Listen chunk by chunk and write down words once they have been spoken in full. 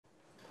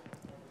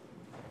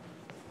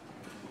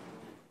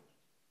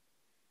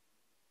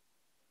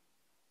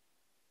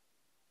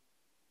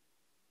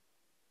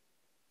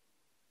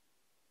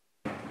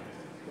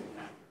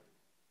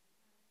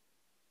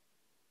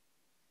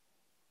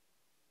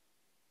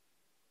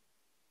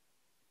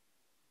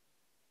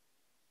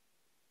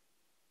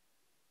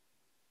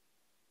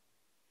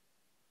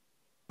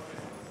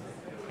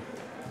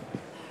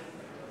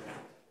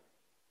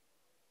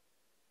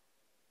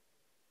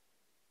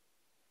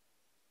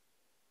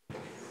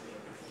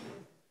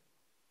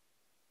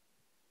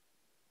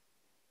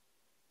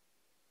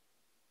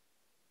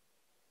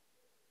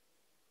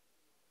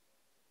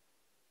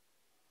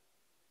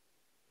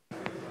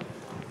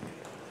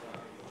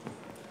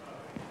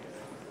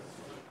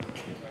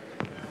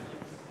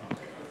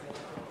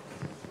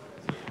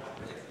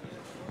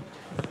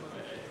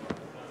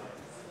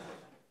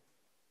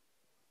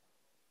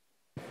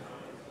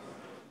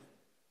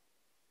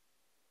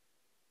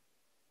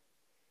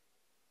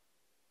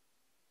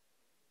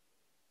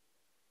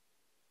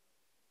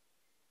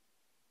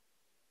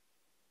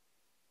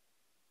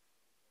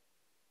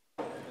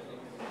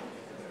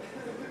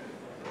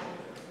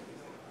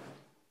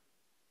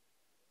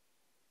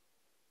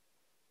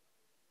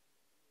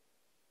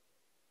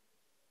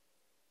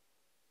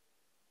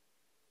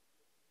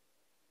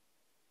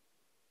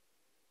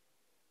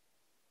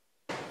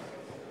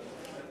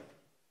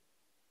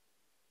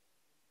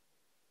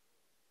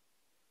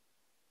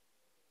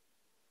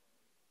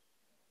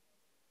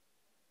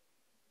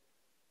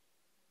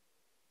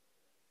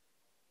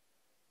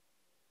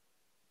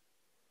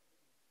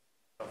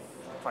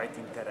quite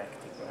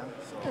interactive.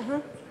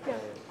 So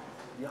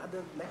the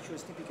other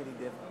lectures typically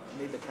they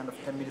made a kind of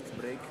 10-minute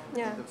break.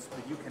 Yeah. So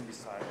you can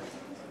decide.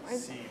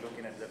 See,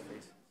 looking at their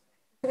face.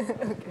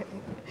 Okay.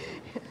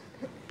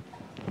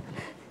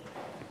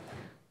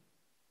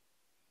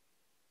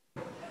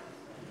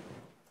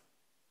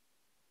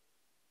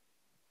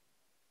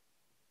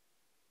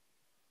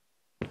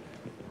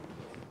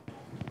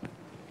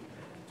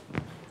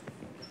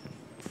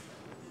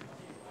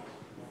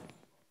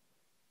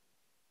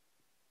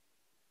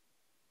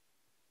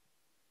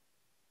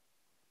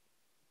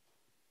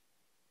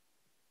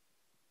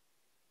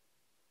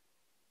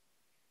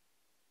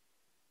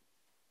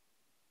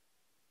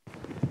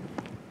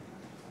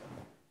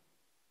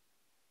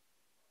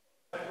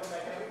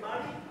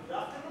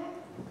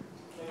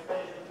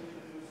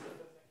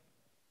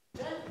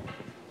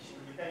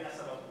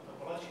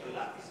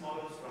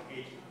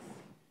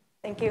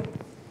 Thank you.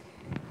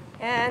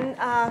 And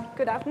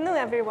good afternoon,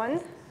 everyone.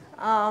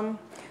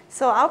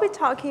 So I'll be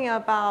talking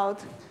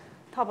about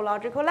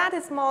topological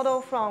lattice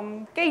model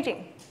from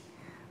gauging.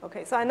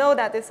 Okay, so I know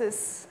that this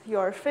is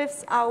your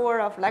 5th hour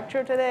of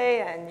lecture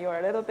today, and you're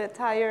a little bit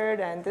tired,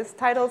 and this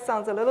title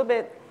sounds a little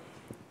bit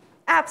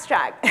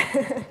abstract.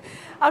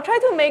 I'll try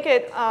to make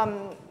it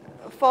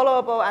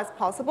followable as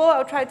possible.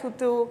 I'll try to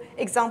do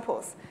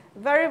examples,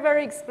 very,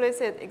 very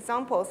explicit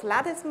examples,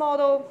 lattice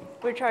model,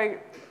 which are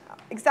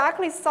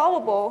exactly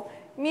solvable,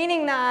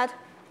 meaning that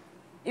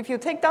if you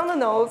take down the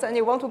nodes and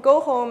you want to go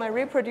home and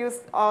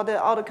reproduce all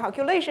the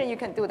calculation, you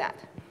can do that.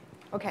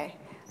 Okay,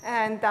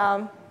 and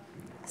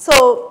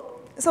so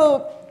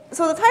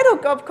the title,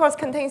 of course,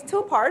 contains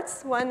 2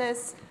 parts. One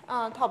is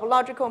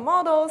topological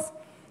models,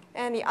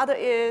 and the other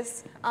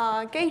is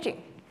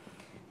gauging.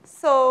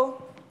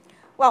 So,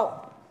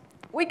 well,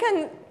 we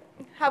can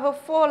have a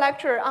full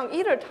lecture on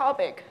either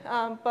topic,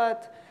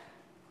 but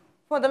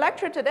for the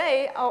lecture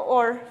today,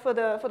 or for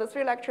the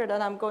 3 lectures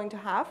that I'm going to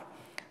have,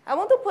 I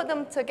want to put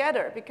them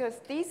together because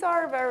these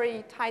are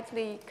very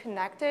tightly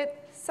connected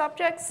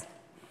subjects.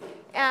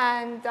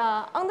 And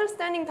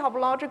understanding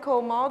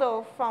topological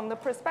model from the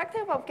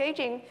perspective of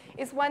gauging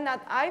is one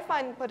that I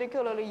find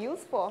particularly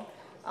useful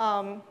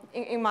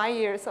in my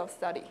years of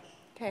study.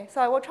 Okay,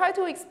 so I will try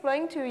to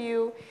explain to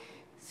you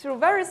through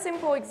very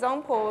simple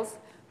examples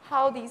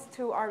how these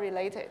 2 are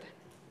related.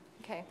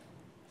 Okay.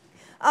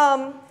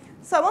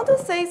 So I want to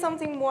say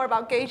something more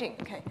about gauging.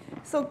 Okay.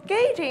 So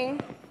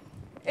gauging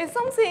is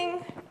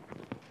something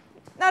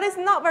that is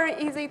not very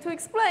easy to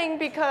explain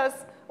because,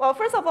 well,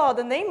 first of all,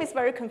 the name is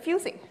very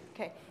confusing.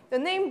 Okay. The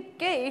name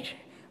gauge,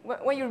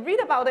 when you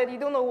read about it, you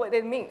don't know what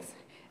it means.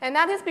 And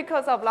that is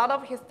because of a lot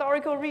of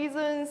historical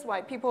reasons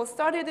why people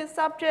studied this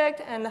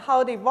subject and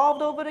how it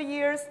evolved over the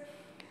years.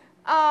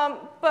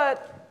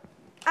 But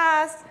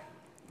as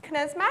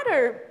condensed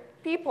matter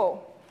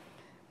people,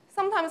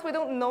 sometimes we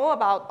don't know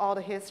about all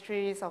the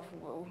histories of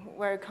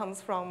where it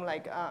comes from,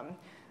 like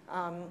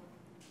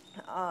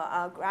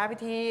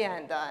gravity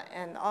and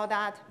all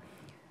that.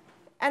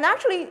 And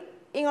actually,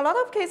 in a lot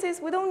of cases,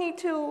 we don't need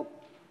to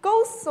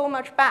go so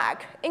much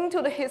back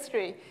into the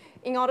history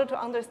in order to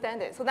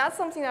understand it. So that's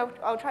something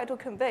I'll try to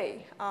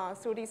convey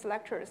through these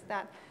lectures,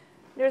 that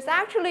there's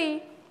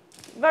actually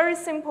very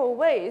simple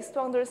ways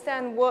to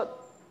understand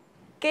what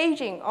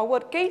gauging or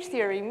what gauge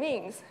theory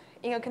means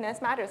in a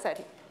condensed matter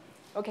setting.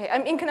 Okay,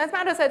 in condensed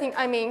matter setting,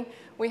 I mean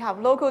we have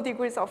local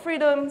degrees of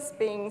freedom,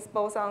 spins,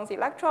 bosons,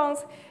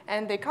 electrons,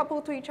 and they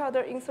couple to each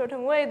other in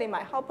certain way. They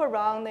might hop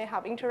around, they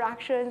have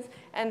interactions,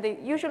 and they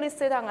usually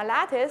sit on a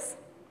lattice.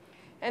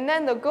 And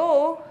then the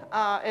goal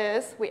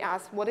is we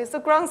ask, what is the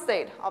ground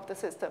state of the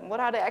system? What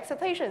are the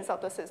excitations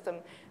of the system?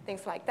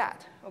 Things like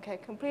that, okay,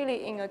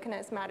 completely in a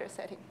condensed matter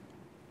setting.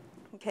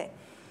 Okay,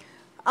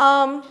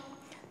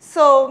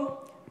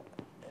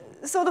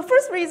 so the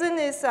first reason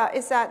is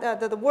that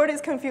the word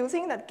is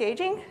confusing, that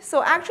gauging.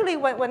 So actually,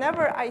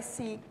 whenever I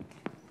see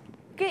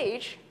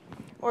gauge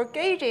or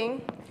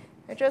gauging,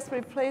 I just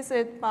replace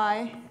it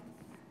by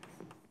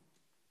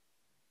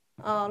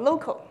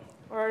local,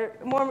 or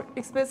more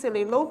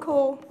explicitly,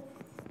 local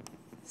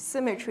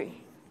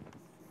symmetry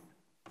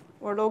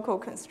or local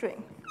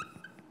constraint.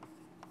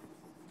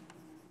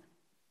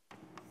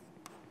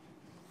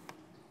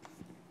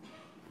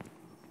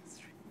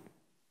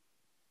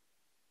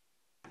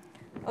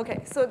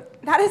 Okay, so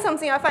that is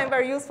something I find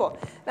very useful.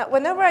 Now,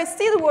 whenever I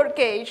see the word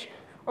gauge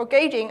or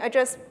gauging, I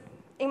just,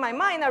 in my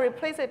mind, I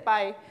replace it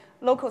by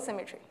local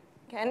symmetry.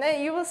 Okay, and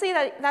then you will see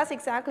that that's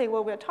exactly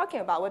what we're talking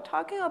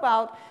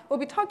about. We'll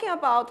be talking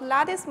about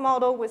lattice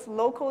model with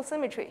local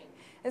symmetry.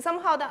 And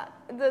somehow that,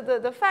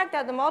 the fact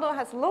that the model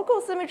has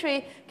local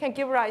symmetry can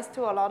give rise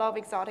to a lot of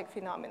exotic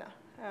phenomena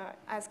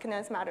as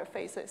condensed matter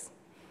faces.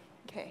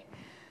 Okay.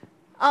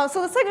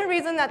 So the second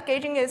reason that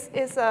gauging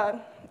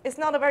is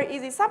not a very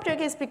easy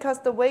subject is because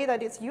the way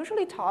that it's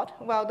usually taught,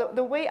 well,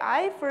 the way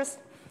I first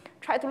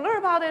tried to learn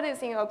about it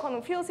is in a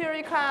quantum field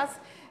theory class,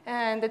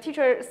 and the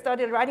teacher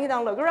started writing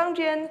down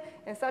Lagrangian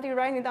and started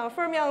writing down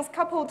fermions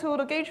coupled to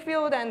the gauge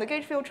field, and the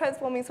gauge field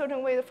transform in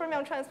certain way, the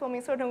fermion transform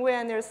in certain way,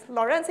 and there's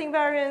Lorentz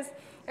invariance,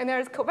 and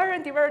there's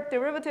covariant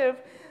derivative.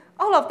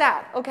 all of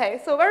that. Okay,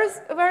 so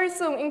very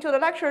soon into the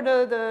lecture,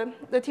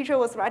 the teacher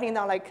was writing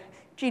down like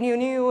G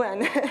nu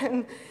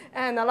and,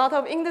 and a lot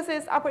of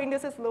indices, upper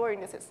indices, lower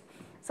indices.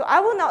 So I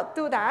will not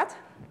do that.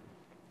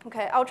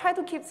 Okay, I'll try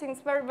to keep things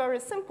very, very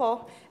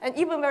simple and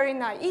even very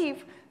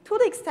naive to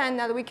the extent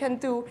that we can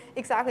do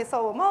exactly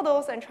solver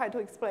models and try to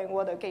explain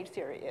what a gauge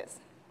theory is.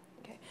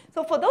 Okay,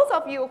 so for those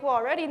of you who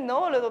already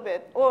know a little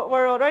bit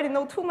or already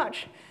know too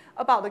much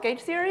about the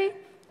gauge theory,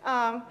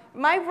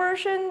 my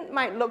version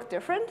might look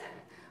different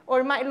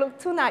or it might look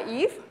too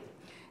naive.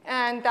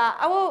 And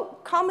I will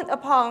comment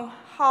upon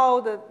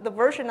how the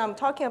version I'm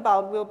talking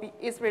about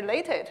is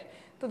related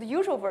to the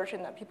usual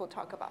version that people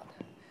talk about.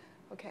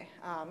 Okay,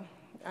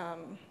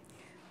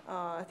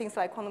 things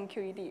like quantum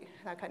QED,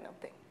 that kind of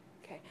thing.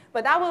 Okay,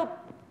 but that will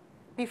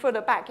be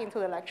further back into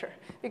the lecture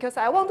because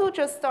I want to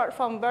just start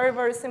from very,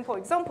 very simple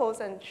examples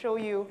and show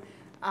you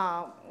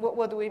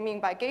what do we mean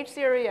by gauge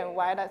theory and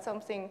why that's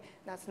something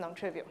that's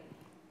non-trivial.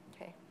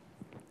 Okay,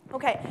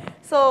 okay.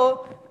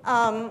 So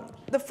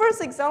the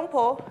first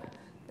example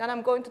that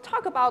I'm going to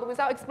talk about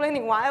without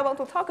explaining why I want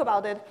to talk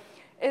about it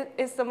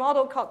is the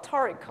model called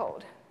toric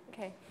code.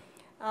 Okay,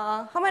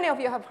 how many of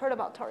you have heard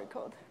about toric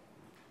code?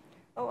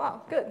 Oh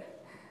wow, good.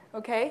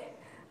 Okay,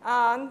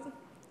 and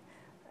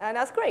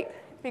that's great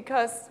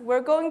because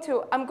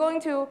I'm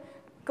going to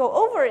go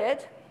over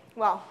it.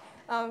 Well,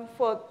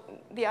 for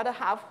the other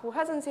half who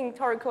hasn't seen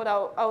toric code,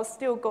 I'll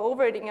still go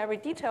over it in every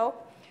detail,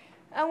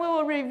 and we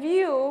will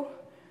review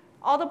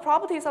all the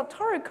properties of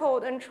toric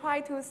code and try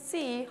to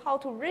see how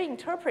to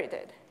reinterpret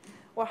it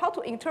or how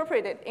to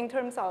interpret it in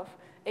terms of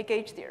a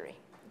gauge theory.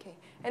 Okay,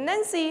 and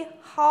then see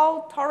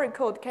how toric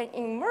code can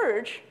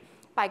emerge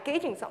by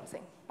gauging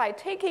something, by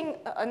taking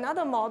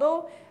another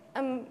model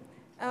and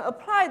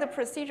apply the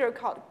procedure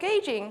called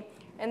gauging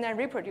and then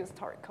reproduce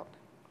toric code.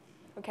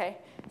 Okay,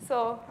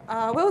 so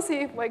we'll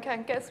see if we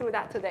can get through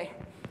that today.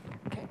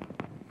 Okay,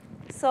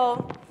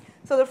 so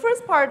the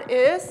first part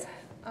is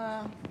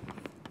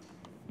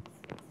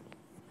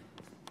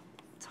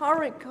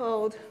toric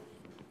code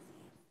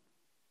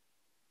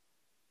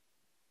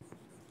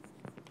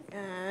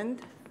and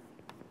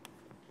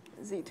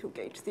Z2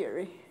 gauge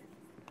theory.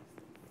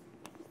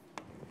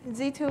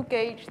 Z2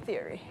 gauge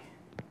theory.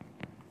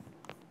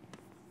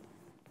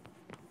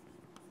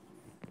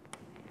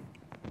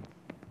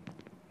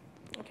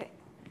 Okay.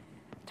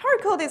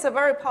 Toric code is a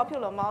very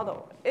popular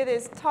model. It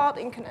is taught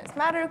in condensed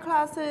matter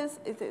classes.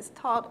 It is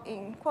taught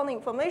in quantum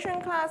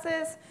information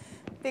classes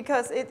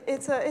because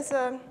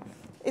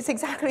it's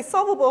exactly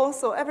solvable,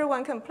 so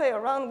everyone can play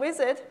around with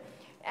it.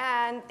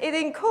 And it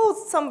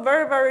encodes some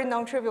very, very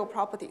non-trivial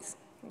properties.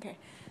 Okay.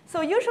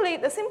 So usually,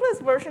 the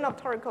simplest version of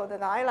toric code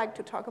that I like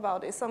to talk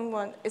about is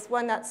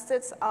one that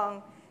sits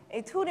on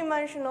a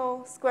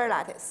two-dimensional square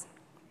lattice.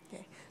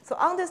 Okay. So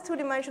on this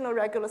two-dimensional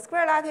regular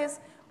square lattice,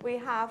 we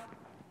have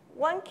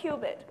 1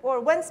 qubit, or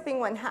 1 spin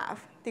 1/2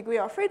 degree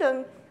of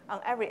freedom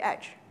on every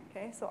edge.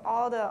 Okay. So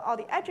all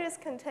the edges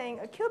contain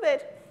a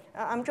qubit.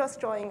 I'm just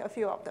drawing a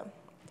few of them.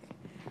 Okay.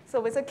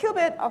 So with a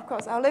qubit, of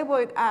course, I'll label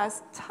it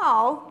as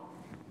tau.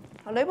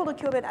 I'll label the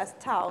qubit as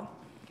tau.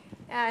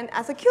 And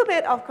as a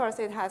qubit, of course,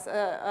 it has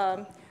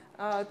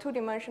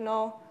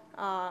two-dimensional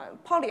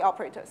Pauli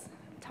operators,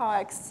 tau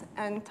x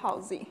and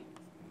tau z.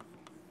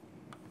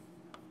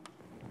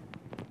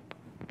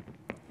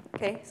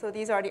 Okay, so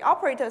these are the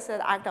operators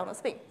that act on the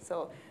spin.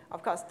 So,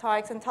 of course, tau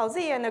x and tau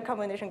z, and the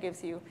combination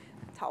gives you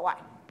tau y.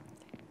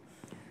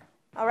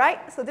 All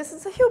right, so this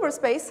is a Hilbert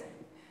space.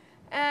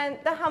 And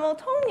the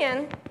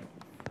Hamiltonian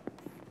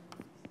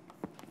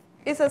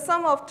is a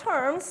sum of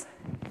terms.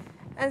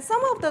 And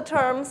some of the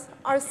terms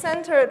are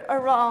centered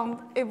around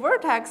a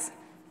vertex,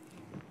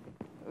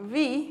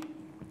 V,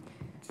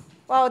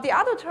 while the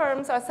other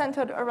terms are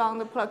centered around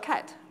the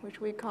plaquette, which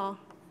we call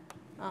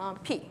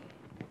P.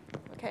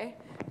 Okay?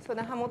 So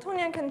the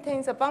Hamiltonian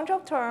contains a bunch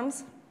of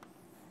terms.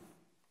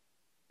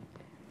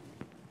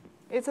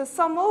 It's a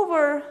sum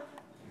over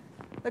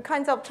the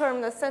kinds of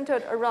terms that are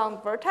centered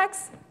around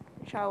vertex,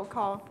 which I will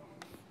call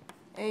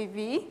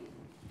AV.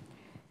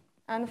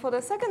 And for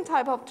the second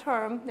type of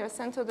term, they're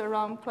centered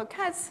around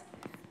plaquettes,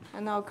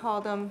 and I'll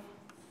call them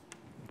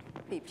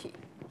BP.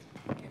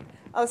 Okay.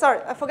 Oh,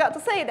 sorry, I forgot to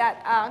say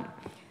that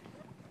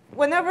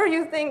whenever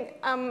you think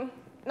I'm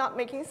not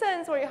making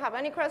sense or you have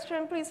any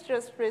question, please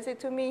just raise it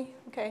to me.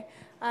 Okay,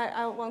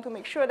 I want to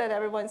make sure that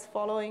everyone's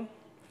following.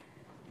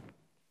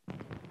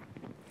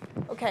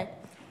 Okay,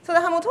 so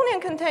the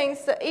Hamiltonian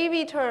contains the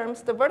AV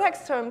terms, the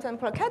vertex terms, and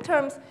plaquette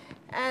terms,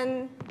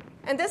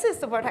 and this is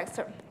the vertex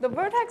term. The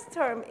vertex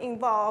term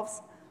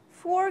involves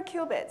 4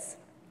 qubits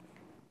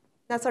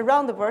that's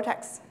around the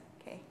vertex.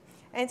 Okay?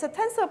 And it's a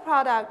tensor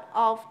product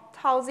of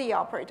tau z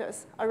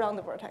operators around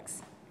the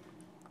vertex.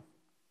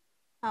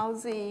 Tau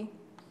z,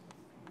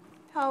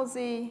 tau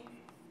z,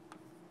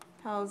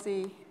 tau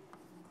z,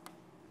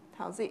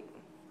 tau z.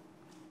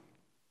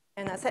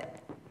 And that's it.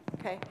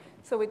 Okay?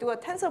 So we do a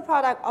tensor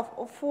product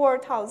of 4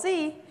 tau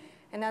z,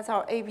 and that's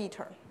our AV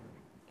term.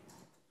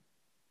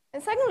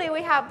 And secondly,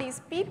 we have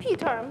these BP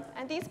term,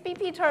 and this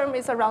BP term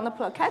is around the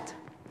plaquette.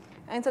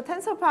 And it's a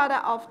tensor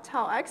product of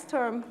tau x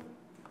term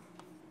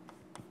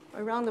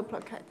around the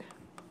plaquette.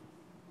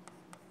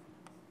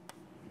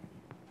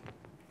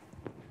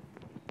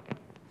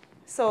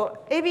 So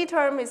AB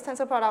term is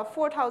tensor product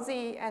for tau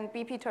z, and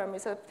BP term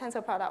is a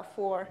tensor product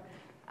for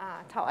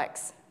tau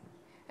x.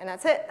 And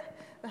that's it.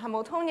 The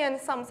Hamiltonian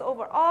sums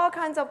over all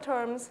kinds of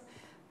terms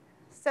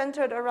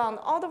centered around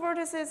all the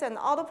vertices and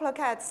all the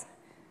plaquettes.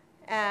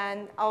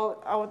 And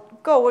our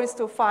goal is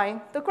to find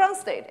the ground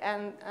state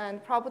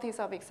and properties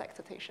of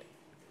excitation.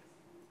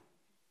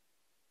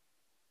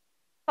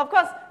 Of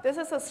course, this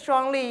is a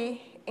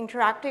strongly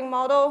interacting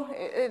model.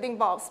 It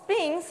involves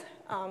spins.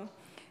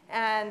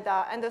 And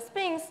the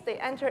spins, they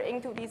enter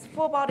into these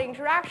full-body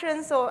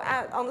interactions. So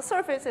on the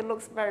surface, it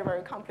looks very,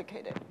 very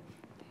complicated.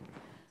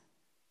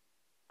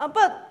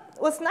 But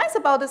what's nice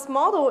about this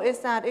model is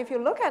that if you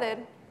look at it,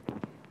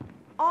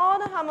 all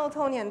the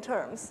Hamiltonian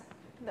terms,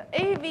 the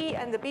AV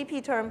and the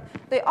BP term,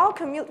 they all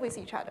commute with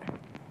each other.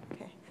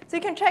 Okay. So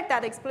you can check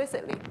that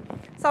explicitly.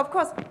 So of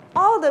course,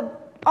 all the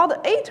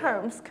A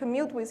terms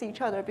commute with each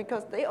other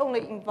because they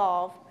only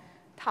involve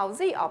tau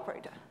z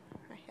operator.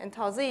 Right? And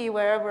tau z,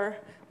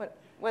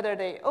 whether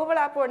they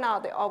overlap or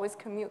not, they always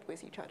commute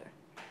with each other.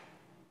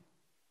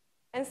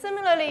 And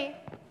similarly,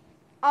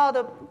 all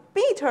the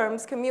B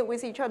terms commute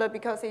with each other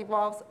because it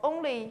involves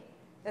only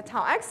the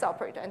tau x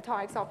operator, and tau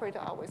x operator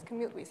always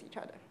commute with each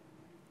other.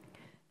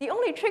 The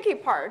only tricky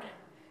part,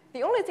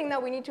 the only thing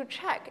that we need to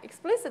check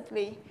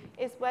explicitly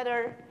is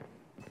whether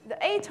the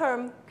A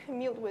term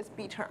commute with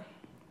B term.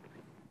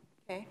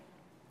 Okay?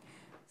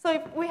 So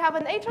if we have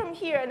an A term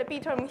here and a B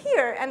term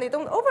here, and they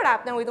don't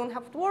overlap, then we don't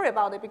have to worry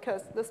about it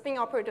because the spin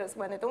operators,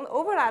 when they don't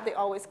overlap, they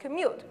always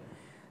commute.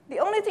 The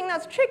only thing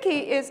that's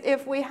tricky is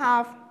if we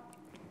have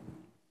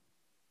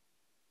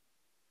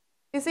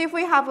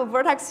a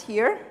vertex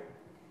here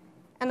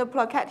and a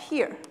plaquette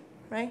here,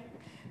 right?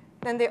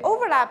 Then they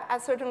overlap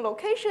at certain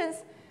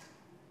locations,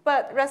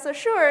 but rest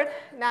assured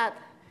that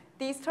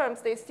these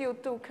terms, they still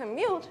do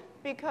commute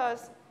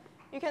because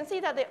you can see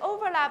that they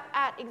overlap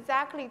at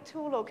exactly 2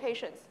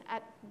 locations,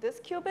 at this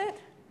qubit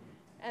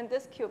and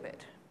this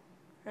qubit,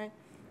 right?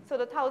 So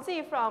the tau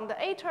z from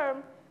the A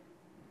term,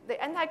 they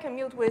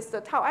anti-commute with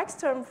the tau x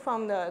term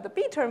from the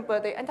B term,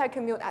 but they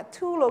anti-commute at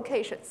 2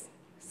 locations.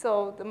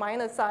 So the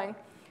minus sign,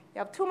 you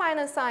have 2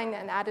 minus sign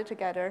and added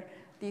together,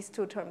 these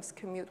 2 terms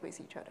commute with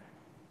each other.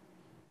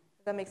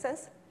 Does that make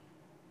sense?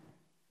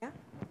 Yeah?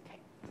 Okay.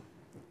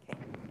 Okay.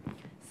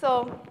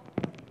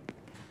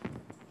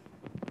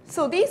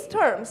 So these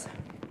terms,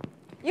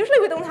 usually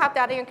we don't have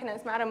that in a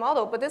condensed matter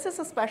model, but this is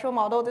a special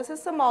model. This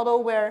is a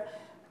model where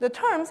the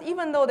terms,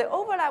 even though they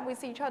overlap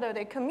with each other,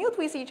 they commute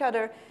with each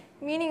other,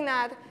 meaning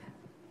that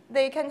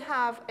they can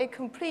have a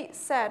complete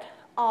set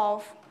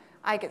of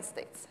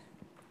eigenstates,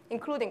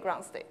 including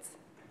ground states,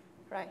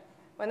 right?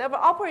 Whenever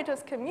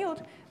operators commute,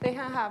 they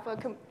can have a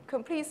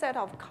complete set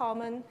of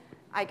common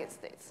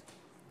eigenstates.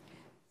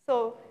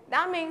 So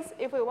that means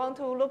if we want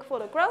to look for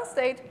the ground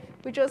state,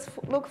 we just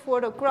look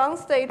for the ground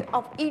state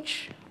of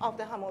each of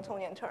the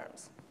Hamiltonian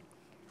terms.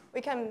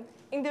 We can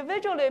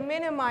individually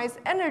minimize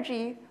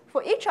energy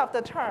for each of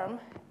the term,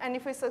 and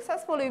if we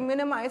successfully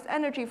minimize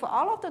energy for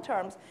all of the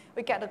terms,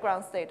 we get the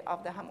ground state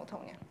of the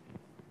Hamiltonian.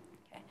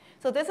 Okay.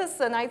 So this is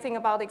the nice thing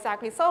about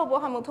exactly solvable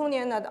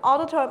Hamiltonian, that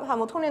all the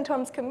Hamiltonian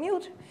terms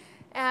commute,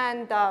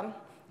 and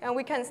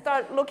we can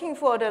start looking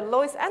for the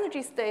lowest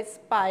energy states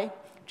by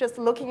just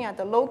looking at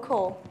the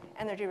local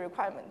energy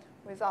requirement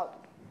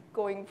without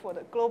going for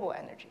the global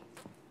energy.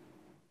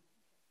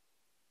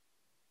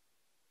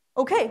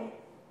 Okay,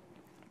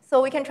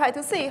 so we can try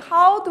to see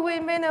how do we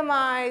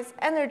minimize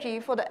energy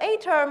for the A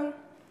term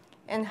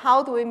and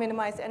how do we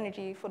minimize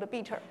energy for the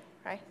B term,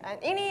 right?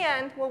 And in the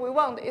end, what we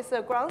want is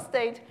a ground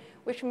state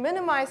which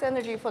minimizes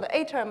energy for the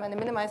A term and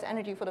minimizes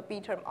energy for the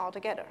B term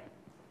altogether.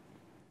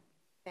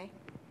 Okay.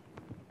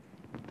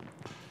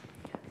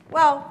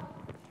 Well,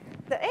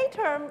 the A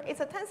term is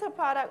a tensor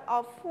product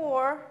of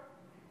 4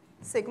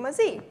 sigma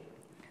z.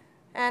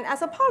 And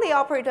as a Pauli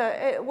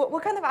operator,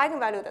 what kind of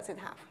eigenvalue does it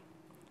have?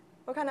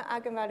 What kind of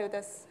eigenvalue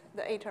does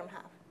the A term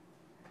have?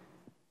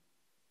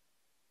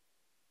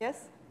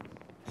 Yes?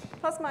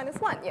 Plus minus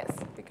 1, yes,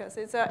 because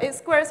it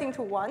squares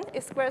into 1.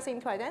 It squares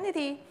into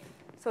identity.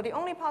 So the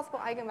only possible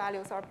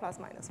eigenvalues are plus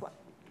minus 1.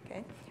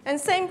 Okay? And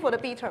same for the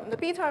B term. The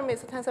B term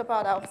is a tensor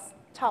product of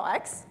tau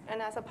x.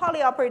 And as a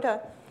Pauli operator,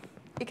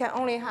 it can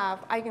only have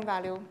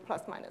eigenvalue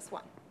plus minus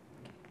 1.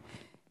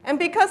 And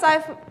because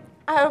I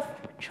have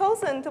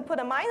chosen to put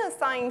a minus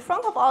sign in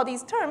front of all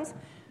these terms,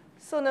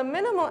 so the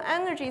minimal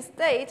energy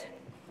state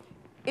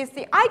is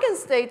the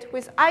eigenstate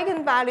with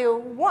eigenvalue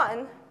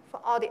 1 for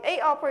all the A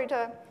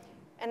operator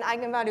and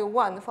eigenvalue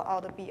 1 for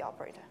all the B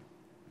operator.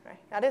 Right?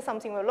 That is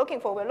something we're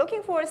looking for. We're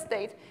looking for a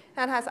state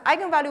that has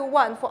eigenvalue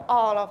 1 for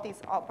all of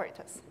these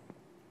operators.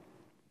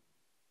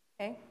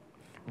 Okay?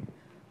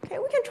 Okay,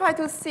 we can try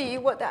to see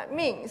what that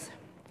means.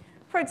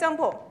 For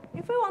example,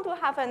 if we want to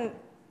have a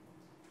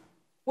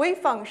wave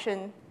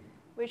function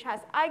which has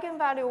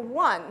eigenvalue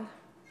 1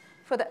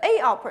 for the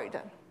A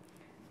operator,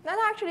 that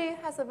actually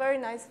has a very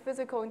nice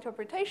physical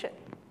interpretation.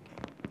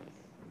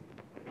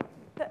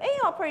 The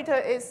A operator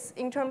is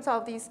in terms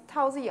of these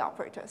tau z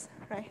operators,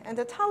 right? And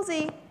the tau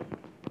z,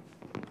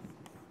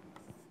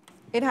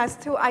 it has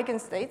two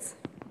eigenstates.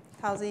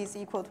 Tau z is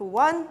equal to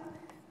 1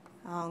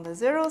 on the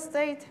 0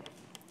 state,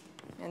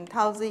 and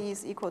tau z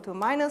is equal to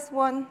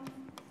 -1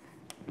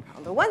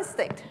 on the 1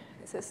 state.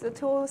 This is the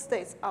two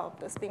states of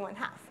the spin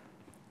 1/2.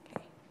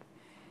 Okay.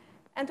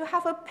 And to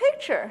have a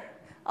picture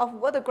of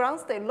what the ground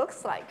state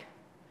looks like,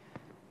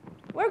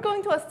 we're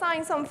going to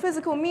assign some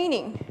physical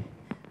meaning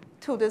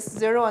to this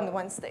 0 and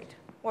 1 state,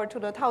 or to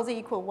the tau z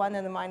equal 1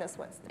 and the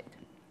 -1 state.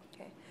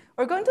 Okay.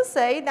 We're going to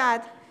say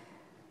that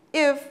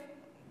if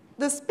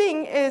the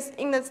spin is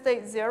in the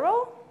state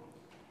 0,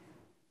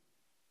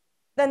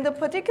 then the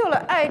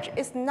particular edge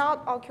is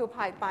not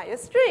occupied by a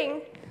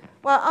string.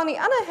 While on the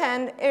other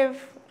hand,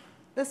 if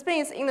the spin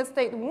is in the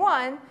state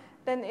 1,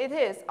 then it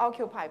is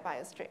occupied by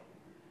a string.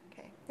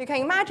 Okay. You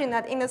can imagine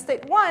that in the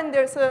state 1,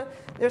 there's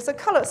a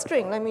color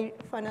string. Let me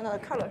find another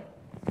color.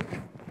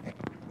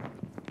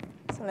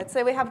 So let's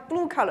say we have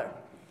blue color.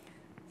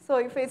 So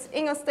if it's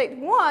in a state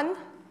 1,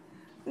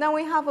 then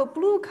we have a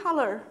blue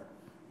color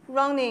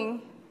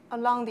running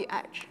along the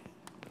edge.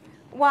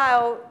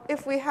 While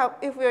if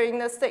we're in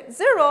the state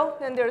 0,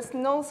 then there's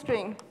no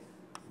string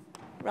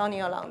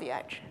running along the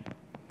edge.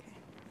 Okay.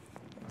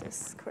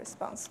 This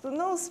corresponds to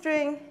no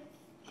string.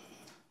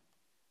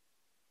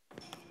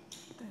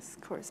 This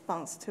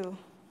corresponds to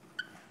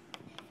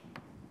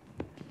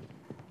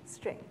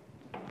string.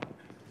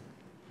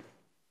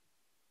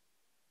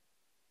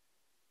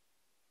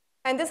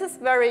 And this is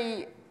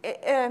very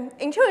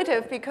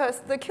intuitive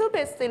because the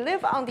qubits, they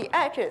live on the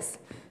edges.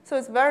 So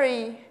it's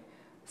very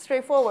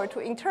straightforward to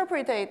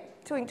interpret the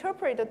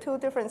two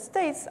different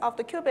states of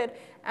the qubit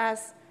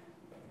as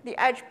the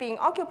edge being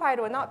occupied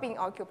or not being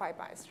occupied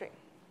by a string.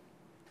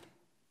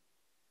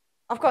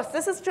 Of course,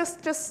 this is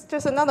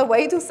just another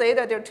way to say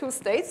that there are two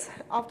states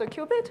of the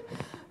qubit.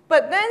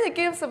 But then it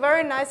gives a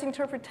very nice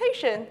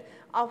interpretation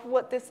of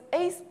what this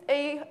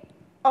A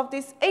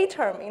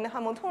term in the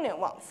Hamiltonian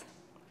wants.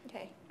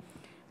 Okay.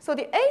 So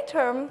the A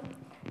term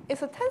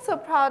is a tensor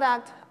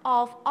product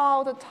of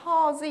all the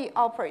tau z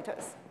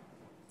operators.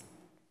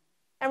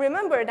 And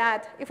remember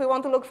that if we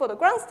want to look for the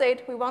ground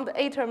state, we want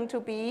the A term to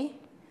be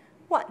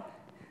 1.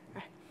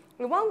 Right.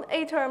 We want the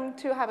A term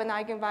to have an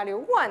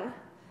eigenvalue 1.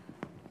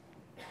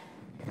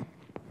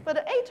 But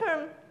the A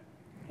term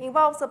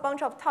involves a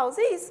bunch of tau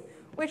z's,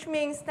 which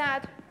means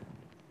that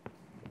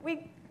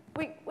we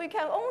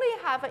can only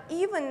have an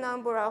even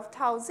number of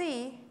tau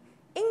z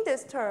in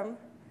this term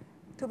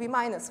to be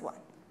 -1.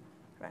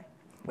 Right?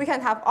 We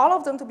can have all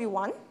of them to be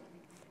 1.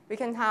 We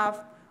can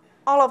have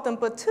all of them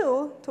but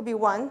 2 to be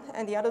 1,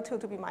 and the other 2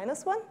 to be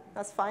 -1.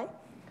 That's fine.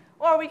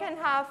 Or we can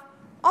have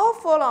all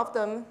 4 of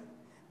them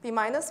be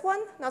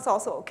 -1. That's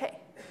also OK.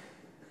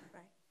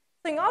 Right?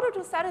 So in order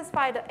to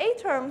satisfy the A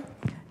term,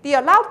 the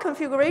allowed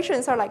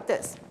configurations are like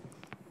this.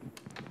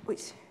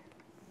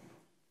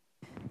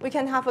 We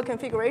can have a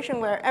configuration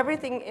where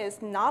everything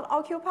is not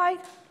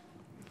occupied.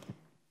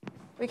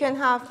 We can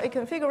have a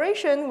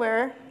configuration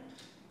where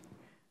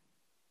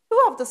 2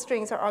 of the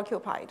strings are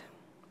occupied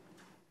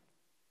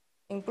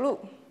in blue.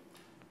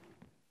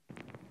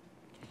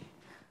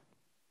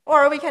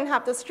 Or we can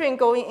have the string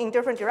going in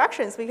different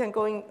directions. We can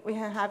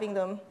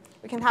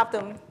have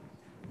them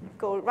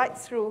go right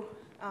through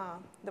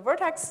the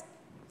vertex.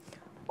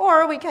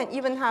 Or we can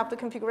even have the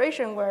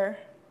configuration where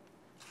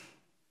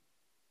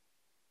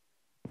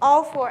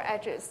all 4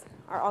 edges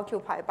are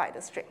occupied by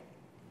the string.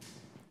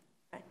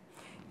 Right?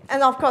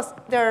 And of course,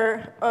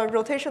 there are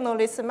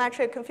rotationally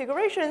symmetric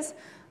configurations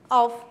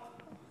of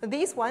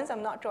these ones.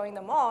 I'm not drawing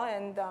them all.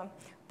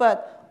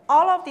 But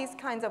all of these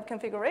kinds of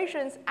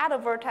configurations at a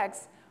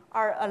vertex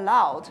are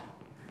allowed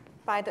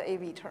by the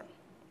AV term.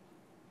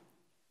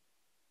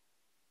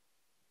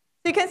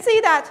 So you can see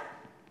that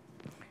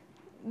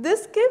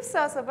this gives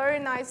us a very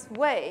nice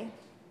way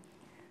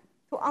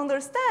to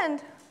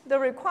understand the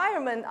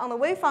requirement on the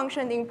wave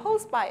function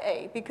imposed by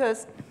A.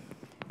 Because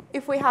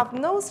if we have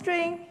no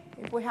string,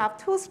 if we have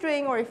 2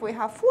 string, or if we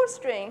have 4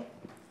 string,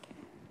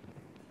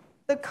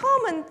 the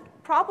common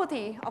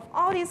property of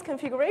all these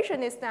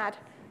configurations is that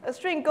a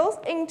string goes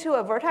into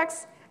a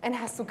vertex and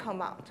has to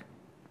come out.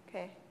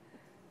 Okay.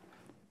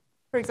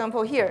 For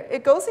example, here,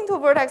 it goes into a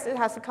vertex, it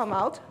has to come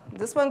out.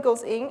 This one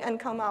goes in and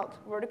come out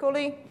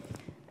vertically.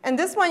 And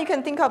this one, you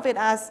can think of it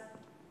as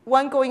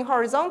one going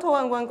horizontal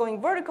and one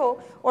going vertical,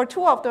 or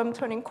 2 of them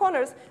turning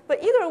corners.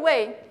 But either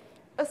way,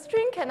 a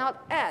string cannot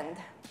end.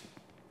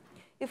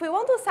 If we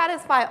want to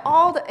satisfy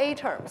all the A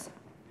terms,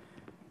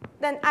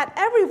 then at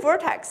every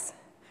vertex,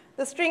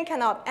 the string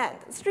cannot end.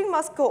 The string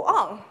must go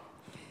on.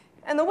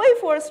 And the way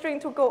for a string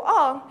to go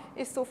on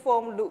is to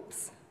form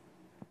loops.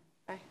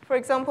 Right? For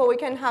example, we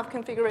can have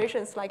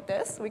configurations like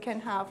this. We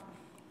can have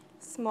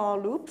small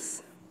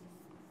loops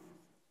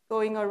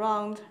going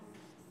around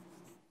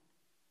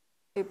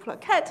a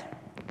plaquette.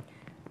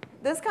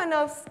 This kind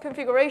of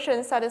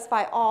configuration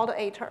satisfies all the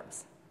A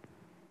terms.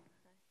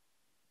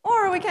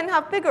 Or we can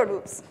have bigger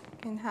loops. We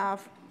can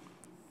have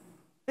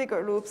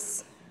bigger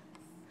loops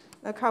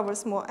that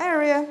covers more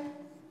area.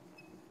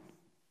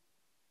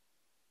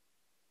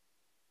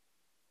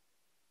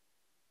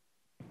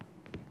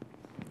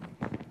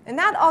 And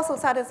that also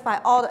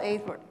satisfies all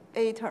the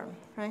A term,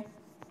 right?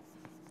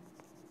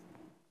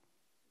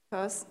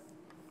 Because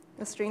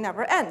the string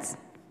never ends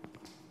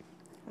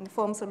and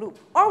forms a loop.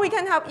 Or we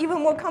can have even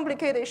more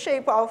complicated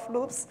shape of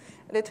loops.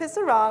 They twist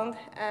around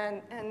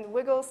and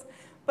wiggles.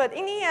 But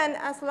in the end,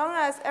 as long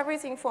as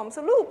everything forms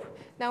a loop,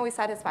 then we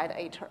satisfy the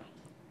A term.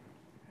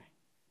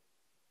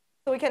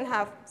 So we can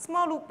have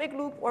small loop, big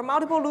loop, or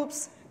multiple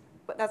loops,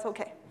 but that's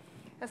OK.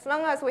 As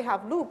long as we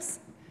have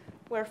loops,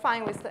 we're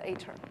fine with the A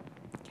term.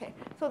 Okay.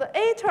 So the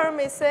A term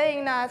is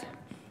saying that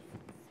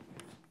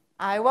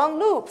I want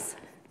loops.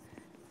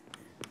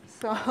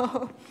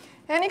 So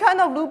any kind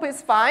of loop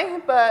is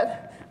fine,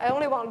 but I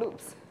only want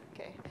loops.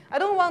 Okay. I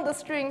don't want the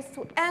strings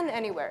to end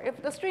anywhere.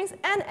 If the strings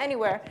end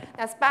anywhere,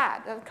 that's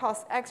bad. That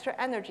costs extra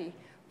energy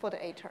for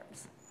the A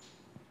terms.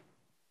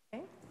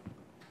 Okay.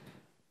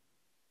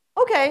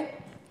 OK.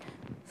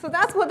 So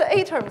that's what the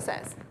A term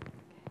says.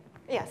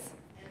 Yes?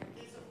 And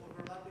in case of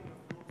overlapping of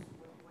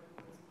loops,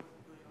 what's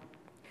going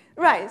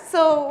on? Right.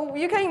 So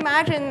you can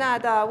imagine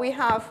that we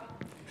have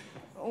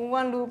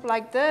one loop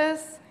like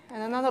this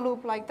and another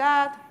loop like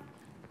that.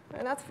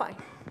 And that's fine.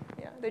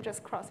 Yeah, they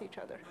just cross each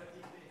other.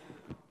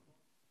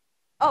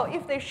 Oh,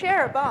 if they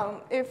share a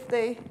bound, if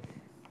they,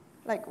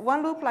 like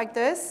one loop like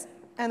this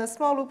and a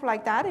small loop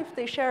like that, if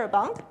they share a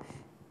bound,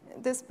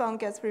 this bound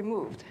gets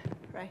removed,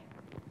 right?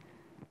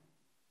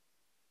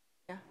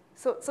 Yeah.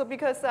 So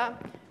because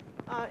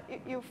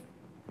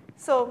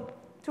so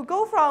to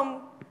go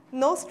from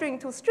no string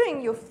to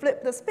string, you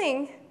flip the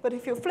spin. But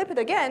if you flip it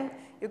again,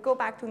 you go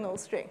back to no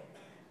string.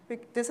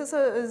 This is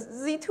a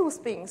Z2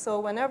 spin, so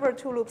whenever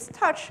two loops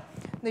touch,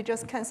 they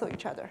just cancel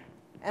each other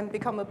and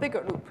become a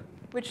bigger loop,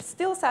 which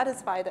still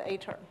satisfies the A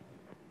term.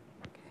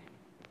 Okay.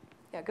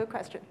 Yeah, good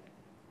question.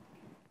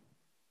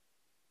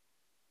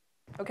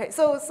 Okay,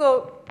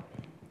 so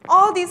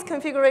all these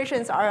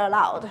configurations are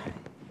allowed,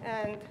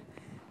 and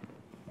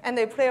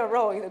they play a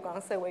role in the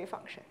ground-state wave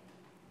function.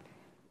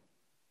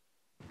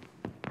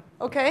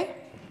 Okay.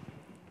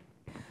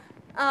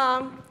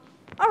 All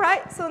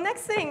right, so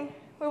next thing,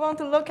 we want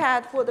to look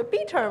at what the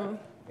B term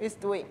is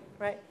doing,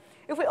 right?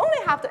 If we only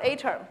have the A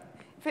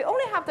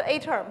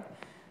term,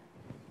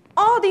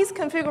 all these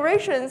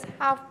configurations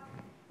have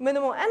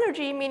minimal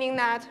energy, meaning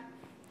that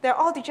they're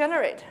all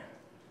degenerate,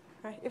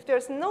 right? If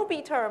there's no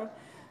B term,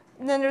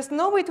 then there's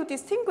no way to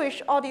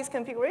distinguish all these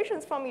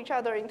configurations from each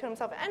other in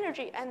terms of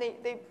energy, and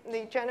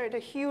they generate a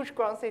huge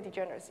ground-state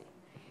degeneracy.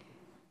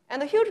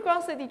 And the huge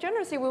ground-state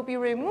degeneracy will be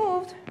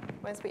removed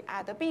once we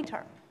add the B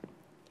term.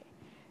 Okay.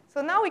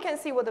 So now we can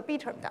see what the B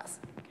term does.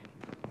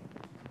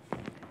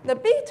 The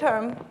B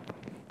term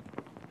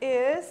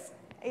is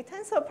a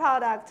tensor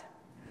product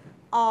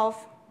of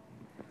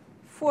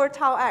 4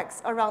 tau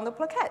x around the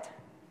plaquette,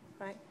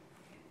 right?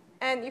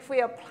 And if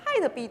we apply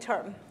the B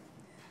term,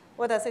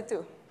 what does it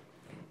do?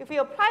 If we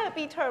apply a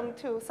B term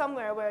to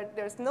somewhere where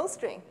there's no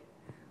string,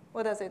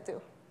 what does it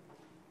do?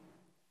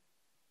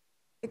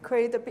 It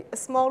creates a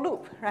small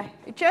loop, right?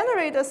 It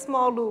generates a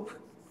small loop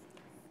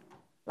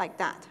like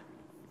that.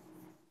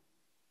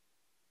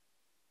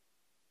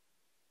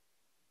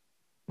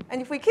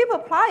 And if we keep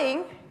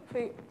applying, if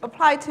we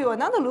apply to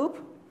another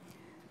loop,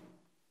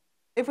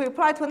 if we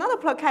apply to another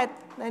plaquette,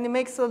 then it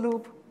makes the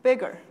loop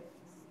bigger,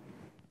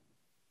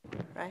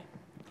 right?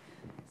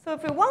 So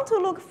if we want to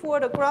look for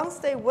the ground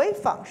state wave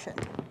function,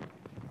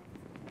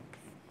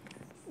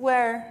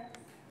 where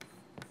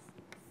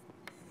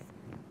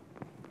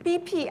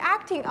BP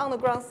acting on the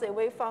ground state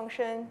wave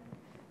function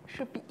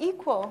should be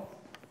equal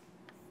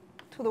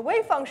to the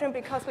wave function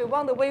because we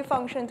want the wave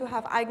function to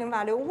have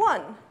eigenvalue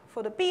 1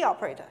 for the B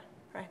operator.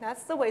 Right?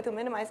 That's the way to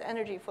minimize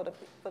energy for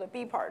the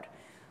B part.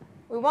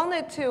 We want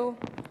it to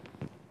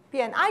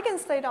be an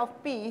eigenstate of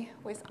B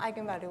with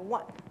eigenvalue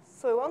 1.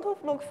 So we want to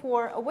look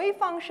for a wave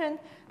function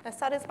that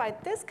satisfies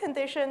this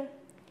condition.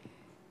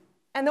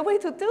 And the way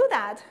to do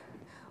that,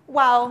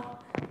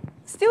 while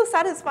still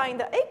satisfying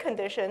the A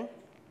condition,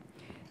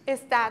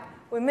 is that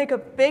we make a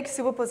big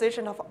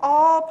superposition of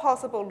all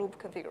possible loop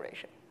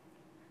configuration.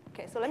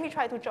 Okay, so let me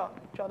try to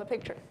draw the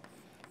picture.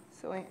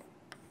 So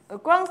a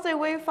ground state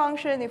wave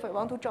function, if I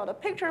want to draw the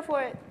picture for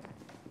it,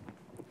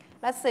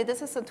 let's say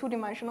this is a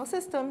 2-dimensional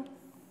system.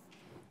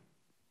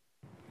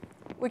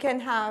 We can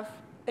have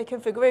a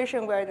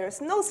configuration where there's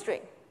no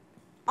string.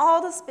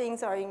 All the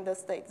spins are in the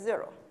state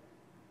 0,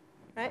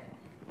 right?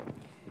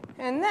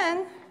 And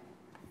then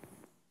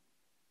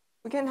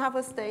we can have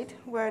a state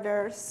where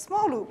there's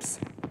small loops,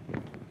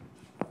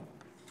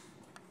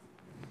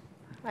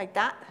 like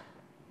that.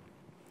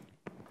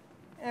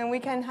 And we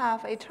can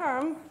have a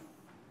term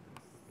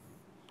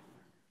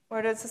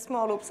where there's a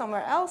small loop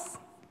somewhere else.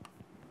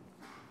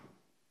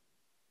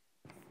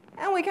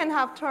 And we can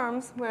have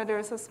terms where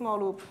there's a small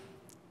loop,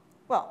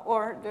 well,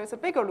 or there's a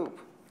bigger loop,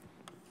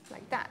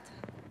 like that.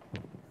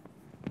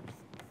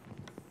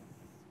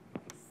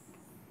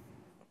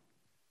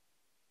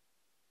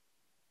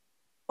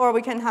 Or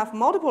we can have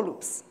multiple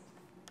loops.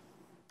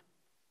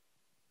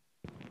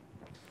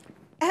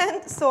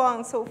 And so on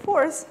and so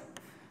forth.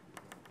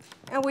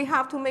 And we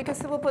have to make a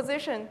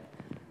superposition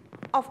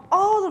of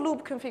all the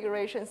loop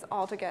configurations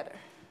altogether,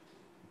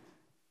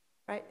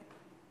 right?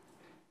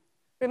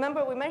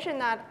 Remember, we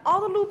mentioned that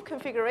all the loop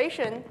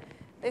configuration,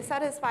 they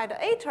satisfy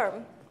the A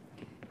term,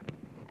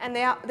 and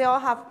they all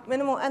have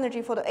minimal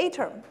energy for the A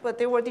term, but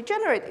they will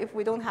degenerate if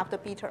we don't have the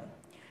B term.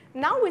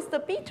 Now with the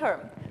B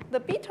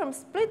term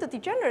split the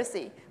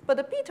degeneracy, but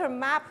the B term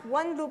map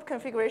one loop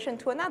configuration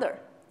to another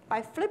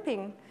by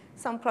flipping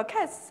some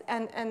plaquettes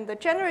and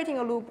generating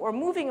a loop or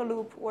moving a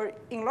loop or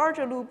enlarge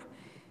a loop,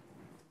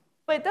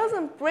 but it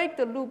doesn't break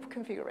the loop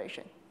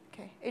configuration.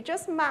 Okay? It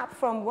just maps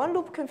from one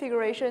loop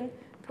configuration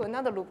to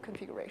another loop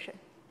configuration.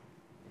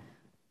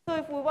 So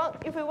if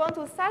we want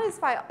to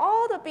satisfy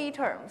all the B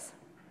terms,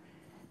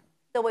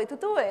 the way to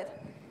do it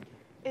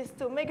is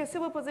to make a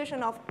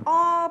superposition of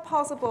all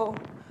possible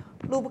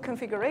loop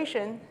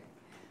configuration,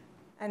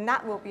 and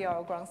that will be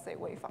our ground state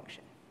wave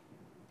function.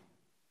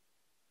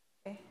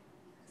 Okay,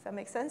 does that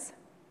make sense?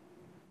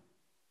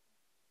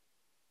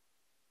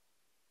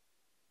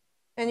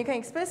 And you can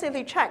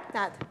explicitly check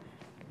that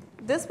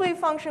this wave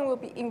function will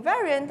be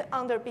invariant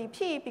under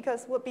BP,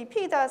 because what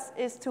BP does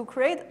is to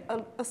create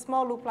a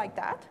small loop like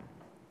that.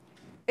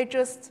 It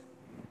just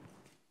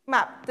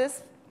maps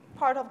this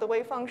part of the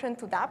wave function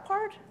to that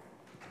part,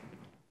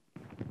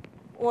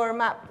 or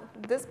map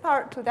this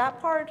part to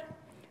that part.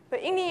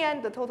 But in the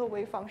end, the total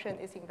wave function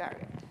is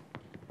invariant.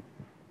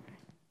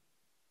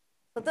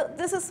 So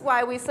this is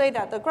why we say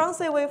that the ground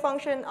state wave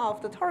function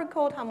of the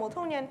toric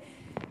Hamiltonian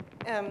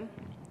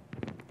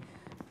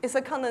is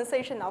a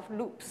condensation of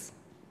loops.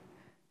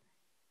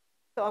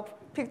 So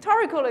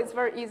pictorial, it's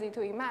very easy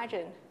to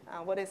imagine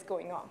what is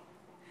going on.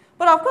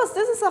 But of course,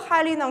 this is a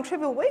highly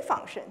non-trivial wave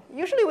function.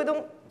 Usually, we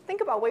don't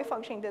think about wave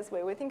function this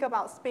way. We think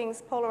about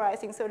spins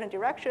polarized in certain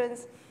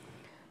directions.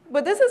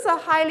 But this is a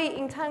highly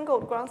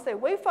entangled ground state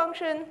wave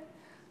function,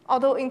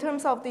 although in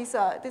terms of this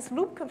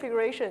loop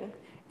configuration,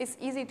 it's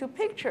easy to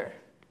picture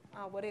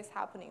what is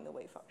happening in the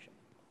wave function.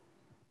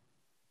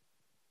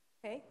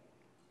 Okay,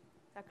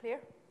 is that clear?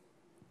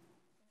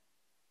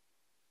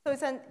 So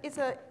it's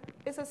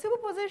a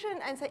superposition,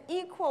 and it's an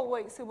equal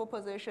weight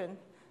superposition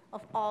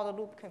of all the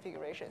loop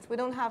configurations. We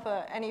don't have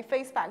any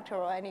phase factor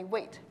or any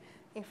weight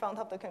in front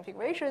of the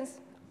configurations.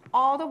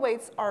 All the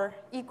weights are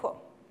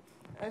equal.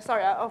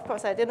 Sorry, of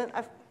course, I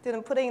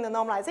didn't put in the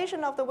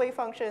normalization of the wave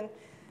function.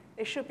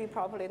 It should be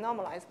properly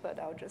normalized, but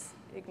I'll just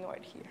ignore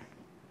it here.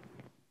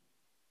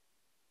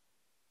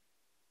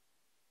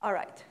 All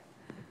right.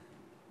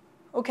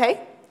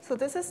 OK, so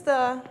this is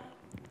the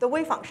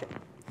wave function.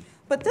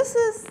 But this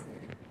is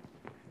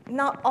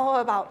not all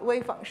about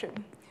wave function.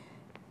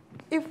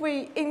 If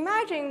we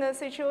imagine the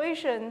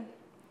situation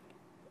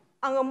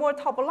on a more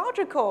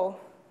topological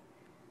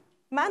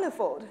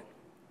manifold,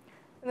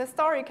 the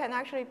story can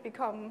actually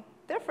become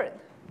different.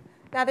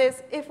 That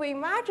is, if we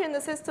imagine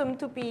the system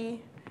to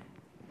be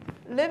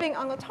living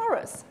on a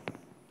torus,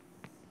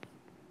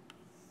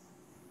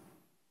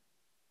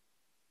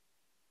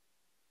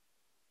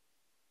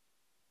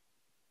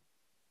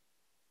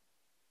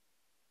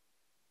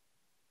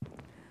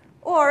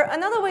 or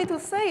another way to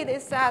say it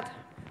is that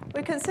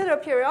we consider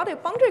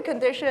periodic boundary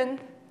condition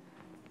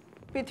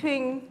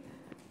between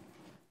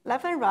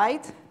left and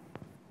right,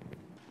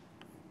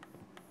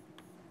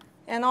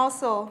 and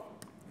also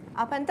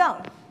up and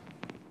down.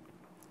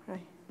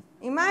 Right.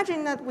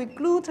 Imagine that we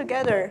glue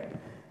together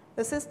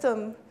the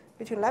system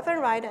between left and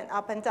right and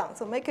up and down,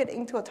 so make it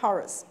into a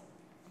torus.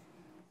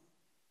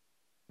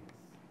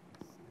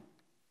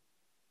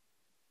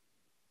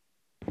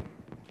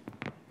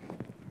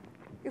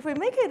 If we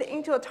make it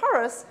into a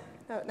torus,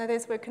 that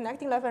is, we're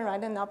connecting left and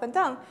right and up and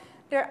down,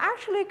 there are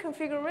actually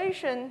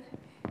configurations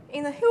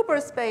in the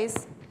Hilbert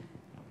space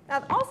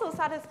that also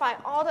satisfy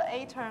all the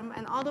A term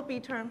and all the B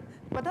term,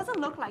 but doesn't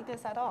look like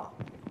this at all.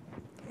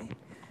 Okay.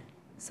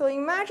 So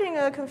imagine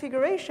a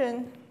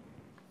configuration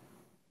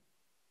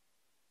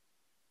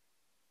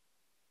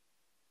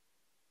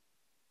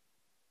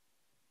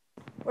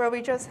where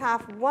we just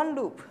have one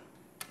loop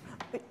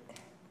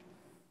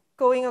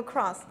going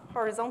across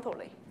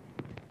horizontally.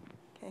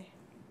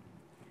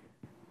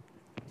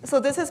 So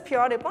this is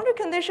periodic boundary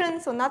condition,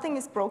 so nothing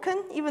is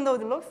broken, even though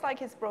it looks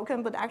like it's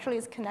broken, but actually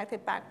it's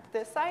connected back to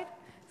this side.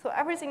 So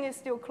everything is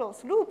still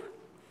closed loop.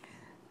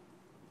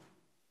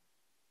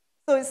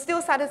 So it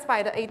still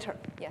satisfies the A term,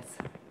 yes.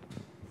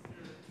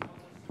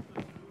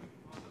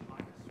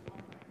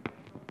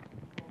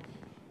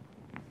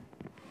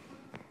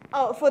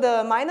 Oh, for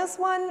the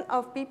 -1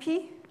 of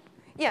BP?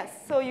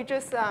 Yes, so you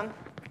just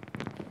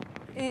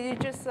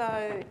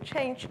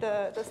change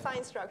the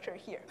sign structure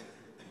here.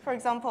 For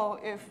example,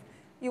 if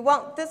you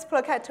want this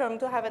plaquette term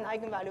to have an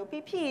eigenvalue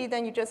BP,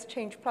 then you just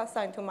change plus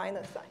sign to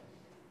minus sign.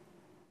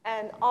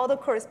 And all the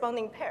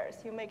corresponding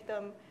pairs, you make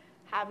them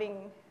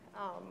having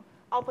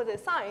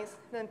opposite signs,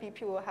 then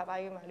BP will have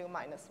eigenvalue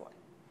 -1.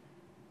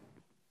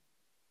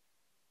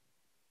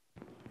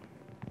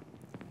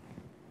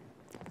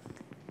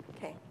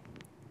 Okay.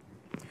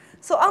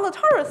 So on the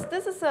torus,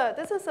 this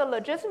is a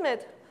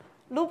legitimate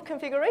loop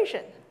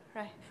configuration,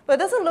 right? But it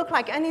doesn't look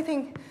like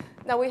anything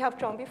that we have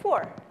drawn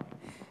before.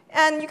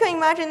 And you can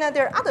imagine that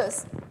there are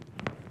others.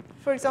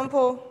 For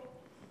example,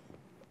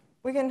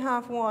 we can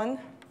have one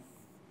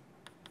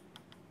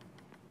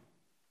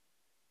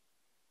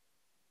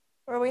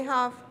where we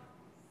have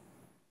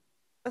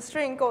a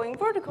string going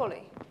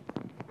vertically.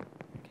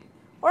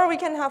 Or we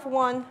can have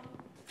one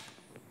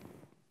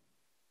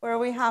where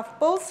we have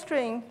both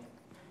string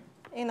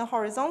in the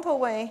horizontal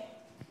way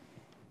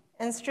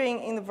and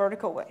string in the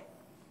vertical way.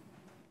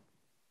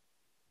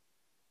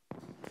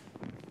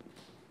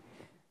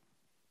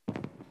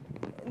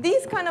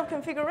 These kind of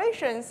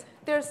configurations,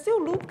 they're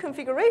still loop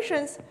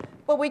configurations,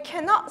 but we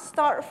cannot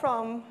start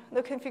from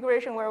the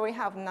configuration where we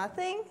have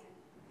nothing,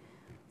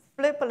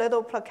 flip a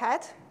little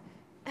plaquette,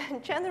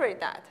 and generate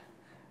that.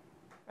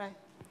 Right?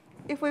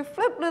 If we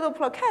flip little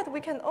plaquette,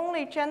 we can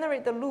only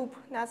generate the loop.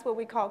 That's what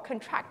we call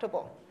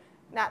contractible.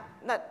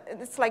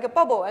 It's like a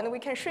bubble, and we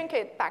can shrink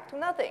it back to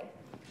nothing.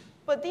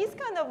 But these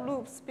kind of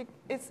loops,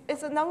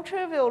 it's a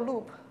non-trivial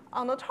loop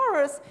on the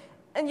torus,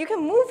 and you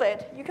can move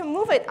it. You can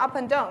move it up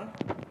and down.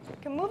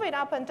 You can move it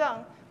up and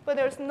down, but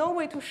there's no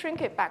way to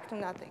shrink it back to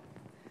nothing,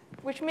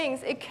 which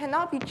means it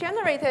cannot be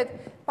generated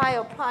by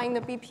applying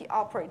the BP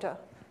operator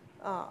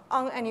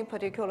on any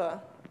particular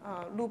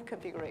loop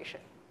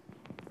configuration.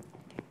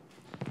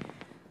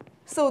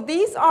 So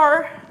these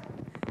are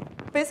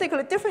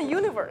basically different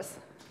universe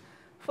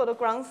for the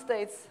ground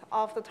states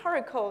of the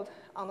toric code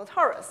on the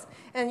torus.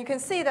 And you can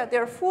see that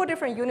there are 4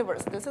 different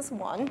universes. This is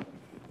 1.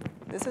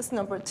 This is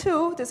number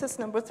 2. This is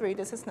number 3.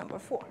 This is number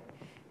 4.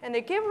 And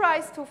they give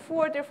rise to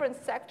 4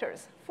 different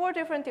sectors, 4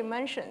 different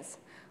dimensions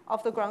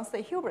of the ground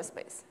state Hilbert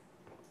space.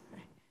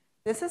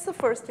 This is the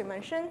first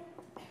dimension.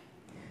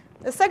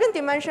 The second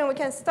dimension, we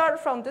can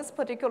start from this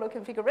particular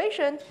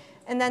configuration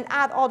and then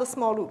add all the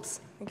small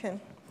loops. You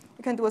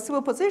can do a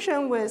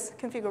superposition with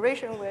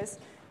configuration with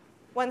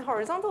 1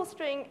 horizontal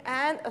string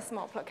and a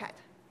small plaquette.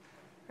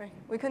 Right?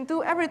 We can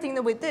do everything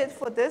that we did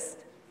for this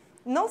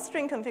no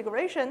string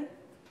configuration,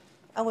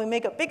 and we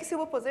make a big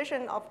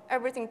superposition of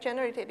everything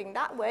generated in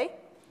that way,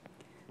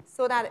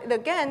 so that it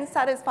again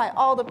satisfies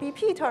all the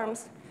BP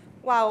terms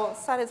while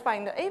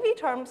satisfying the AV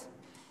terms,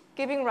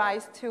 giving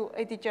rise to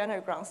a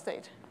degenerate ground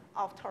state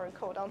of toric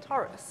code on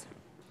torus.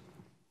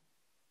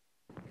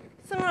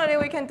 Similarly,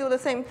 we can do the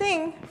same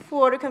thing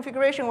for the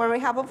configuration where we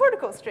have a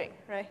vertical string,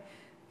 right?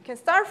 We can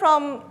start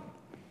from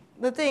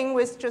the thing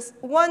with just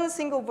 1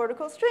 single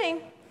vertical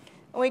string,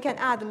 and we can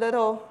add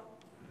little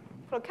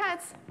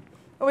plaquettes,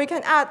 or we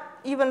can add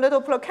even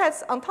little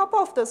plaquettes on top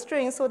of the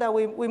string so that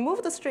we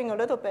move the string a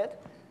little bit,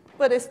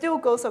 but it still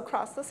goes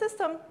across the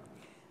system.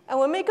 And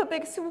we make a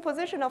big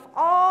superposition of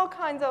all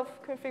kinds of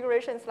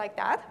configurations like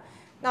that.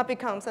 That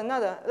becomes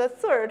the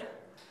third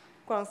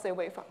ground state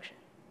wave function.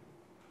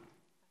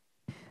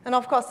 And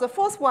of course, the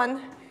fourth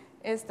one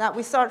is that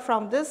we start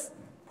from this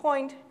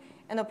point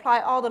and apply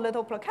all the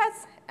little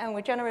plaquettes, and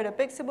we generate a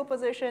big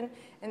superposition,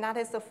 and that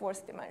is the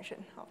 4th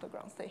dimension of the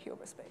ground state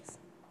Hilbert space.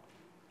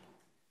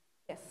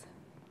 Yes?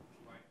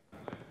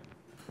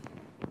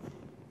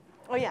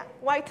 Oh yeah,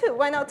 why 2?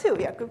 Why not 2?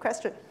 Yeah, good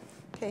question.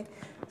 Okay,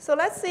 so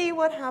let's see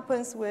what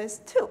happens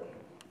with 2.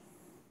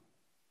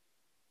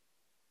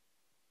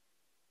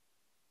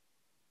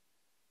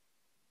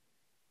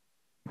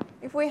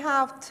 If we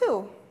have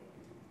 2,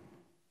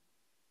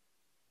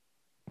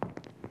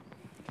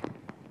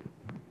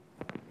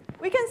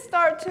 we can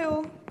start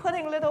to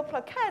putting little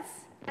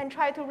plaquettes and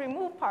try to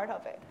remove part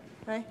of it,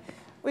 right?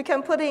 We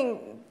can put in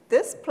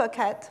this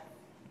plaquette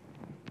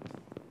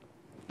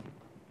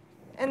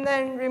and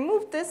then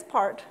remove this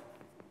part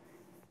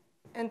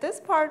and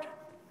this part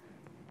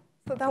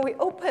so that we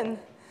open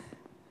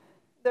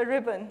the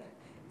ribbon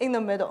in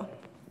the middle,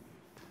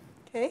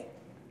 okay?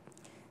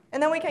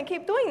 And then we can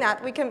keep doing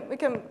that. We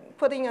can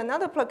put in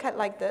another plaquette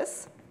like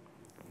this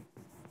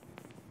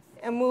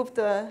and move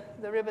the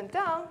ribbon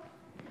down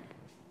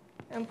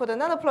and put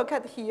another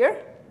plaquette here,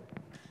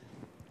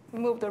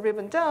 move the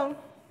ribbon down.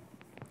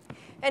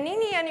 And in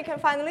the end, you can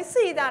finally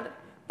see that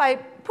by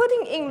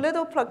putting in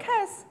little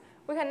plaquettes,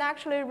 we can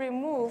actually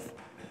remove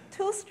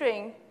 2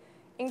 string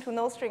into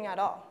no string at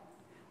all,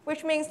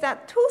 which means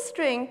that 2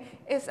 string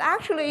is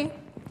actually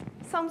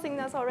something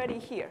that's already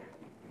here,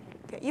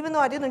 okay, even though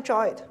I didn't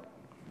draw it.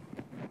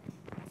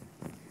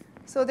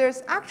 So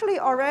there's actually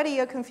already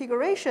a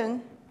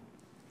configuration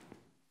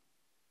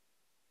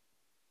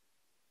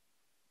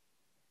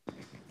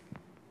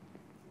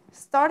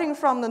starting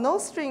from the no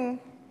string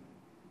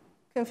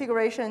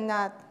configuration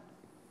that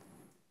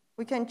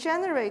we can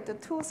generate the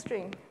 2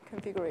 string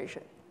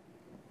configuration.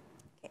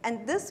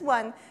 And this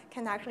one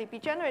can actually be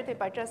generated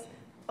by just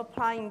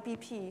applying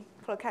BP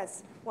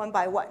plaquettes 1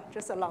 by 1,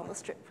 just along the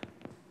strip.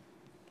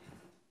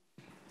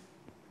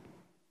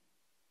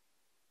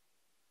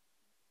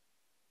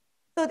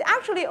 So it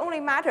actually only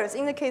matters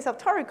in the case of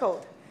toric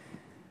code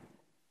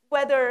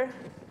whether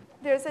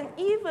there's an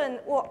even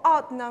or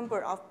odd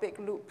number of big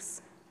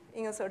loops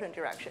in a certain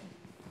direction.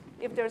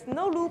 If there's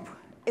no loop,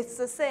 it's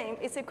the same.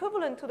 It's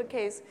equivalent to the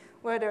case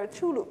where there are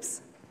 2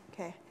 loops.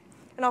 Okay?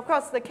 And of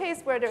course, the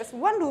case where there's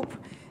 1 loop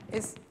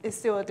is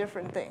still a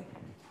different thing.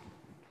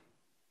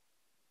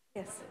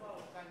 Yes? What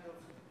about kind of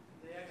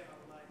diagonal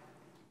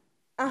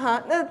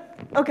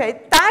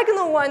Okay,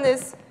 diagonal one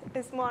is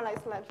more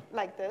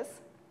like this.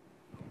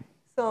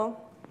 So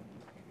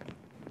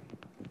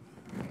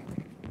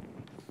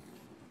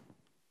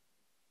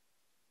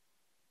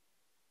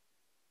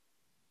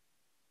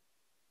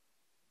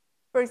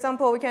for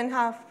example, we can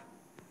have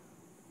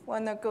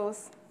one that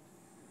goes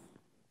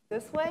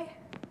this way,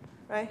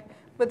 right?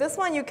 But this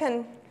one you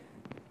can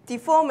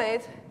deform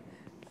it.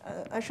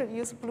 I should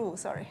use blue,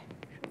 sorry.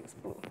 I should use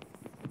blue.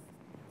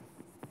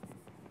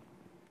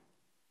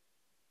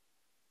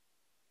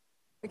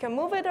 We can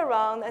move it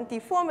around and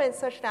deform it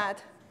such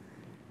that,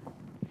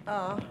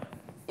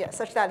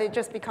 such that it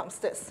just becomes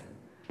this.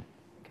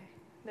 Okay,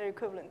 they're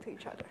equivalent to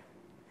each other.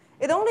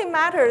 It only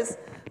matters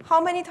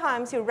how many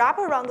times you wrap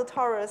around the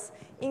torus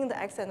in the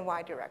x and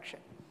y direction.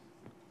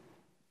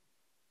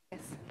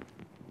 Yes?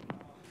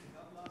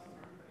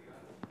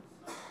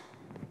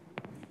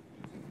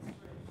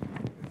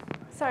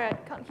 Sorry, I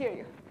can't hear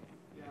you.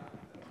 Yeah,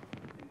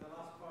 in the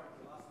last part,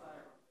 the last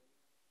diagram.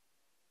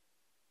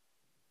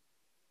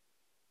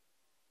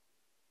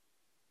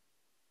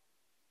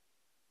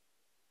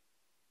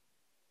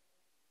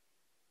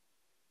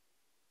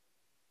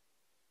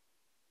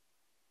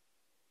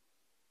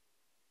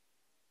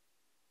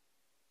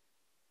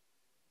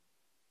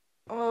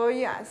 Oh,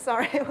 yeah,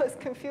 sorry, it was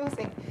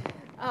confusing.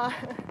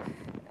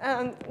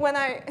 When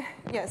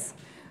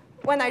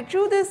I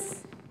drew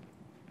this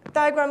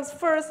diagrams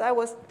first, I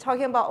was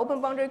talking about open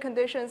boundary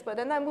conditions, but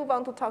then I move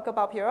on to talk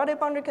about periodic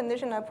boundary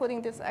condition. I'm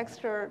putting this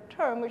extra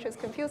term, which is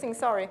confusing,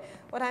 sorry.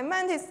 What I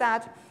meant is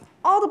that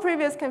all the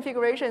previous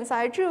configurations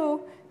I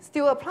drew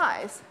still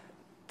applies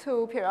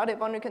to periodic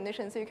boundary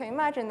conditions. So you can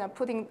imagine that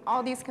putting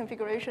all these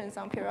configurations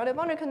on periodic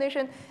boundary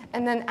condition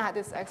and then add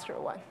this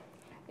extra one.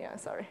 Yeah,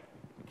 sorry.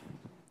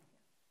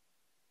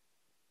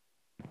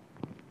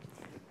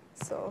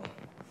 So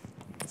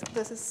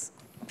this is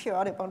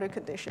periodic boundary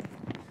condition.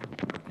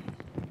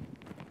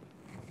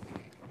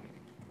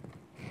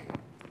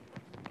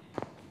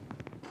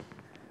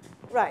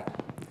 Right.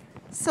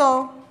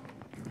 So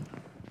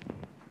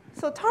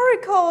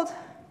toric code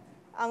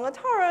on a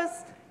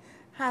torus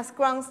has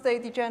ground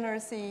state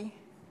degeneracy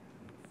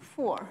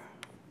 4.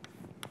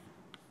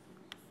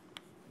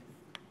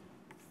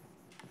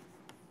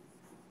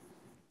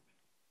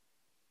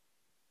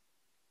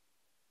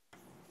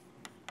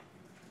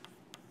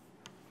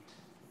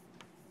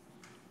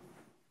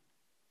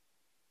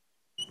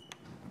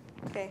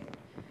 Okay.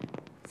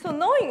 So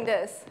knowing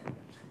this,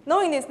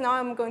 now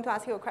I'm going to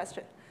ask you a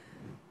question.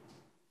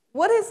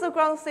 What is the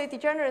ground state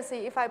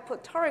degeneracy if I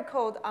put toric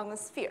code on a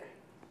sphere?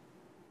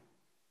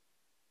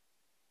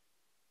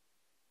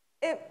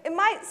 It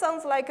might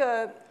sound like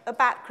a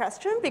bad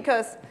question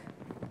because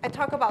I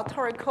talk about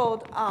toric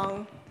code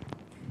on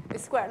a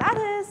square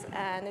lattice,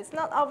 and it's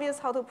not obvious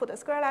how to put a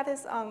square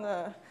lattice on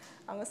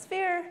a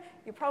sphere.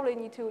 You probably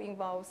need to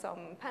involve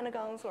some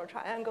pentagons or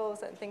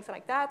triangles and things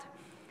like that.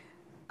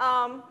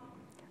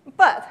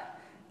 But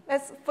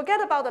let's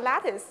forget about the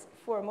lattice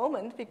for a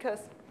moment because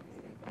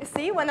you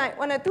see, when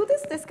I do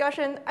this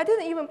discussion, I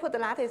didn't even put the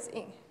lattice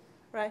in,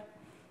 right?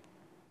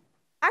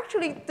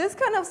 Actually, this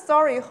kind of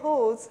story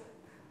holds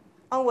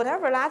on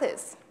whatever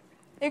lattice.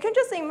 You can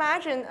just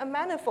imagine a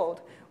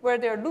manifold where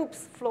there are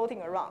loops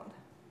floating around.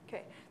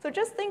 Okay, so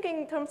just thinking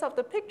in terms of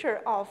the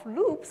picture of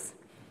loops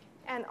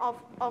and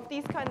of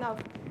these kind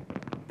of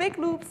big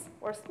loops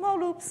or small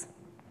loops,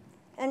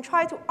 and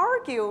try to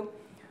argue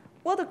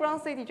what the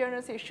ground state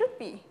degeneracy should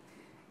be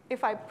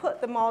if I put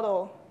the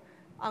model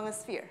on a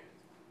sphere.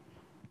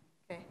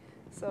 Okay,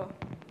 so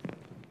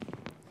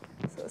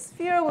a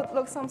sphere would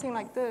look something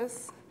like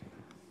this.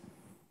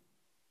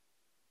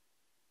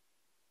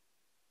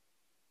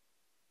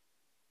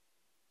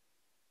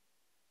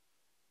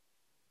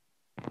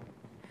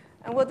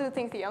 And what do you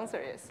think the answer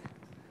is?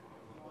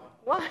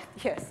 1,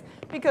 yes,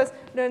 because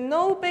there are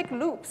no big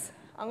loops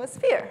on a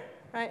sphere,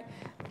 right?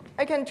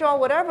 I can draw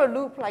whatever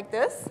loop like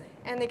this,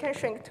 and it can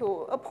shrink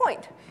to a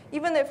point.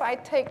 Even if I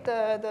take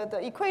the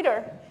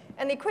equator,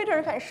 an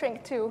equator can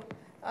shrink to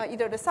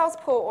either the south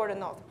pole or the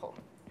north pole.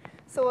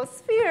 So a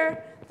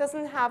sphere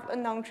doesn't have a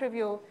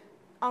non-trivial,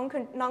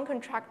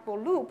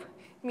 non-contractible loop,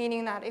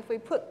 meaning that if we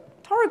put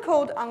toric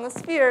code on a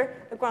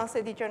sphere, the ground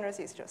state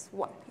degeneracy is just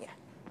 1. Yeah.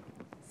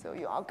 So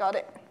you all got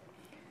it.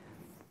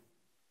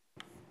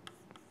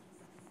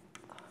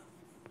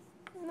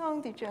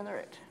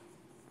 Non-degenerate.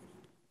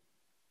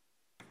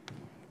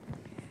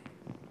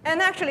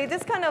 And actually,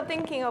 this kind of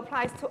thinking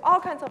applies to all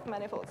kinds of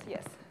manifolds,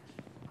 yes?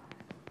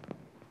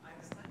 I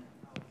understand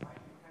now why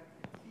you have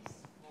at least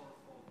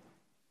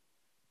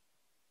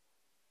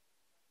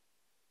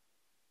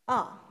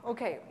 4-fold.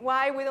 Okay.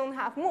 Why we don't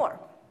have more?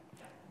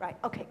 Right,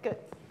 okay, good.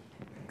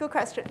 Good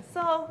question.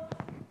 So,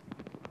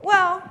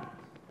 well,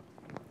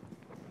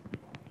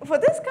 for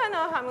this kind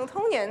of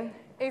Hamiltonian,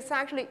 it's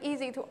actually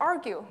easy to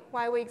argue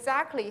why we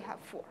exactly have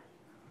 4.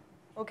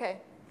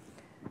 Okay.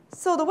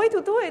 So the way to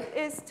do it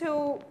is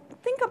to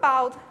think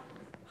about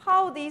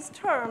how these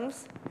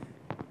terms,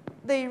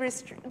 they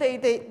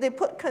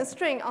put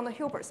constraint on the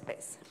Hilbert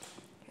space.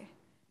 Okay.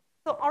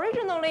 So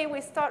originally,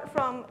 we start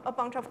from a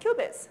bunch of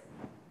qubits.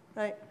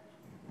 right?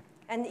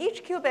 And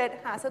each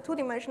qubit has a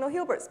two-dimensional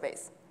Hilbert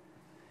space.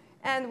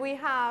 And we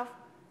have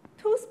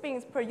 2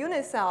 spins per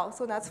unit cell,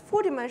 so that's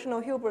 4-dimensional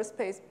Hilbert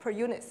space per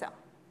unit cell.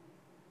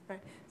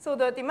 Right? So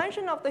the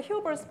dimension of the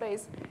Hilbert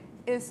space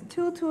is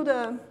 2 to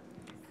the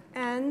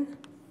n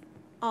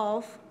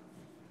of,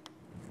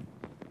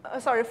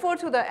 4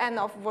 to the n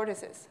of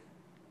vertices.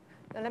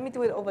 Now let me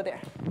do it over there.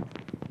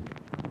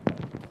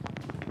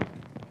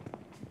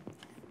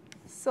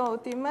 So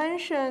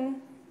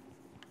dimension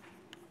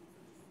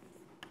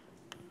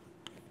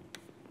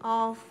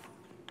of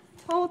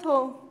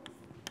total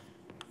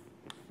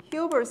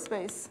Hilbert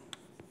space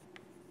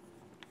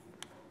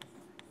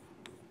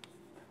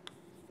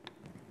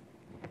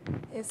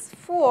is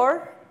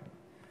 4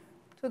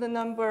 to the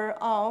number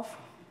of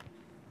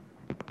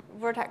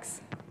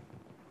vertex,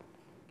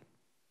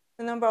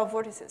 the number of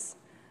vertices,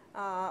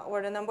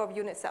 or the number of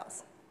unit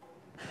cells.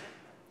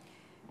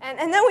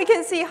 And then we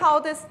can see how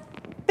this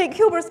big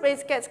Hilbert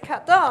space gets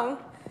cut down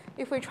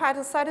if we try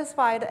to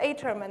satisfy the A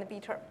term and the B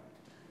term.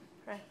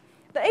 Right?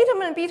 The A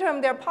term and B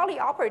term, they're Pauli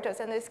operators,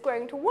 and they're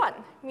squaring to 1,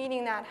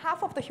 meaning that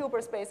half of the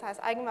Hilbert space has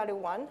eigenvalue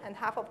 1, and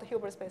half of the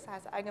Hilbert space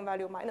has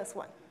eigenvalue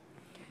 -1.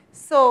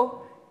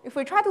 So if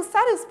we try to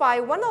satisfy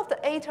one of the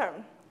A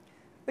term,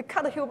 we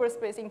cut the Hilbert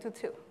space into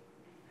 2.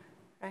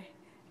 Right?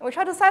 And we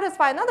try to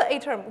satisfy another A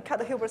term, we cut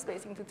the Hilbert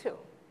space into 2.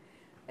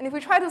 And if we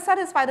try to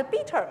satisfy the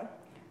B term,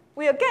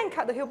 we again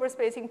cut the Hilbert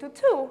space into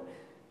 2.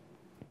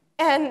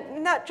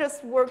 And that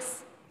just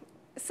works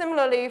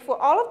similarly for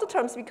all of the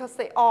terms because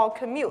they all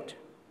commute.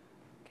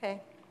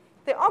 Okay?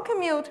 They all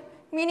commute,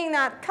 meaning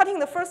that cutting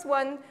the first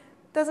one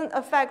doesn't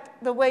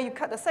affect the way you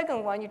cut the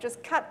second one. You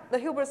just cut the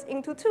Hilberts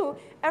into 2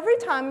 every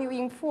time you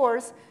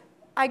enforce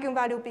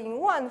eigenvalue being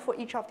 1 for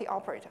each of the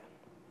operator.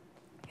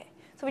 Okay.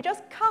 So we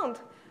just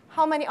count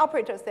how many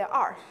operators there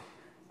are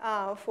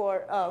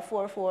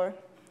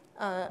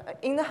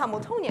in the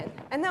Hamiltonian,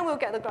 and then we'll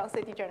get the ground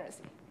state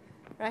degeneracy,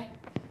 right?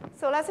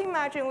 So let's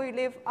imagine we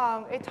live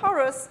on a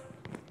torus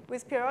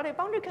with periodic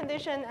boundary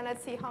condition, and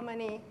let's see how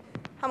many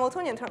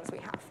Hamiltonian terms we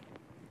have.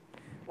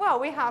 Well,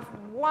 we have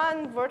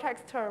 1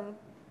 vertex term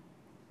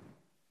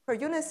per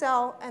unit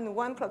cell and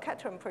 1 plaquette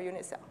term per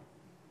unit cell.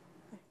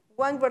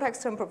 1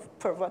 vertex term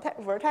per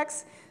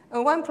vertex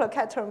and 1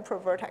 plaquette term per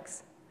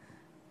vertex,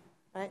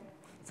 right?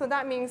 So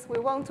that means we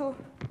want to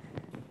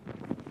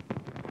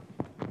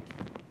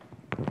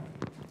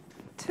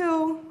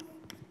 2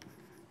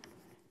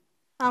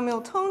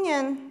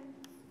 Hamiltonian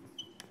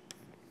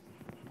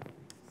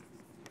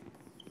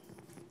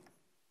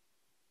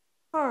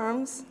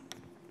terms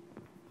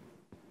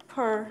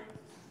per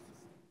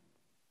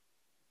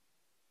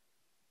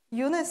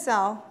unit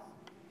cell,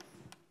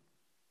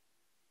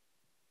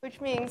 which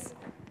means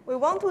we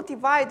want to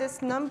divide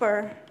this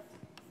number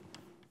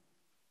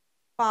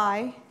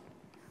by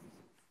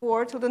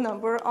 4 to the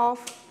number of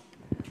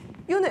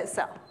unit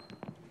cell.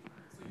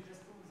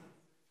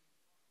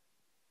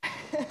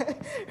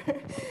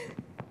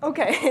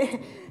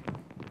 Okay,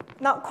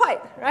 not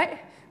quite, right?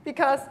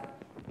 Because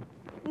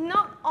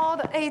not all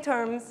the A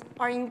terms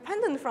are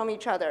independent from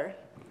each other,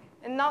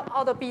 and not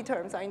all the B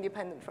terms are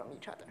independent from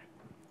each other.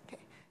 Okay.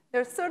 There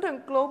are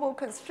certain global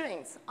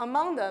constraints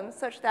among them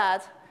such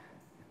that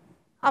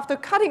after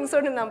cutting a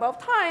certain number of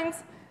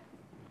times,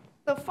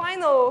 the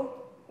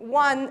final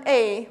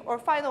 1A or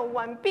final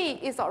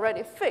 1B is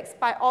already fixed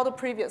by all the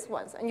previous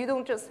ones, and you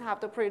don't just have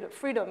the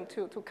freedom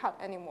to cut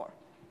anymore.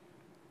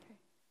 Okay.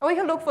 And we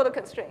can look for the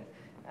constraint.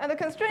 And the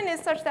constraint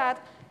is such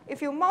that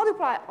if you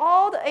multiply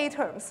all the A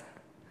terms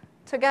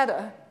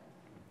together,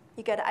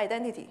 you get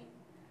identity,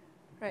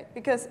 right?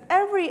 Because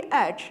every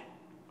edge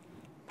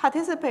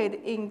participates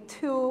in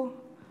 2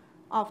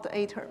 of the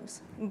A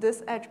terms.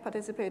 This edge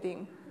participates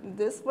in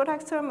this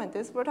vertex term and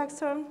this vertex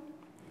term.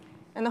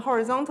 And the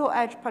horizontal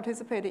edge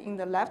participated in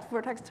the left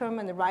vertex term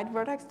and the right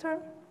vertex term,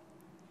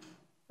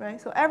 right?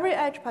 So every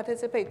edge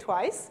participates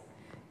twice.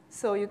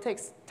 So you take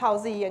tau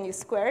z and you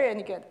square it and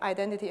you get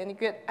identity, and you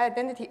get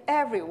identity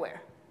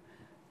everywhere,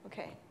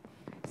 okay?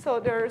 So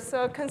there's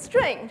a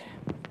constraint.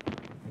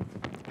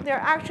 There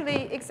are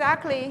actually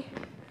exactly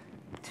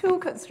 2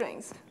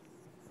 constraints.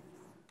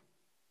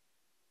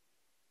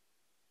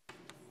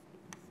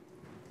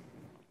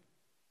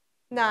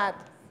 That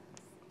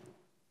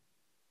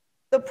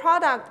the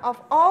product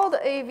of all the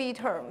AV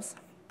terms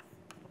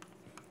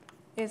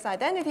is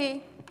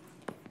identity,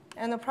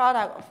 and the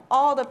product of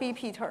all the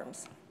BP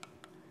terms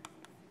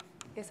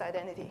is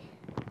identity,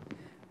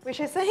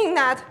 which is saying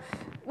that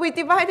we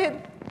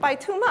divided by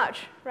too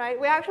much, right?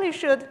 We actually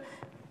should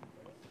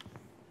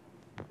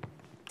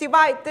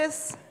divide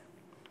this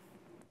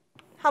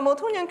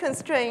Hamiltonian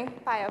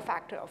constraint by a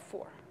factor of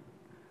 4.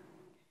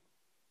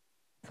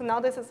 So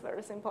now this is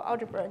very simple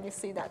algebra, and you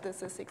see that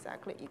this is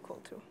exactly equal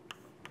to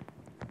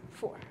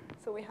 4.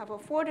 So we have a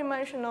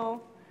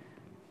 4-dimensional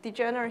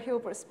degenerate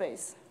Hilbert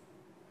space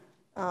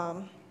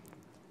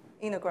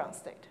in the ground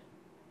state.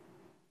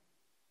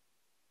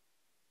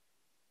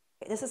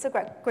 Okay, this is a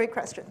great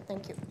question.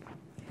 Thank you.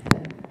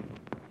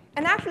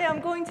 And actually, I'm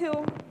going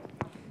to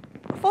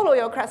follow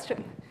your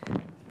question,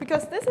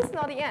 because this is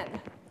not the end.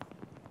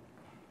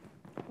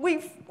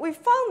 we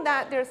found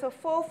that there's a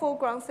fourfold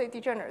ground state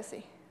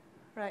degeneracy,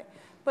 right?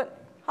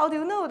 But how do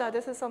you know that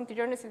this is some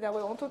degeneracy that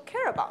we want to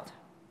care about?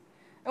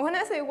 And when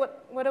I say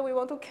whether we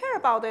want to care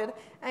about it,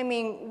 I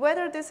mean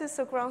whether this is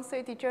a ground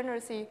state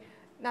degeneracy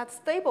that's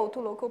stable to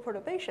local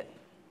perturbation.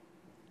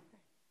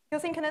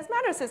 Because in condensed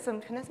matter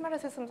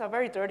systems are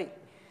very dirty.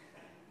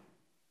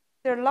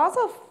 There are lots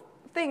of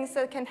things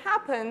that can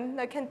happen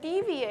that can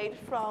deviate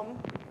from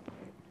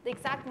the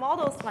exact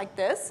models like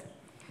this.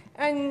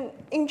 And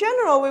in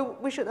general,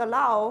 we should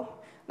allow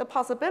the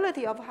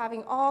possibility of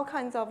having all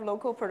kinds of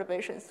local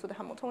perturbations to the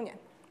Hamiltonian.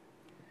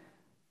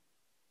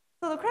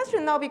 So the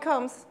question now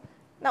becomes,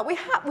 now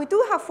we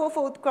do have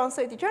fourfold ground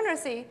state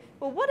degeneracy,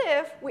 but what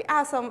if we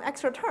add some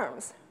extra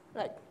terms,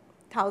 like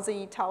tau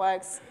z, tau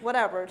x,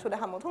 whatever, to the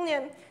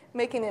Hamiltonian,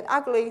 making it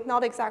ugly,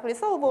 not exactly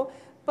solvable,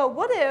 but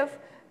what if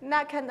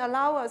that can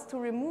allow us to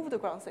remove the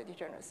ground state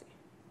degeneracy,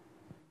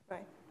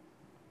 right?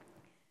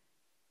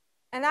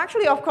 And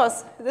actually, of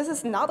course, this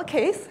is not the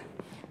case,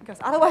 because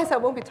otherwise I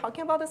won't be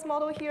talking about this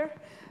model here.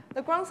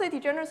 The ground state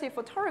degeneracy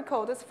for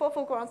torical, this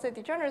fourfold ground state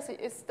degeneracy,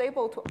 is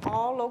stable to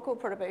all local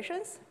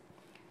perturbations.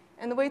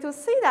 And the way to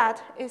see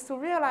that is to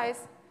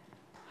realize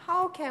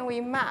how can we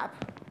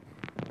map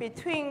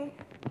between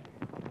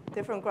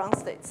different ground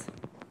states.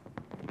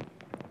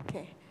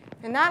 Okay.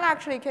 And that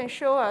actually can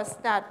show us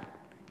that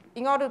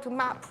in order to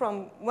map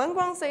from one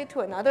ground state to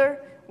another,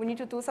 we need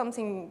to do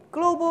something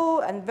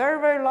global and very,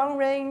 very long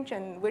range,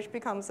 and which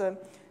becomes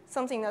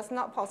something that's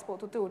not possible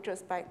to do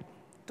just by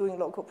doing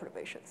local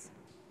perturbations.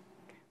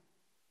 Okay.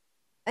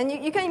 And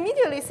you can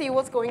immediately see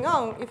what's going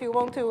on if you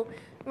want to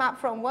map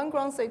from one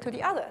ground state to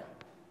the other.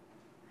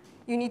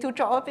 You need to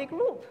draw a big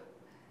loop,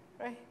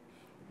 right?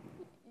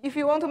 If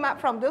you want to map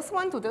from this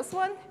one to this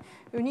one,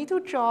 you need to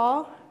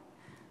draw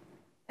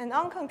an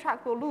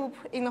uncontractable loop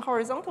in the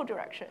horizontal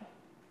direction.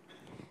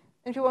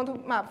 If you want to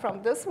map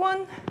from this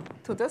one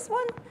to this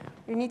one,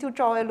 you need to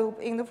draw a loop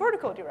in the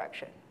vertical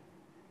direction.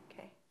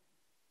 Okay.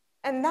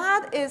 And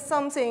that is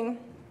something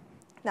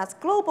that's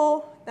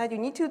global that you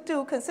need to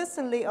do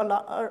consistently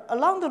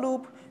along the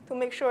loop to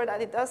make sure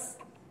that it does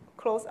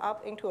close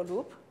up into a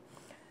loop.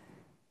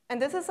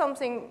 And this is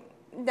something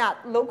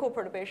that local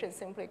perturbation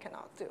simply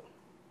cannot do.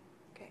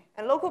 Okay.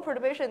 And local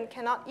perturbation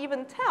cannot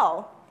even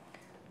tell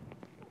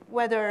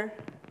whether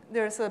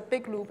there's a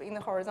big loop in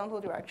the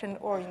horizontal direction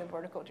or in the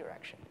vertical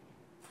direction.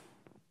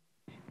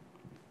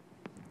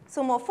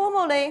 So more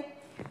formally,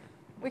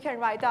 we can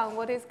write down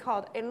what is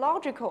called a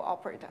logical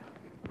operator.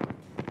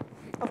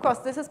 Of course,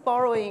 this is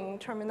borrowing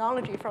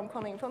terminology from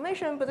quantum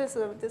information, but this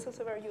is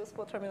a very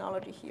useful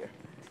terminology here.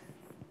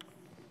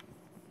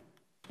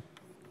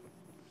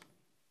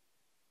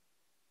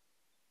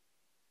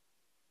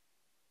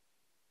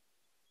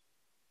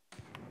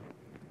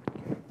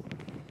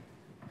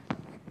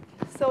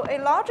 So a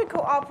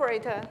logical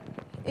operator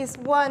is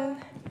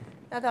one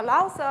that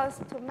allows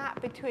us to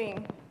map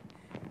between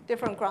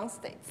different ground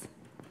states.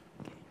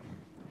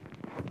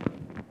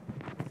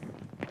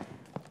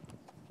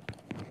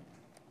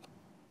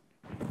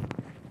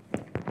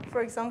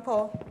 For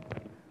example,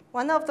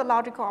 one of the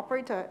logical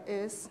operator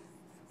is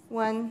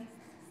one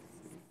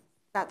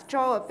that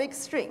draw a big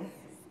string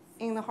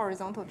in the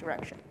horizontal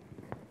direction.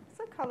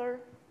 The color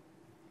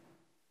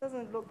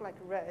doesn't look like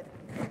red.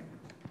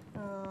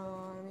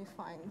 Let me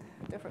find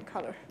a different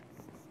color.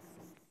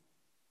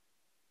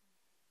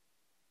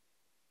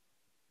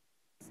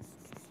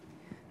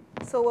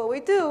 So what we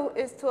do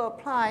is to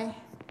apply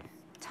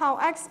tau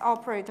x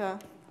operator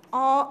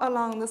all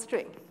along the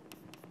string,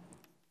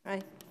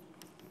 right?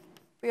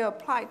 We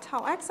apply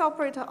tau x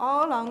operator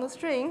all along the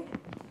string,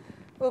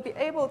 we'll be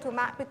able to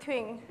map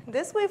between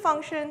this wave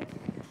function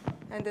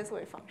and this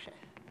wave function.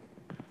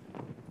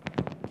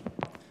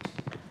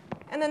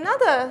 And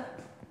another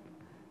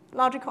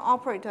logical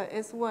operator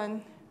is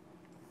when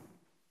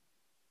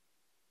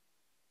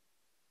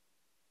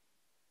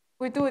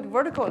we do it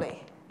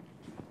vertically.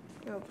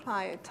 You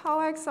apply a tau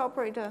x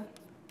operator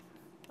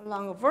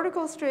along a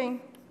vertical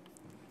string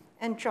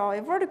and draw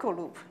a vertical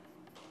loop.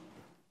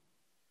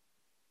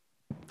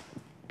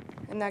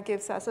 And that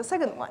gives us a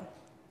second one.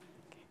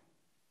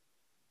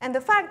 And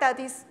the fact that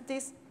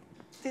these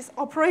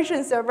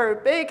operations are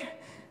very big,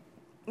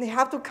 they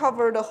have to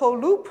cover the whole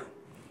loop,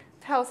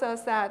 tells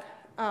us that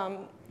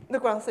the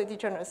ground state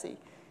degeneracy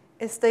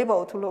is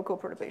stable to local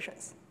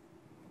perturbations.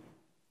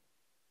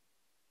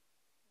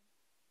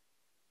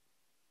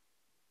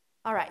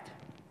 All right.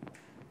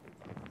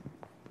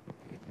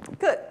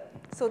 Good.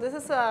 So this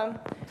is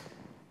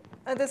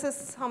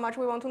how much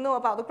we want to know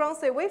about the ground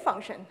state wave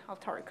function of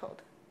toric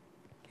code.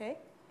 Okay.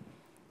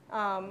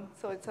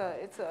 So it's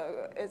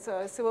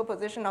a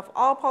superposition of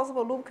all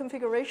possible loop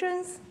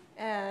configurations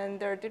and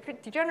their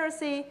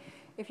degeneracy.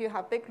 If you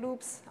have big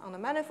loops on the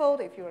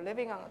manifold, if you are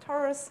living on a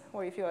torus,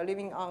 or if you are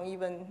living on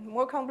even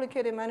more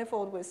complicated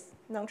manifold with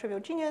non-trivial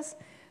genius,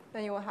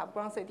 then you will have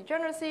ground state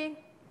degeneracy.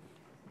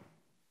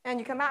 And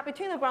you can map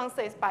between the ground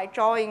states by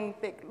drawing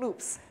big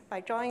loops,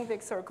 by drawing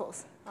big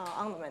circles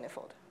on the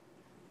manifold.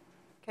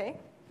 Okay?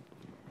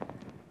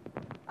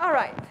 All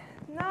right.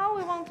 Now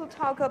we want to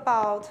talk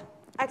about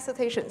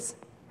excitations.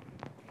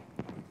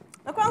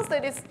 The ground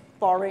state is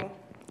boring.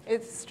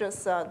 It's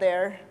just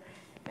there.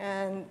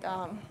 And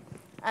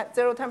at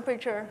 0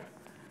 temperature,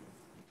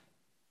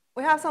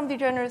 we have some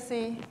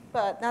degeneracy,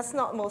 but that's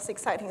not the most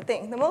exciting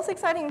thing. The most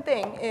exciting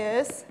thing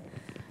is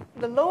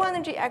the low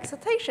energy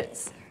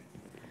excitations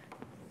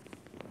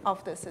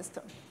of the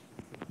system.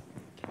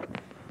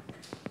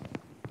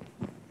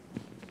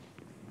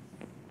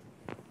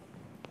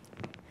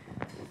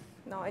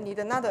 Now I need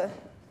another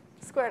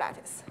square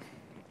lattice.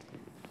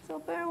 So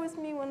bear with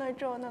me when I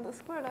draw another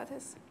square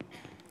lattice.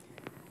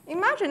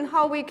 Imagine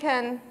how we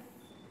can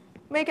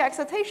make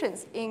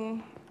excitations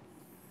in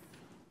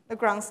the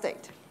ground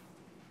state.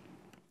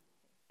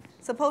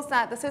 Suppose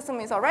that the system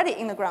is already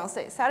in the ground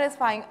state,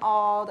 satisfying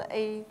all the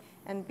A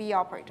and B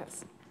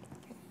operators.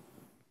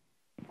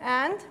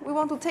 And we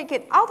want to take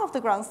it out of the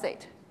ground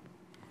state.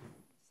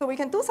 So we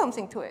can do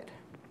something to it.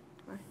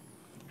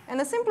 And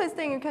the simplest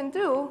thing you can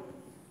do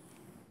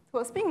to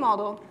a spin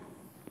model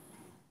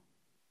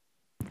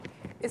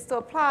is to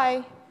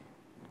apply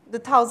the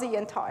tau z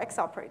and tau x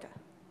operator.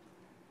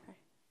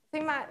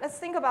 Let's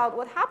think about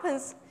what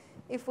happens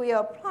if we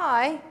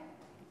apply,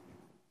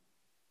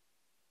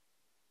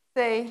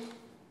 say,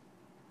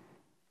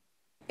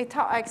 a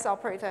tau x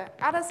operator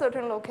at a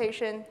certain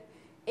location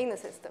in the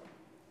system.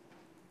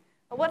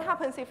 What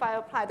happens if I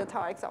apply the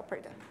tau x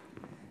operator?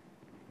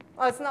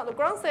 Well, it's not the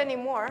ground state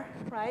anymore,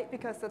 right?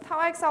 Because the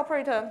tau x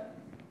operator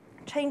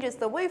changes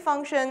the wave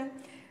function,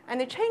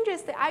 and it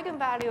changes the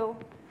eigenvalue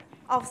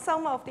of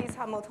some of these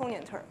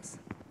Hamiltonian terms.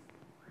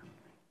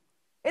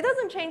 It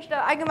doesn't change the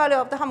eigenvalue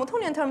of the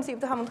Hamiltonian terms if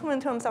the Hamiltonian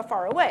terms are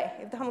far away.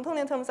 If the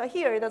Hamiltonian terms are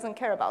here, it doesn't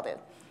care about it.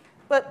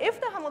 But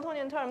if the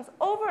Hamiltonian terms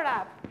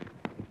overlap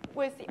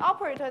with the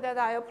operator that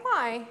I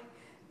apply,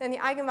 then the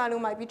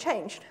eigenvalue might be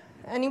changed.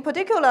 And in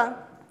particular,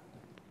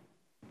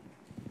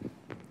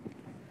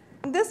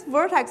 this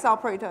vertex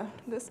operator,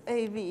 this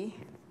AV,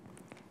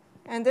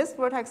 and this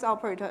vertex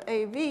operator,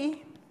 AV,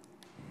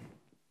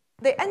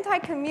 they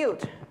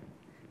anti-commute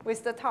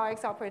with the tau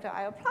x operator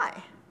I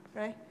apply,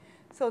 right?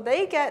 So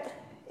they get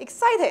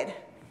excited.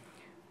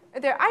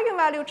 Their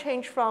eigenvalue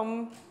change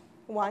from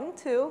 1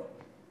 to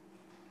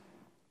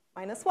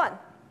 -1,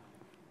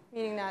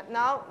 meaning that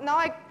now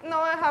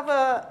I have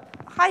a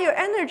higher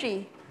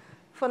energy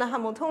for the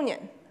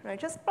Hamiltonian, right?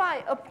 Just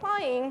by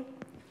applying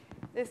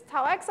this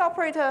tau x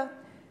operator,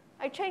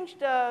 I change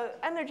the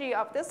energy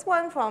of this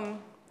one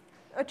from,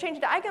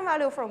 change the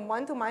eigenvalue from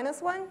 1 to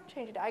 -1,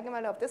 change the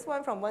eigenvalue of this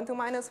one from 1 to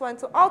 -1.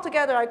 So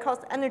altogether, I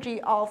cost energy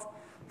of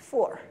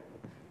 4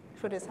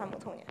 for this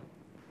Hamiltonian.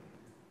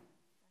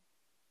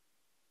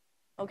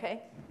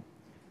 Okay.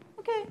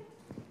 Okay.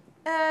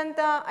 And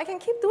I can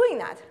keep doing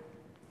that.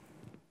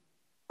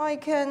 I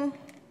can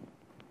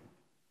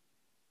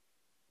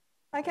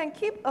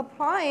keep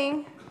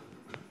applying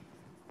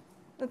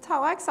the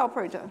tau x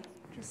operator.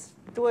 Just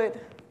do it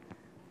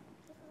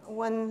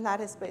one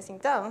lattice spacing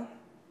down.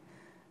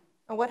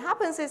 And what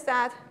happens is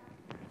that,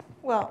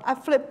 well, I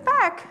flip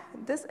back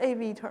this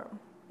AV term,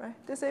 right?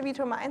 This AV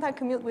term, I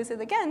anti-commute with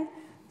it again,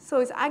 so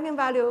its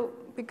eigenvalue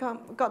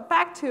got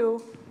back to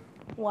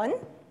 1.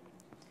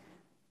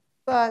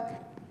 But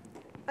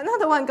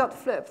another one got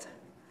flipped.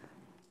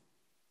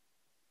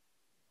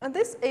 And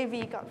this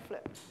AV got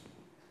flipped.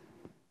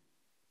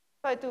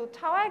 If I do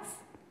tau x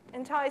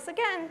and tau x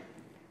again,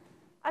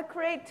 I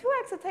create 2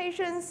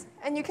 excitations,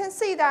 and you can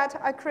see that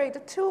I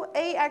create 2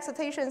 A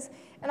excitations,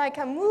 and I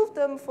can move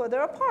them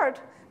further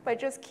apart by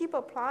just keep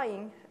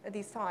applying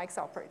this tau x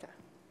operator.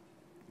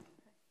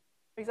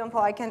 For example,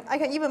 I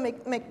can even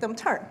make them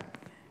turn.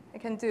 I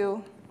can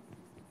do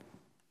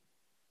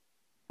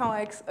tau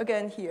x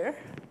again here,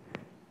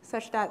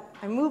 such that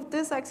I move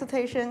this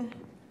excitation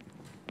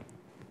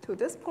to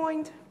this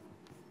point,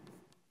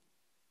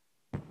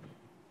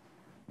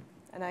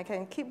 and I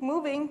can keep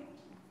moving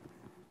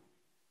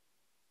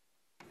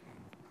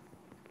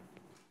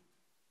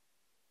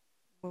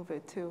move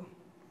it to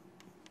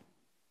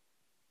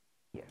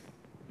here.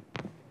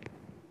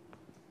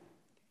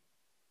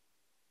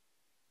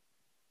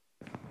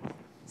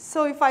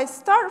 So if I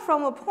start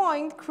from a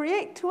point,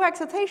 create 2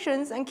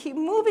 excitations, and keep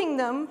moving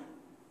them,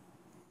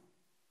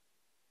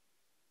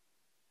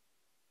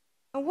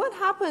 and what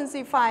happens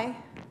if I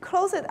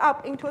close it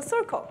up into a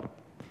circle?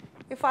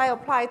 If I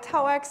apply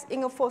tau x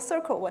in a full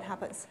circle, what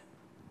happens?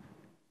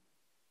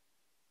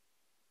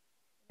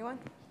 Anyone?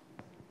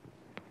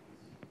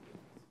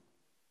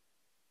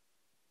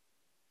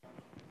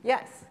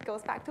 Yes, it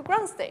goes back to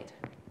ground state,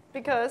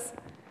 because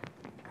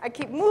I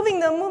keep moving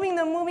them, moving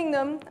them, moving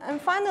them,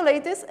 and finally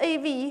this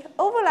AV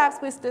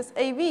overlaps with this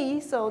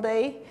AV, so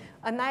they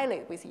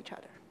annihilate with each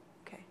other.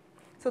 Okay.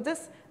 So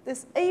this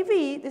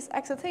AV, this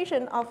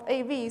excitation of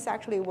AV is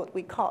actually what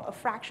we call a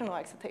fractional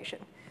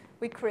excitation.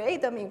 We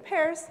create them in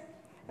pairs,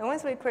 and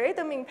once we create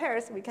them in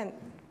pairs, we can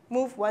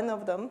move one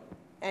of them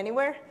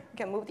anywhere, we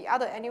can move the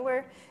other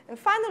anywhere, and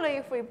finally,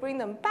 if we bring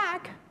them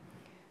back,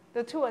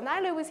 the 2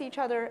 annihilate with each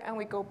other, and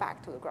we go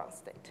back to the ground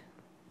state.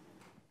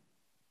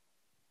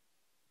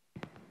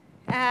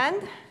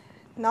 And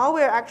now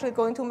we're actually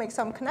going to make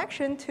some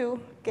connection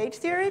to gauge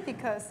theory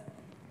because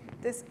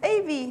this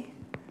AV,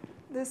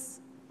 this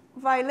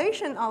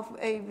violation of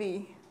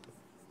AV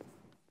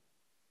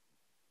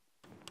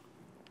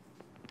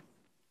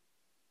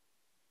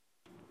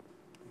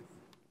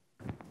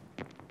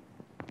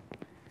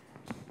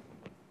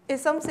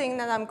is something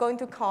that I'm going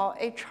to call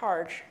a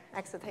charge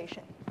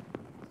excitation.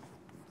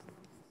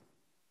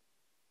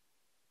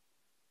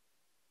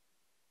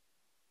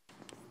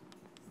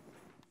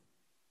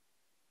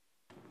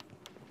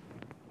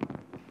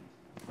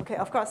 Okay,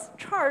 of course,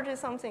 charge is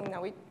something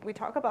that we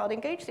talk about in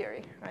gauge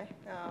theory, right?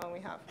 We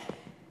have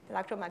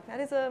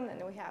electromagnetism,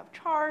 and we have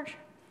charge.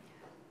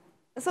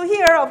 So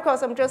here, of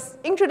course, I'm just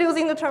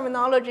introducing the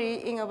terminology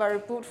in a very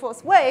brute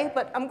force way,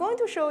 but I'm going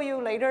to show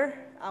you later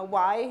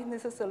why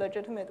this is a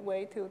legitimate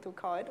way to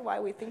call it, why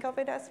we think of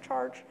it as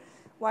charge,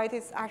 why it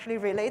is actually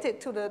related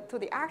to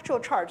the actual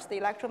charge, the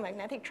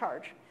electromagnetic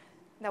charge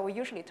that we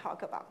usually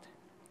talk about.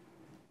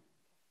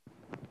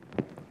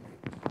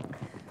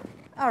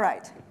 All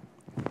right.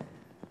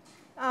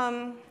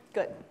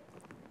 Good.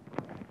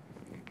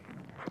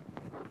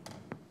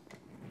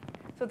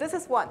 So this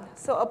is one.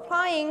 So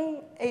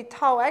applying a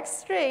tau x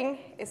string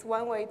is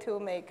one way to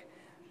make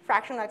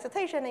fractional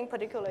excitation. In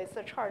particular, it's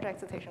the charge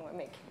excitation we're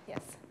making. Yes?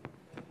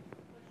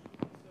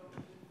 So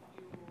if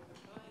you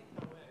apply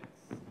tau x,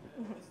 does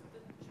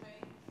that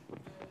change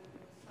the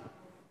sum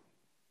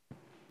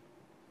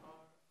of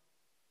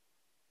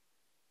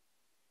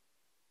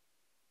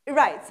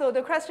Right. So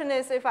the question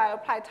is, if I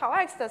apply tau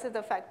x, does it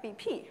affect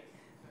BP?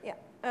 Yeah.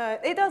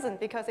 It doesn't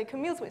because it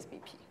commutes with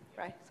BP,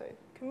 right? So it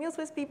commutes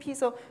with BP.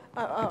 So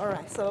all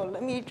right. So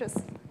let me just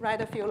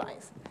write a few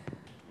lines.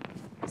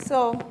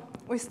 So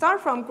we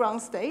start from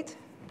ground state,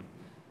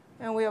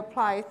 and we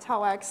apply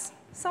tau x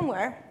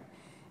somewhere.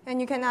 And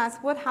you can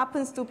ask, what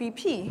happens to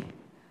BP?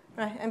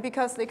 Right? And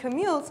because they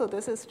commute, so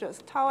this is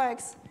just tau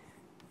x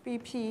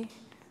BP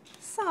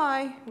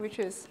psi, which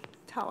is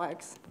tau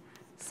x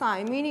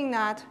psi, meaning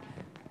that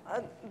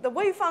the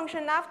wave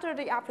function after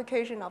the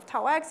application of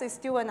tau x is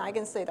still an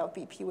eigenstate of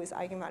BP with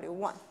eigenvalue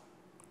 1.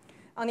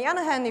 On the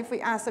other hand, if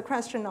we ask the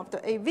question of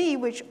the AV,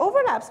 which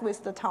overlaps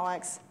with the tau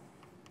x,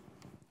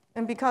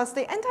 and because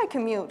they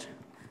anti-commute,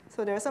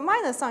 so there's a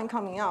minus sign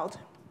coming out,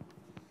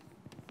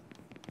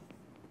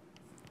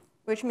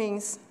 which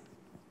means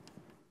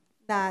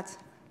that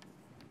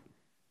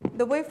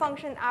the wave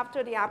function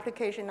after the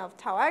application of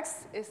tau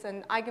x is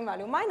an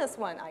eigenvalue minus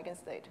 1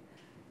 eigenstate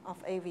of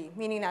AV,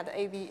 meaning that the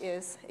AV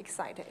is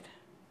excited.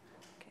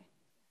 Okay.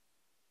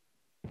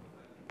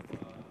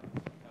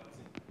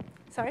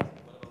 Sorry?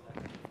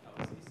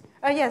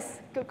 Yes,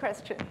 good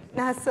question.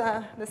 That's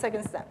the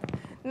second step.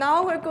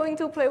 Now we're going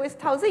to play with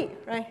tau z,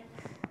 right?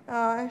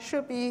 It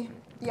should be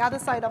the other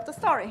side of the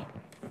story.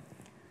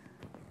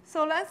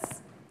 So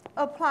let's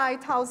apply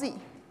tau z.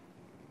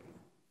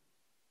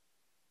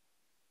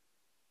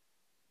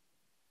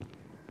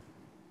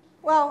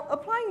 Well,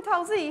 applying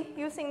tau z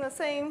using the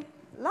same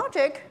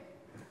logic,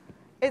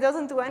 it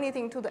doesn't do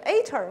anything to the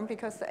A term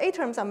because the A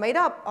terms are made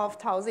up of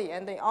tau z,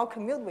 and they all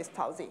commute with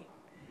tau z.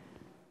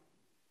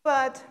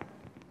 But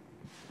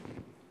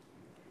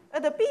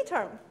at the B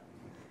term,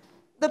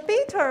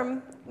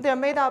 they're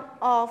made up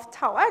of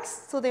tau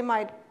x, so they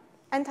might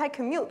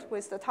anti-commute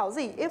with the tau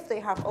z if they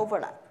have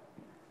overlap.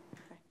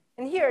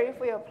 And here, if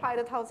we apply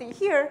the tau z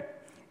here,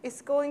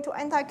 it's going to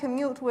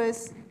anti-commute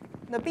with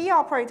the B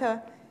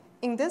operator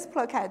in this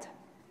plaquette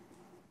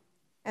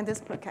and this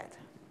plaquette,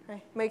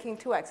 right? Making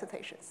two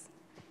excitations.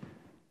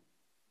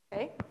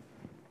 Okay?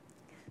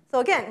 So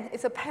again,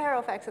 it's a pair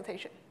of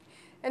excitation.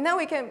 And now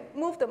we can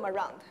move them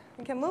around.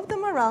 We can move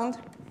them around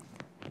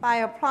by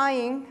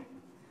applying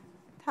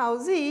tau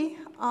z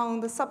on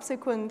the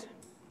subsequent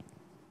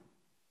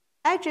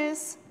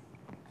edges,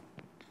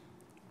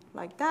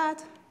 like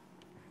that.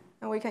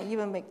 And we can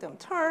even make them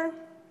turn.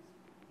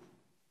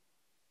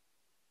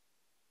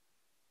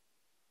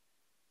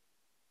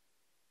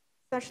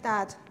 Such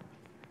that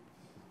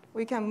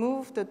we can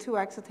move the two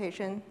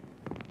excitation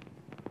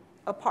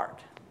apart.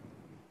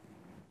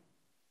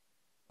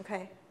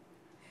 Okay?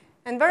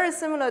 And very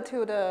similar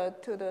to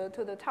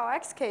the tau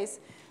x case,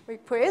 we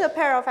create a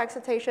pair of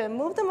excitation,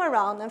 move them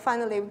around, and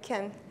finally we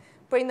can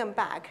bring them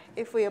back.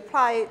 If we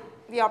apply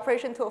the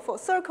operation to a full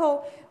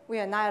circle, we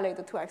annihilate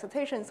the two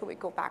excitations, so we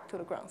go back to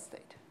the ground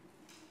state.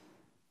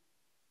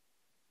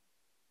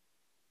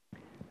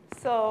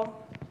 So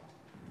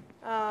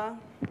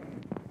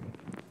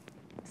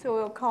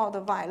we'll call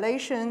the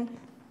violation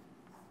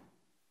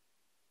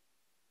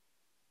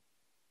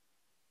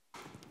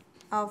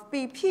of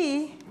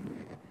BP.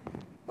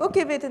 We'll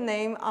give it the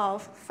name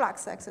of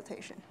flux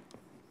excitation.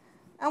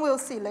 And we'll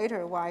see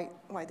later why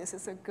this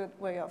is a good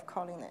way of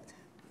calling it.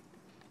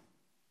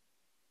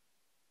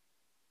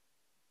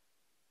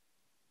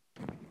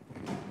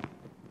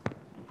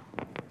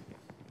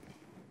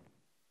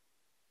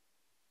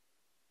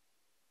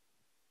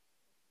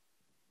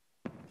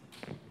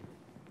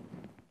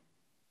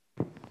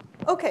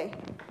 Okay.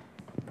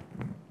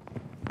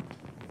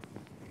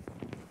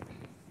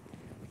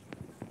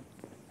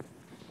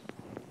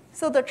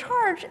 So the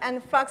charge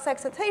and flux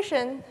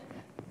excitation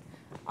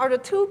are the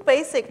two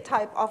basic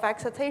type of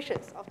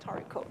excitations of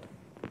toric code.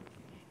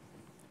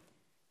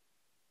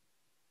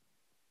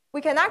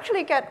 We can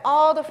actually get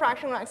all the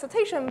fractional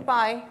excitation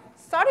by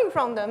starting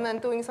from them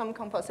and doing some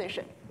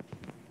composition.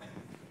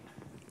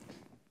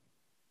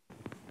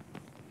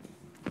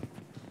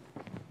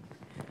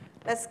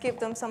 Let's give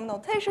them some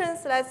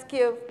notations.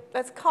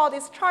 Let's call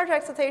this charge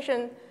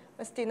excitation,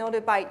 it's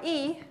denoted by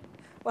E.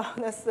 Well,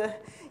 that's the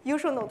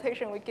usual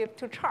notation we give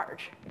to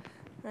charge,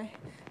 right?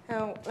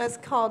 And let's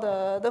call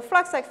the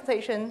flux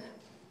excitation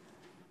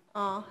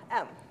M.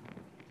 Okay.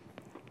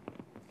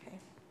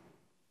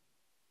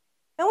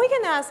 And we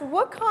can ask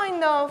what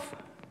kind of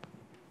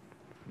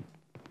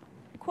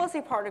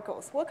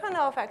quasi-particles, what kind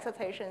of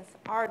excitations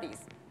are these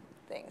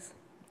things?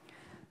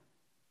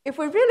 If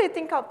we really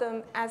think of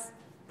them as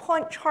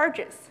point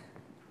charges,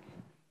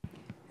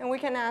 and we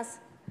can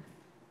ask,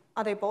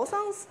 are they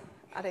bosons?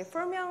 Are they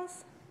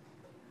fermions?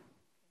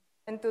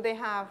 And do they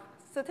have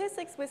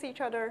statistics with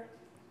each other?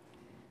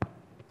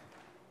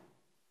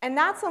 And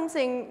that's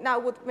something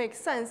that would make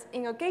sense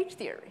in a gauge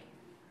theory.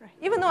 Right?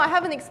 Even though I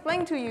haven't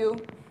explained to you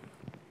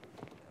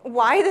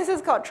why this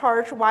is called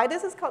charge, why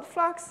this is called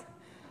flux,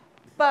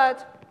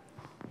 but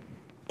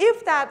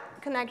if that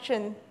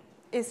connection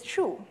is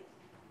true,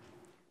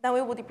 then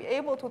we would be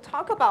able to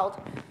talk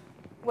about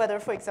whether,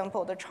 for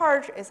example, the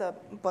charge is a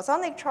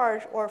bosonic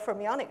charge or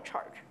fermionic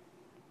charge.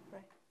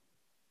 Right?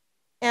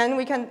 And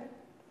we can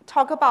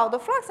talk about the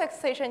flux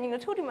excitation in a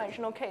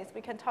two-dimensional case.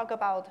 We can talk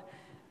about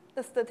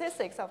the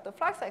statistics of the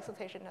flux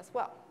excitation as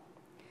well.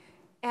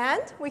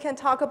 And we can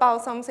talk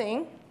about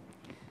something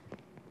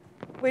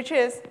which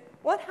is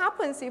what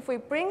happens if we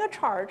bring a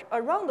charge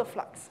around the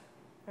flux.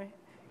 Right?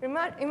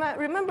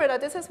 Remember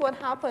that this is what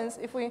happens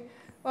if when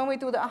we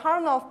do the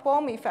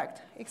Aharonov-Bohm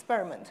effect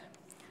experiment.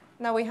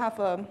 Now we have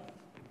a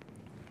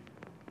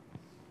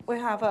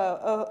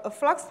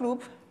flux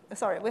loop.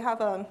 Sorry, we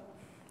have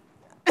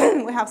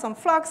we have some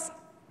flux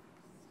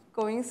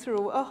going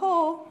through a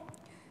hole,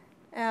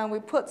 and we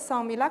put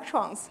some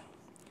electrons,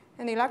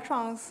 and the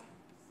electrons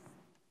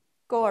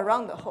go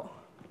around the hole,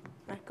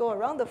 right? Go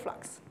around the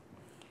flux.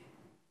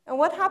 And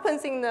what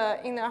happens in the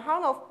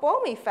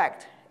Aharonov-Bohm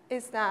effect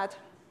is that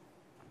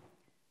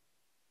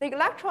the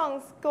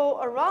electrons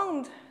go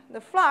around the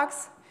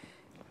flux,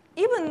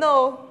 even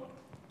though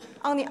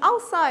on the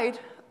outside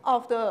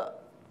of the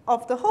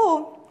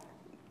hole,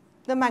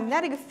 the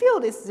magnetic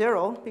field is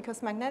 0,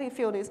 because magnetic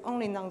field is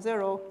only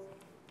non-zero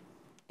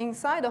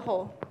inside the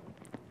hole.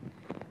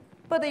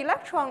 But the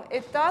electron,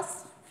 it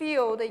does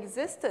feel the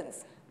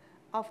existence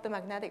of the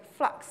magnetic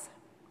flux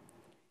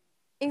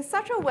in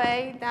such a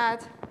way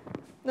that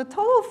the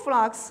total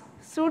flux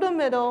through the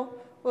middle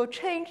will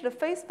change the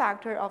phase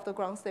factor of the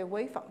ground state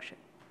wave function.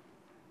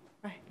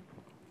 Right?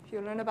 If you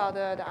learn about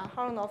the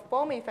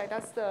Aharonov-Bohm effect,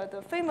 that's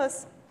the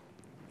famous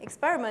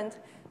experiment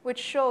which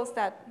shows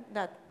that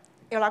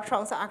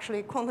electrons are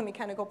actually quantum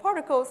mechanical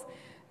particles,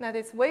 that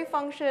its wave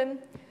function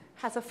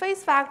has a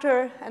phase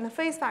factor, and the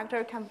phase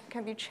factor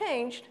can be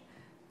changed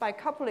by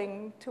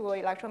coupling to an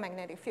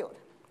electromagnetic field.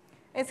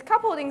 It's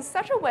coupled in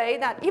such a way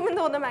that even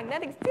though the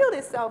magnetic field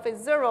itself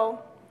is 0,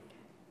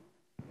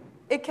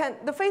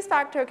 the phase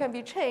factor can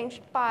be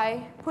changed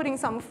by putting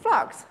some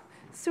flux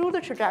through the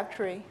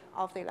trajectory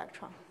of the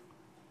electron.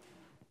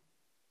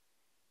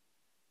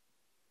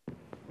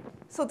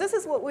 So this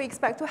is what we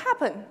expect to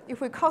happen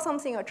if we call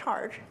something a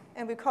charge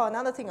and we call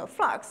another thing a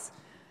flux,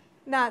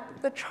 that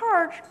the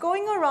charge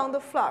going around the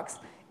flux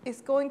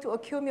is going to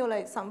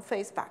accumulate some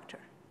phase factor.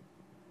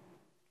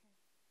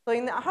 So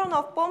in the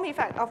Aharonov-Bohm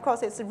effect, of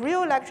course, it's a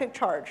real electric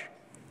charge,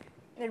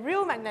 a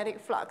real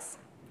magnetic flux.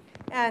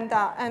 And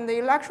the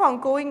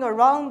electron going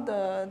around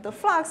the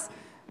flux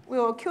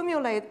will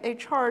accumulate a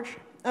charge,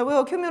 will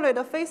accumulate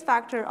a phase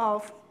factor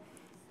of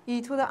e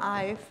to the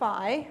I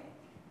phi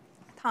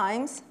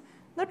times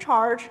the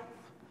charge,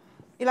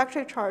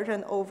 electric charge,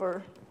 and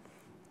over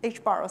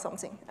h bar or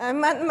something.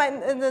 And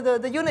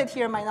the unit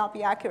here might not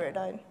be accurate.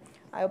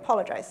 I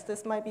apologize.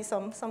 This might be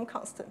some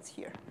constants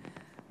here.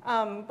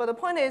 But the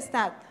point is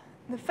that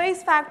the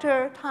phase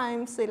factor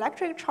times the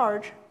electric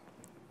charge,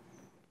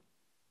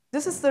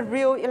 this is the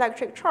real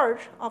electric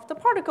charge of the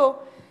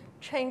particle,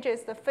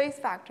 changes the phase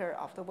factor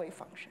of the wave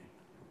function.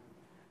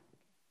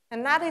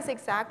 And that is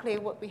exactly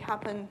what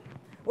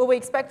we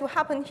expect to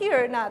happen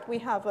here, that we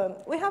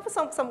have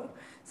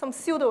some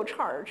pseudo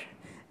charge,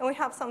 and we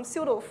have some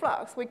pseudo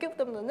flux. We give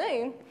them the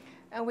name,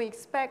 and we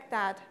expect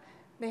that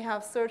they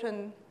have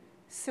certain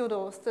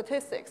pseudo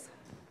statistics,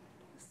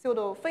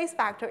 pseudo phase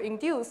factor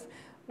induced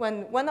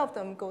when one of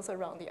them goes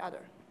around the other.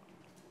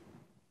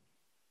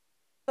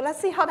 So let's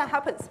see how that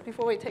happens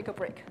before we take a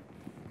break.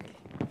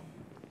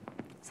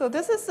 So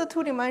this is the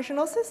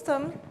two-dimensional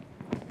system,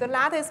 the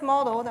lattice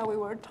model that we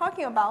were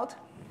talking about.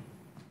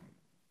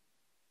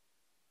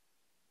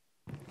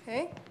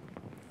 Okay.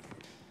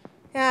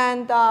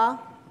 And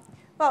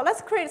well,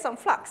 let's create some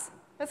flux.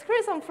 Let's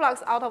create some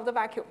flux out of the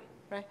vacuum,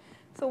 right?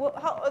 So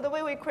the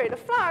way we create a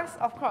flux,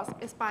 of course,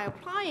 is by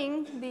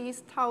applying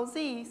these tau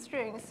z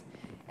strings,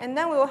 and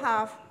then we'll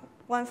have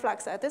one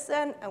flux at this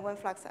end and one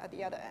flux at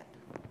the other end.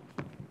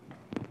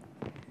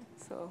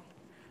 So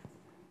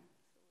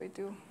we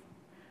do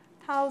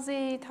tau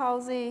z, tau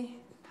z,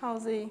 tau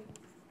z,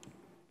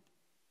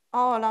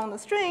 all along the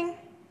string.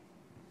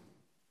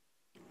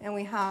 And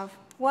we have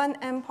one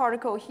m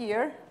particle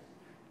here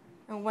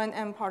and one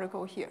m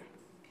particle here.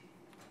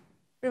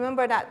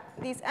 Remember that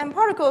these m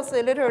particles,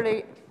 they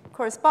literally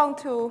correspond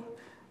to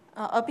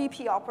a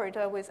BP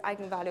operator with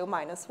eigenvalue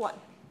 -1.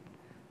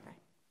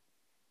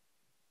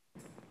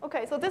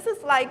 Okay, so this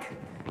is like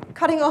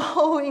cutting a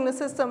hole in the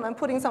system and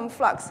putting some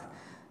flux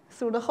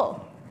through the hole.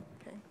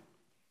 Okay.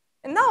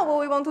 And now what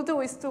we want to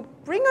do is to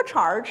bring a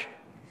charge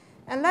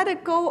and let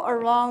it go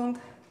around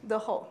the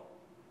hole.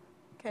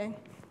 Okay.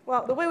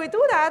 Well, the way we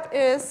do that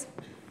is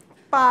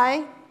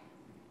by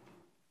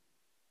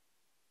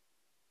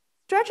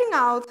stretching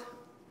out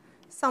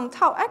some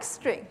tau x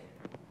string.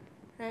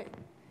 Right?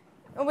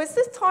 And with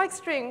this tau x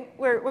string,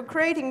 we're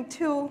creating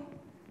two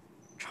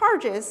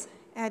charges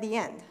at the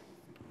end.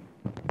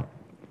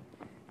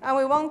 And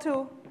we want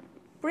to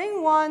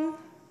bring one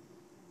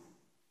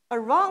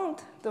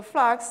around the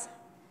flux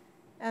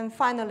and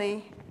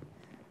finally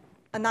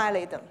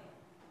annihilate them.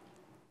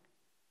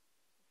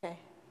 Okay.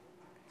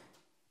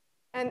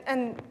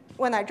 And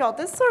when I draw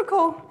this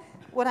circle,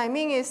 what I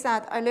mean is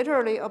that I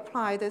literally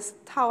apply this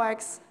tau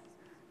x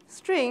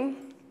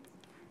string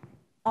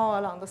all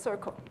along the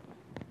circle.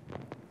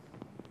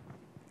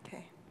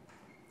 Okay.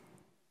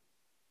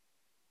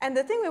 And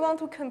the thing we want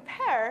to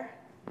compare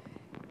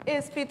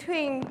is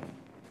between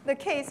the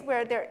case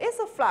where there is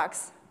a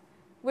flux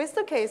with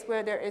the case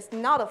where there is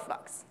not a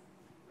flux.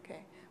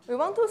 Okay. We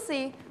want to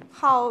see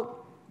how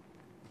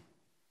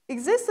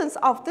existence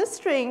of this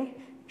string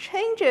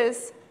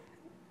changes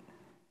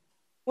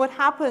what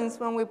happens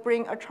when we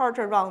bring a charge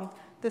around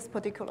this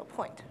particular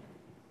point.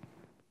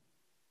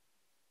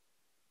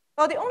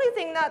 Well, the only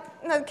thing that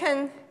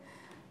can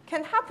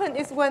happen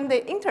is when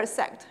they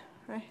intersect.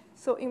 Right?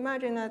 So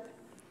imagine that,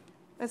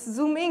 let's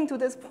zoom in to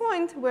this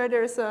point where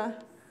there's a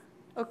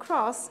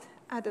cross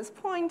at this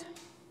point.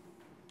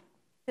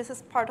 This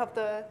is part of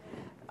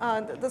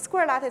the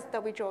square lattice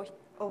that we draw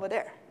over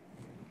there.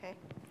 Okay?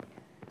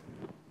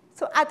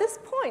 So at this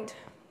point,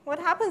 what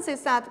happens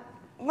is that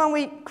when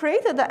we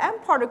created the M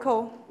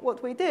particle,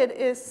 what we did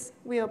is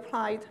we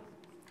applied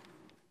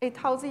a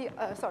tau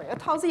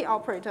z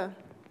operator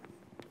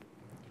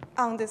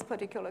on this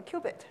particular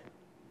qubit.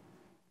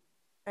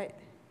 Right?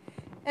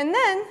 And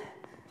then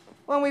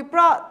when we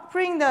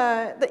bring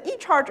the E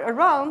charge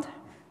around,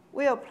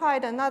 we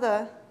applied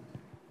another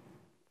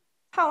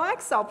tau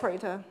x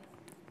operator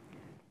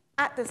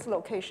at this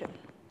location.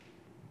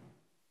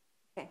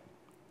 Okay.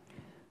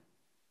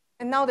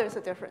 And now there's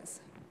a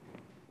difference.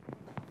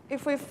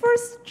 If we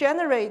first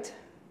generate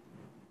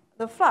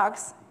the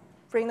flux,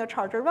 bring the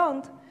charge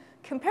around,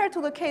 compared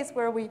to the case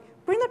where we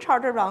bring the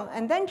charge around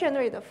and then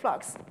generate the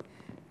flux,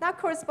 that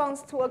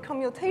corresponds to a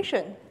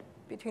commutation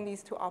between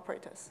these two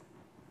operators.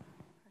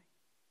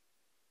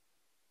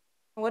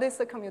 What is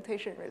the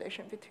commutation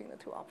relation between the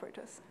two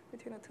operators,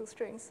 between the two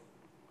strings?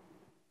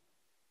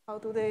 How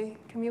do they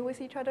commute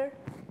with each other?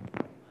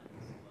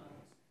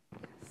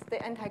 They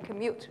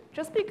anti-commute,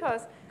 just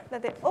because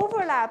that they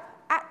overlap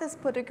at this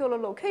particular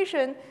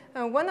location,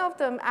 and one of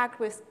them acts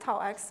with tau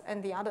x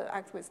and the other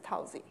acts with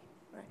tau z.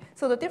 Right?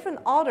 So the different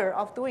order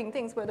of doing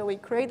things, whether we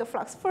create the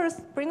flux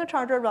first, bring the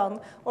charge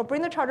around, or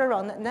bring the charge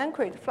around and then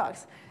create the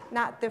flux,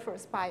 that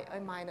differs by a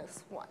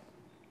 -1.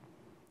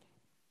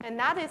 And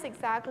that is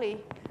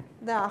exactly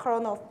the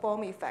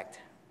Aharonov-Bohm effect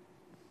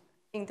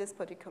in this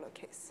particular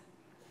case.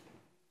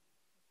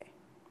 Okay.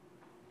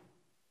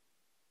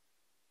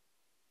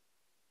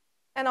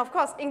 And of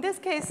course, in this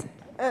case,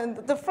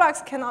 the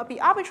flux cannot be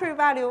arbitrary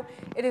value.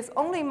 It is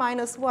only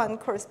 -1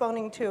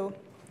 corresponding to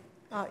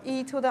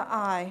e to the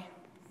I.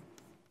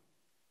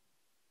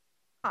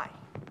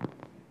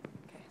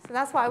 Okay, so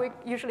that's why we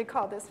usually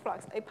call this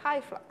flux a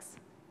pi flux.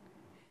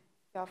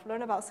 You have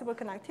learned about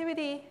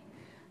superconductivity.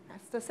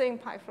 That's the same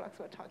pi flux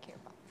we're talking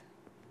about.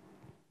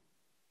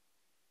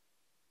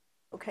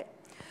 Okay.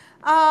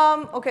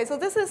 Okay, so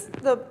this is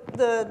the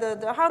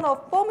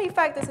Aharonov-Bohm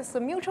effect. This is the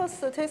mutual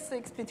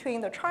statistics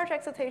between the charge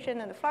excitation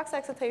and the flux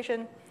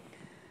excitation.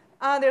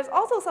 There's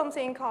also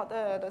something called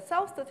the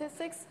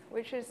self-statistics,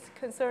 which is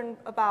concerned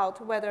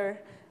about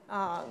whether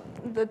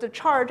the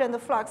charge and the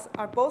flux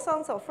are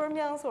bosons or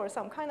fermions or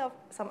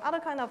some other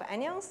kind of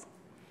anyons.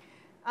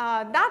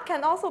 That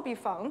can also be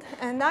found,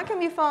 and that can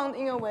be found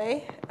in a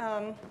way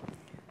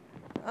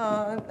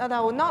that I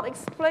will not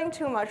explain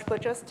too much,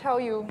 but just tell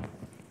you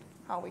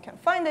how we can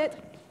find it.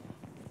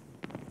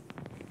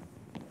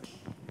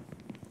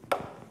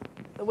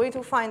 The way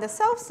to find the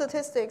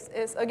self-statistics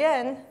is,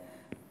 again,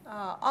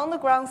 on the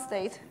ground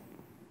state.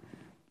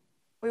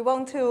 We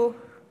want to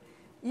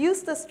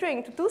use the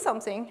string to do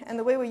something, and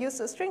the way we use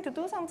the string to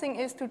do something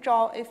is to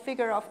draw a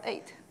figure of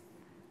 8.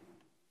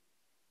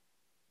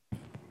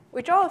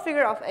 We draw a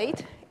figure of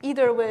 8,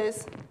 either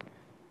with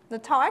the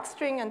tau x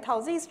string and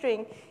tau z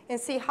string, and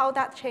see how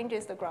that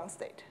changes the ground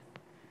state.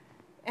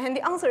 And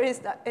the answer is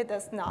that it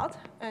does not.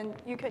 And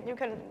you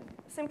can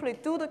simply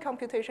do the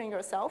computation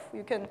yourself.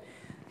 You can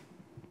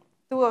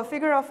do a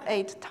figure of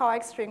 8 tau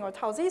x string or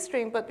tau z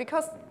string, but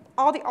because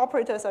all the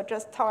operators are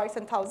just tau x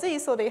and tau z,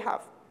 so they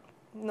have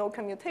no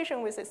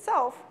commutation with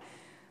itself.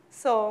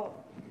 So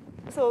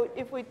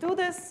if we do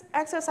this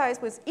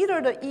exercise with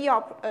either the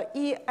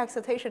E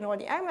excitation or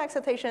the M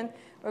excitation,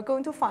 we're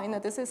going to find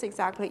that this is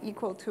exactly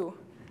equal to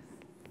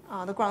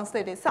the ground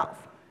state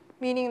itself,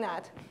 meaning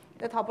that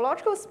the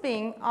topological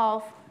spin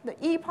of the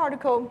E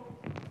particle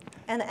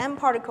and the M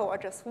particle are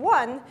just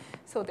 1,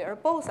 so they are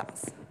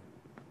bosons.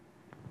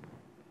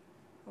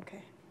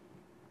 Okay.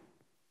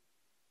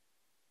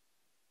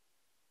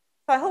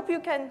 So I hope you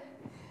can.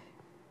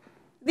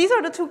 These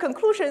are the two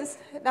conclusions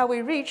that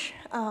we reach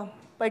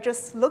by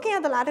just looking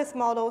at the lattice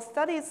model,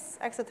 studies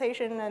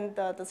excitation and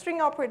the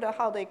string operator,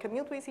 how they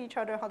commute with each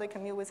other, how they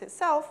commute with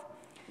itself.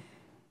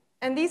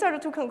 And these are the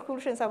two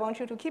conclusions I want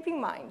you to keep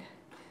in mind.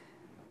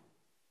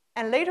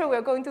 And later,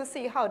 we're going to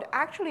see how it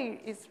actually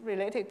is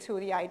related to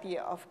the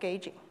idea of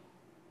gauging.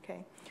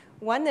 Okay.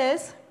 One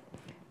is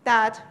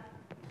that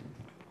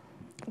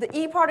the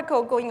E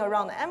particle going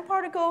around the M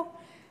particle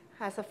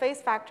has a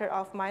phase factor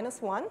of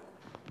 -1,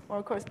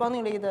 or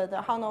correspondingly,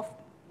 the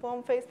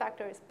Hahn-Bohm phase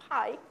factor is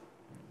pi.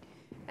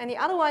 And the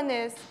other one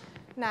is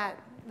that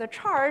the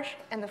charge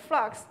and the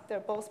flux, they're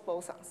both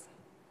bosons.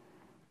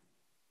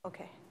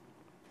 Okay.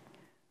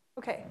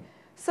 Okay.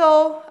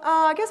 So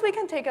I guess we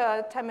can take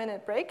a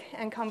 10-minute break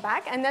and come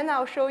back, and then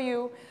I'll show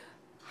you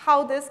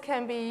how this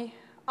can be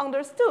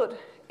understood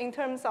in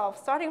terms of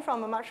starting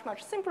from a much,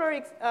 much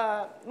simpler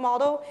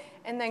model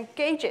and then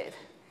gauge it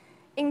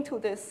into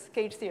this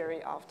gauge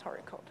theory of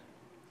toric code.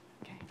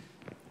 Okay.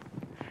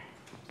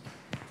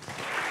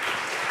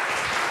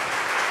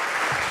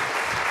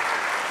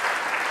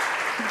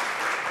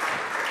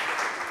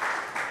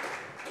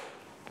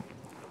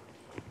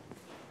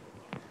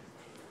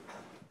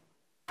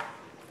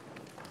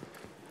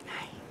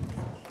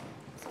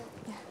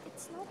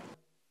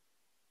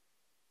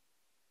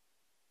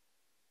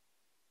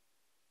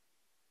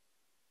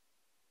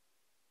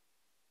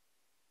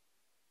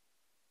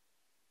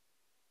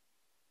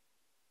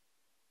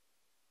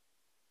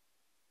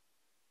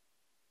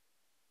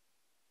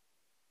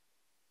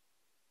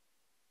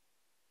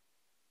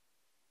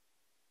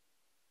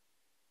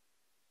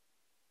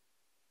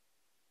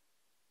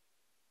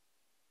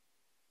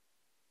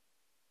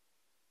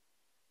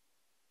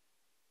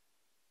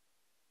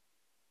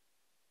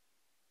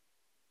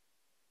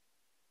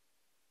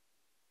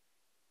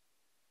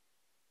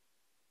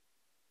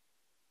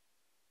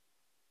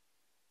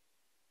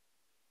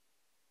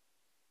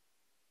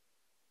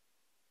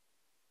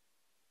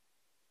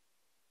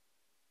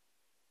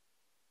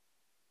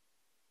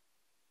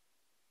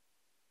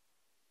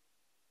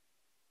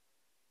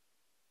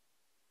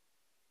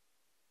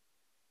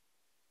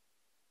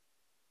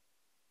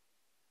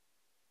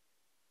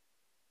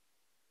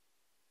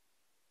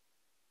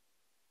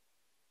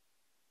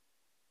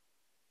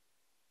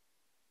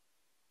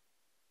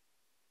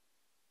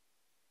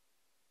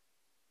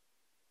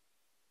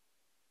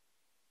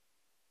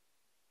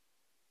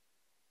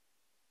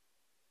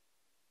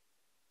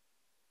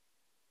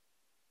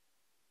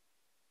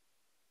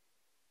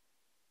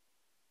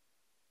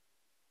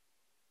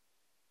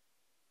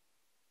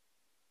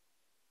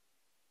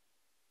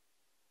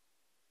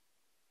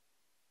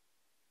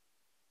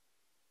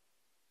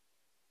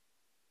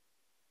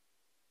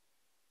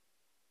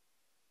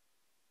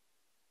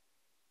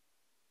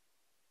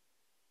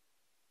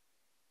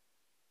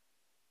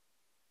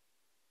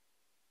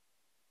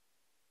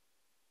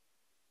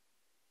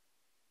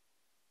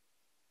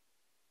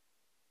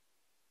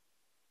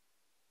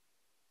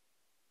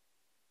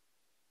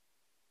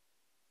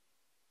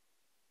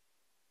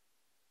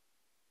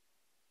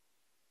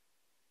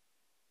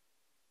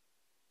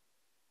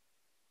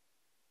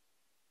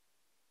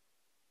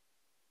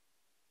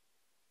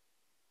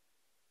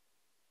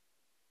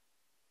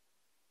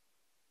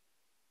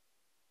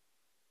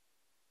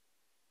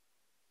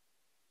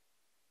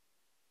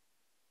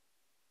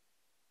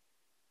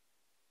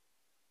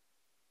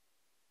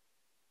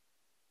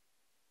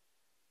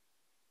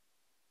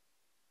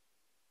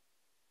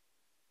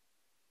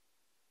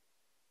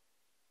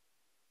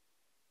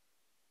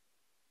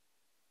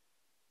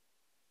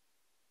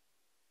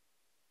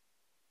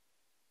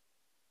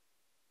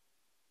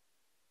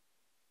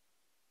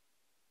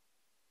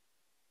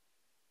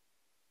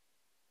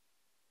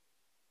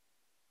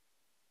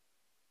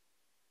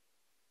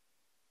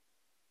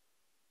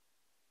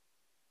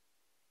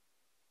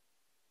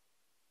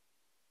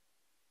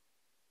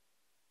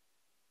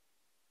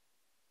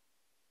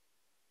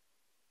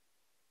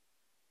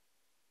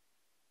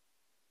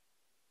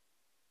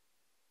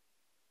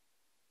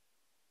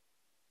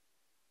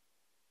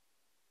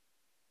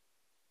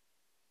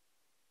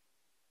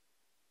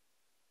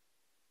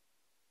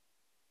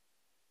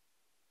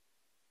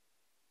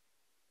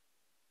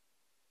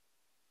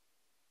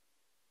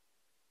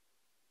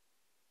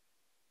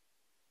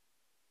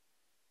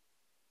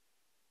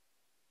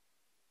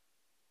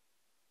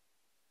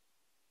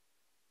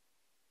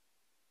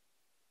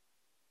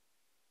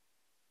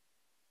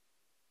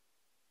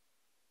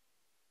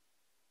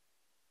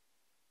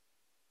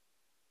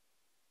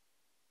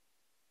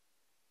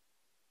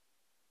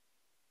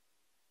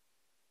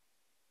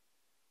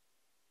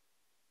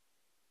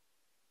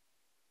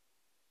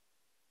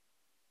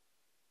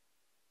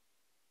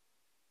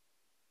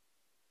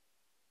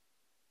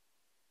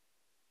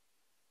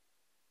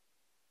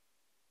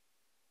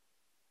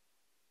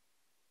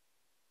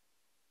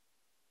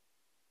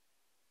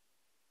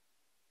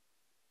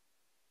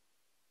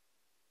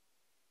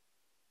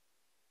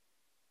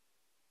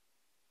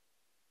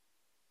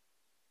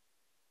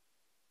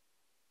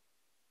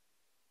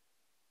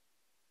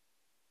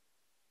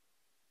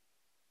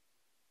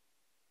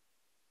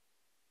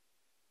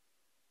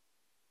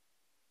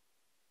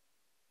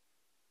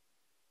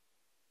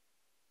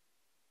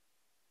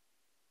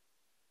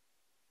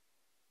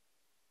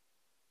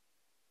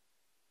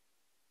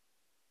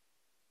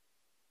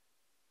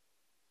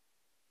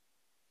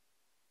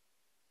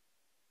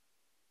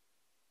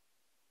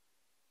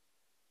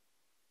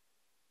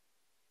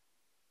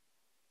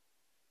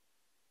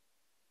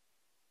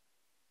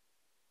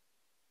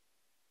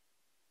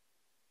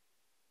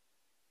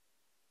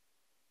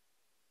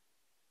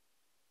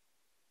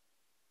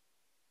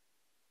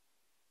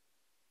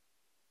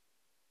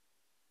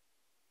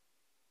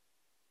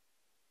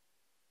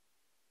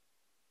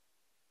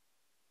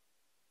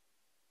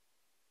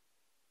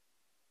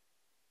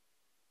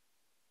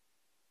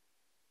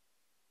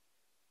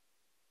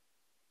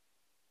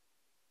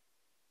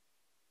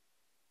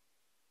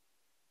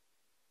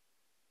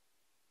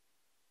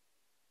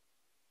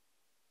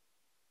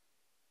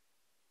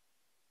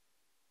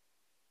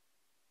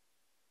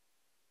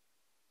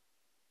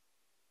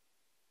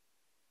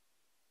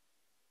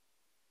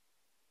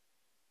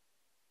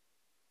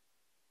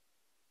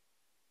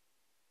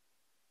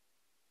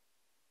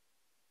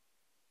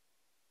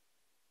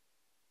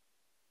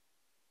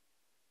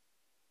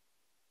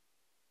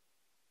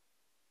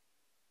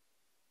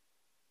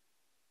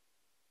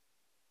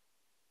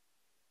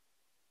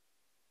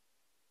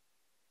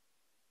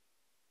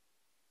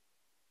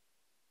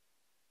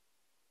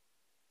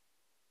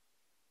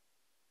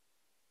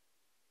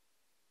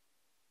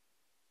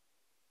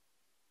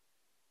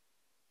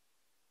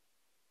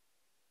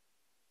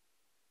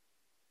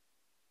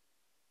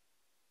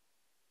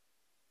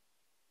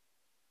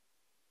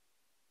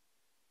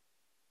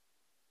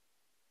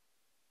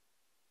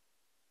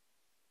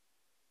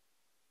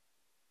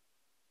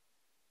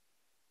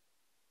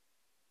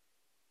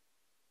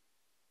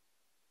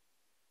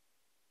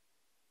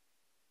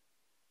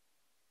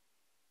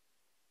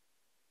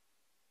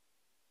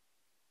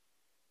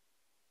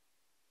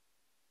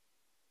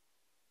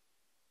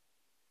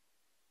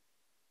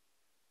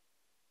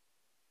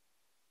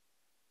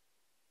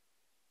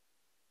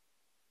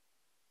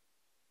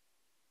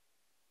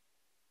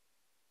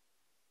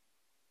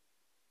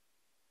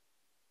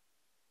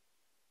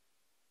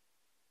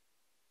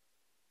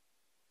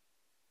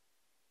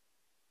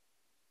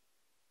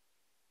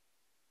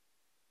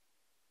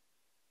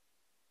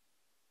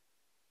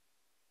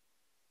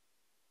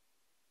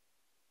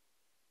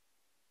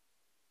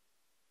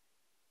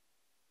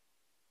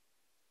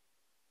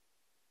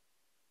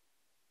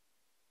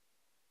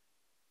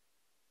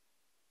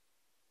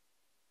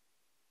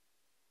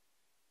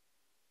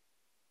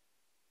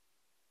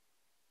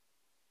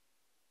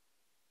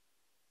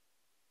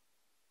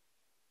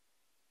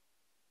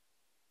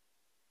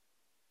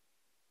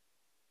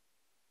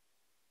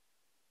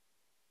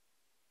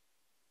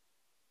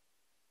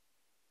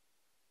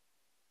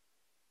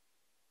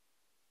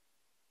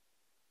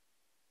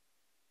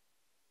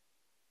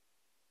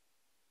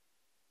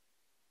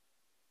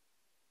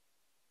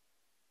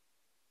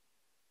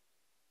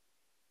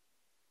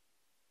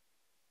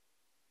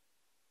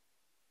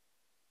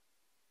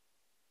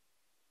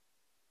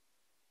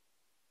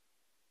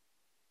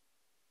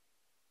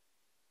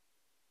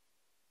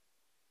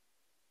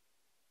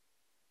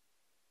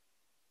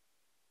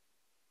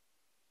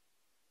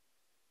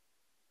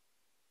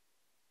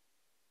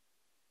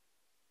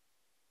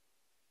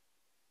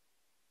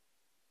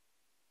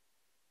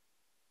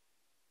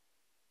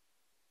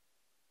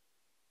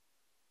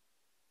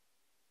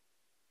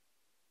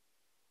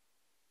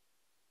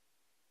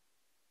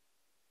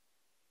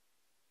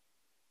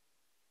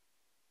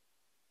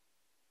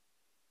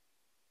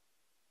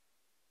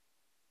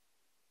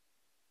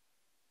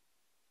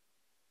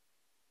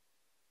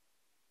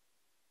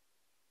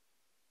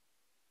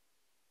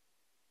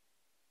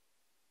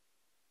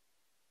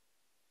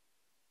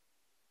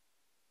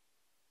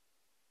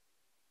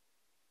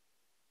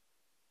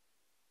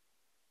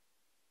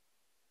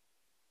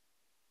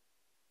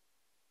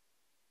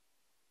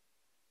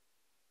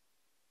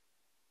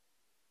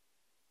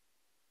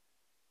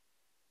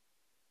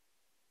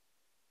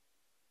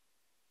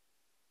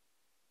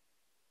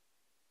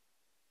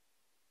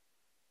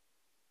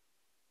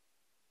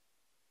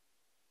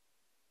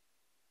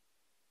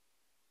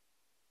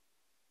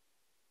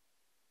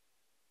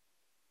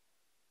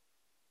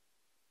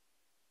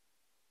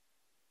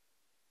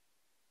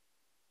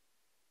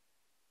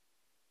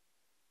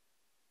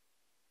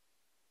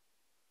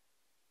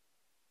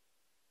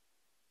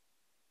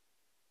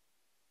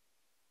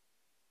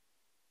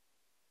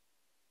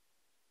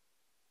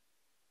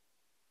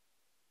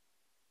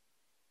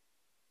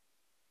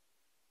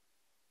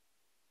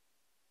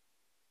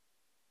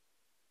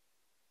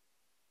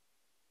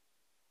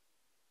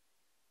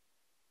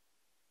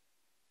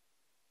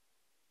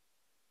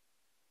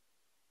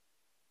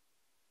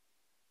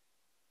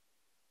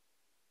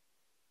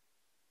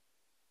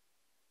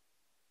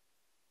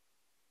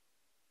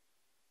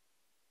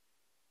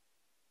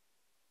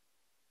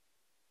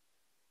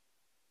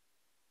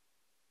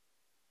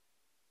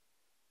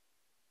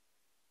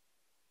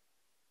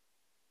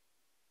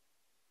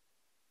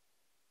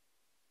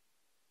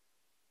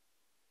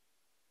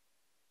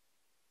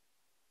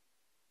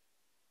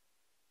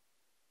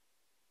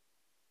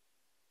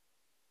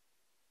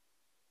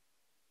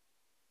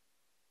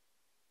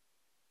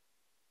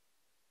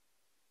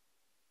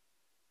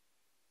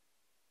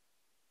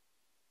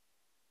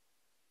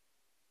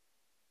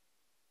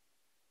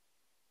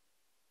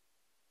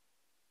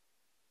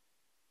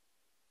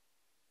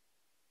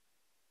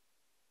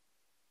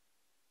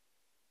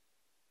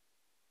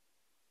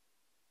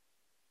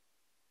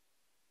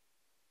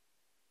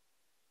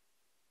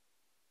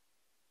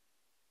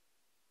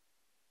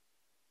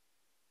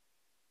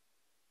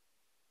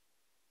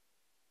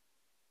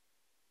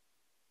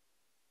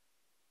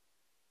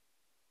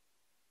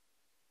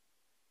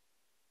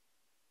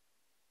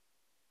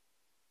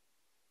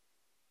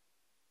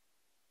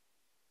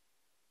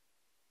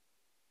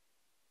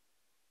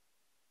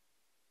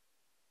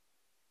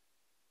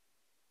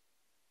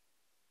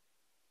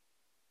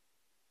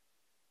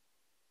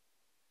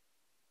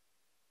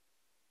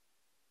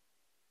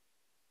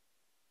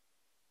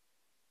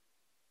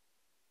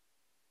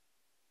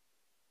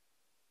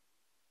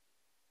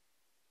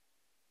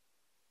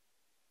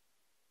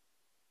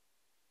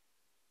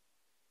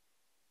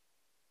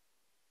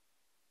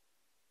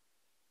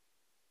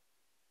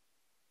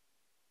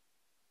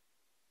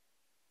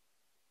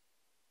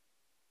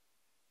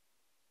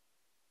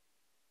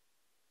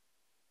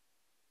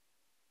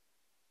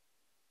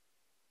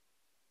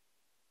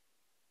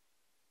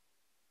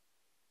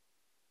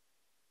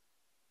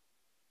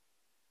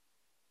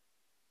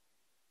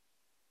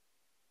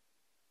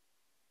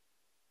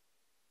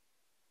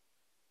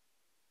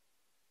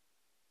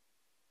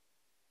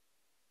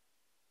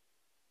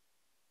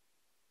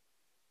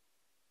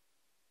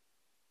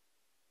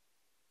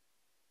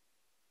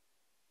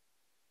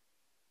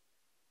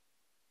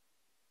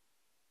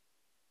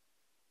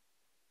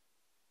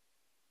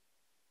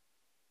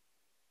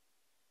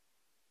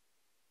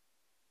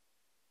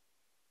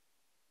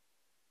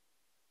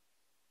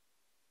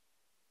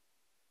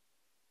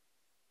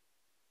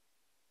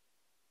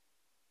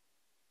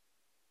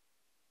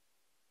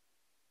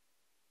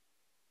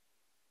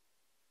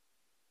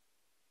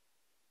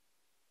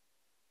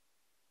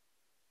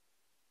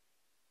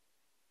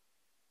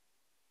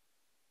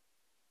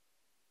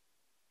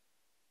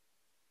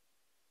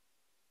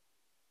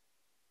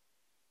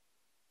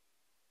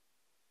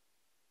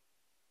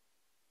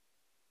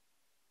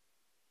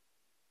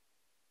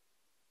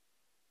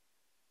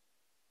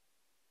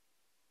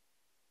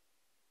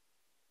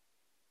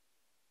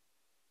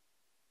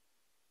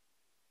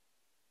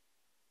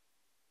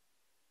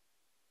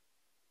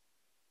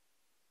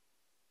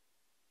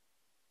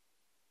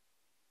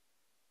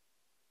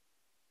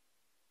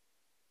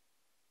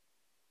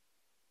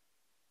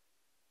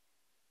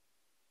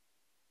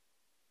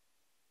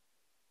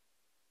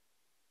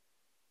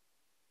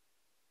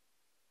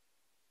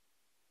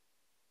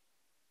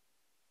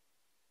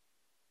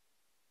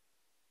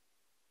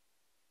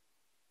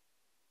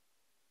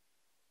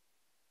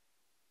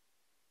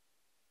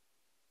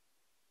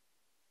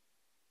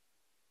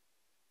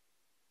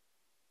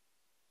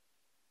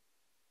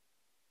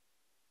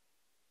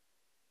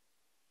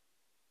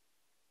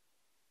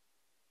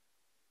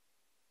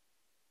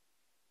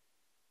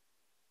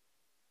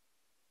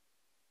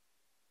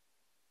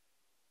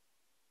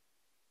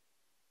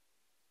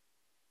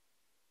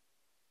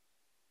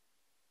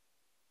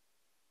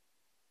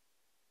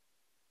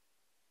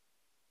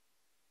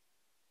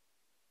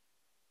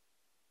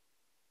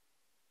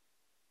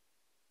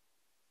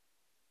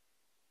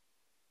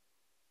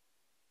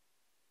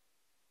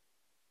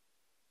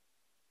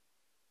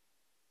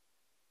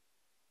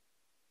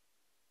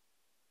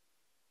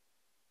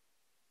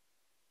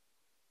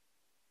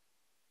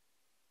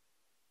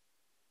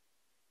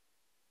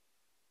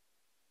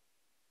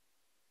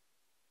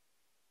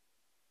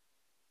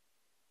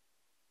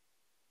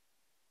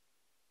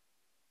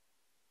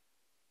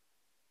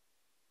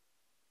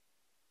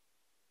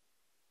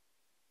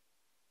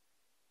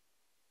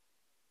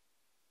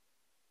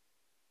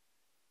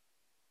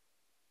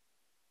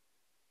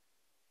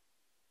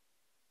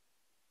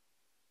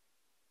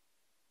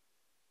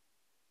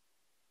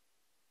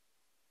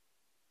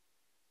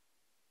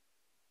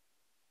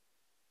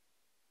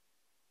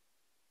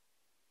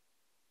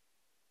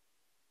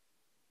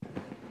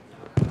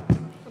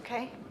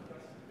 Okay.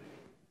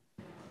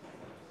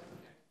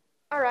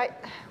 All right,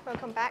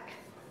 welcome back.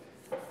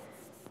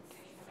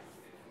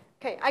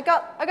 Okay, I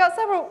got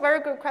several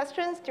very good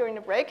questions during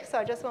the break, so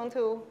I just want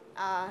to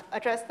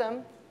address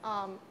them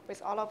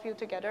with all of you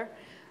together.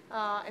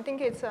 I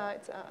think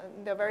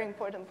they're very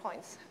important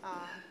points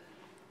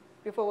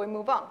before we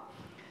move on.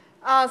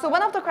 So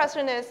one of the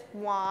questions is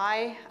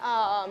why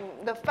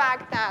the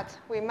fact that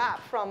we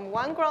map from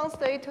one ground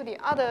state to the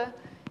other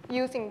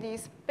using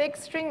this big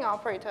string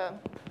operator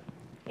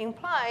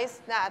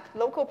implies that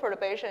local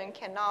perturbation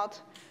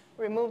cannot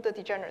remove the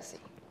degeneracy.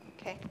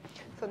 Okay,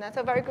 so that's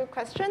a very good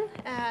question.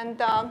 And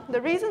the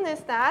reason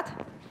is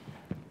that,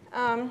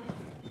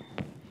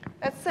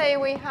 let's say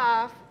we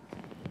have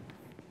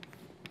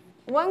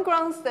one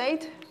ground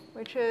state,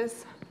 which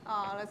is,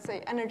 let's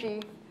say,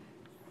 energy.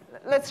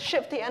 Let's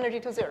shift the energy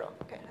to 0.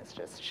 Okay, let's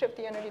just shift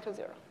the energy to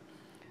 0.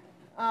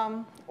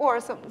 Or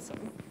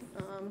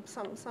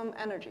some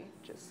energy,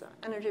 just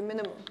energy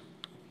minimum.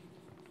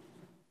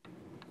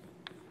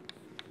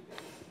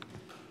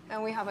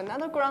 And we have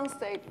another ground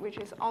state, which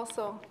is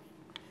also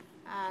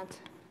at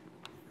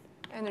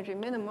energy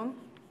minimum.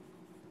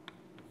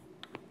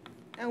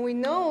 And we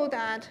know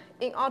that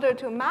in order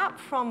to map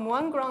from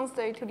one ground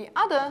state to the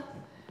other,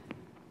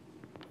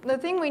 the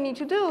thing we need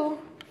to do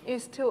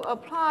is to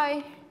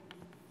apply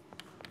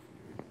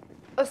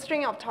a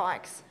string of tau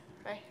x,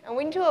 right? And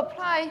we need to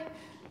apply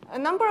a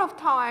number of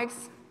tau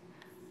x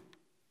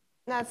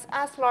that's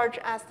as large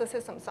as the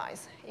system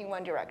size in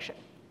one direction,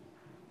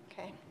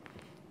 okay?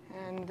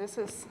 And this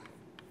is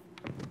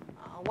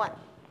 1,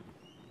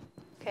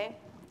 okay?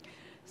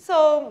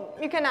 So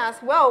you can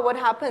ask, well, what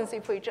happens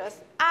if we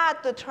just add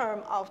the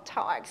term of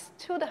tau x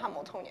to the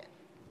Hamiltonian?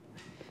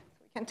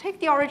 We can take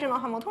the original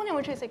Hamiltonian,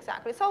 which is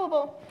exactly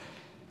solvable.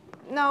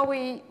 Now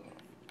we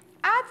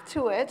add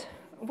to it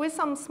with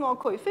some small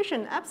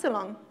coefficient,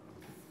 epsilon.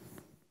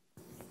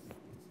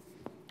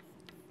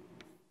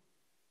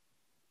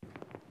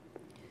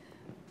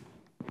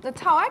 The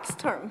tau x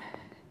term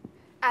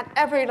at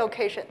every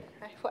location.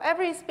 Right? For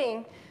every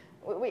spin,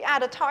 we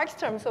add a tau x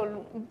term,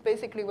 so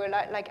basically we're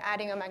like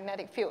adding a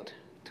magnetic field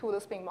to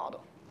the spin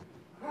model.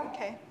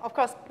 Okay, of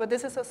course, but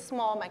this is a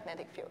small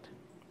magnetic field.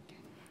 Okay.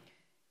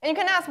 And you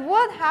can ask,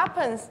 what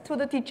happens to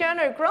the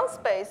degenerate ground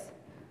space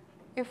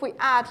if we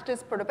add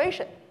this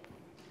perturbation?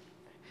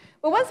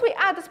 But once we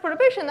add this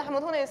perturbation, the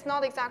Hamiltonian is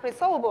not exactly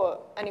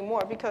solvable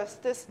anymore because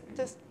this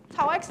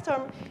tau x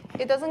term,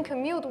 it doesn't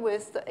commute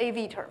with the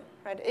AV term.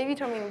 Right? The AV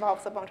term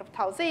involves a bunch of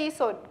tau z,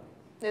 so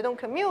they don't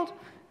commute,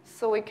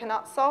 so we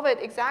cannot solve it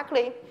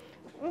exactly.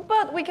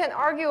 But we can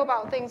argue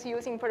about things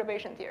using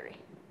perturbation theory.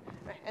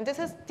 Right? And this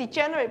is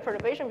degenerate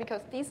perturbation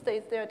because these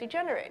states, they are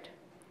degenerate.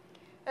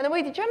 And the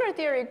way degenerate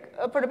theory,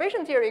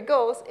 perturbation theory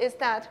goes is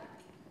that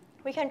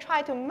we can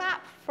try to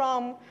map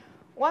from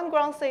one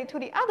ground state to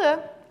the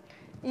other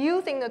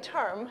using the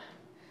term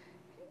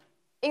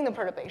in the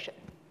perturbation.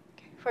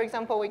 Okay. For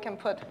example, we can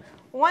put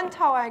one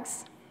tau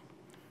x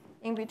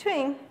in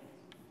between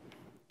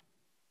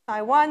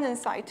psi1 and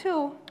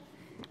psi2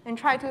 and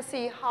try to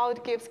see how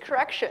it gives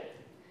correction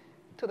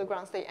to the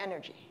ground state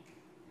energy.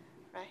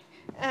 Right?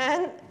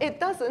 And it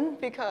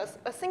doesn't because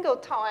a single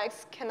tau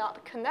x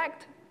cannot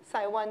connect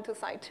psi1 to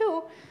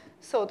psi2,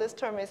 so this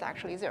term is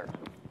actually 0.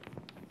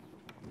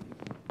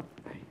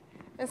 Right?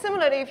 And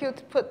similarly, if you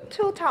put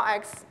 2 tau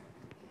x,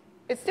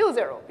 it's still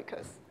 0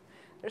 because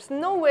there's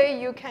no way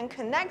you can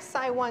connect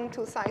psi1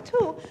 to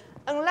psi2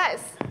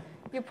 unless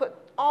you put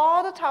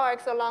all the tau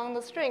x along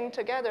the string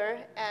together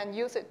and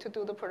use it to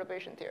do the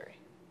perturbation theory.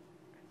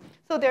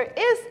 So there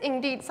is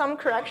indeed some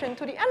correction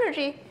to the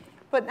energy,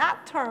 but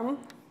that term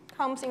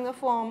comes in the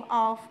form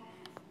of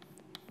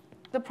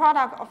the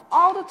product of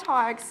all the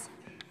tau x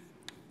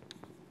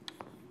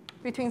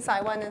between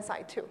psi1 and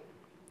psi2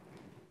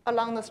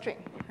 along the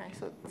string. Right?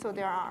 So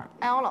there are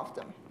L of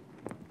them.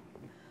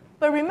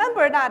 But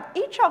remember that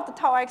each of the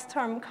tau x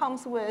term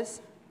comes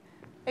with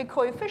a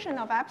coefficient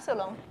of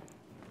epsilon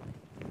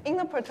in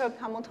the perturbed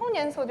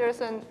Hamiltonian, so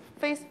there's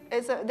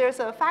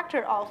a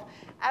factor of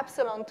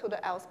epsilon to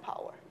the L's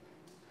power.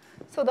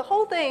 So the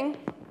whole thing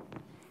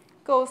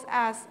goes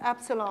as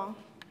epsilon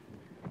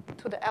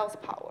to the L's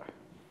power.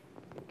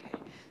 Okay.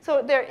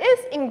 So there is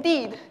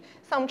indeed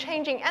some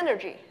changing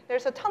energy.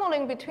 There's a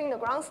tunneling between the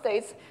ground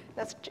states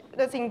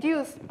that's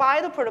induced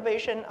by the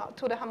perturbation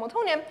to the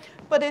Hamiltonian,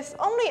 but it's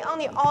only on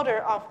the order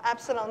of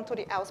epsilon to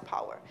the L's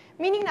power,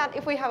 meaning that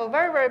if we have a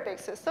very, very big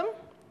system,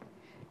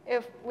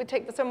 if we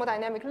take the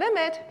thermodynamic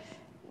limit,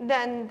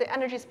 then the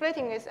energy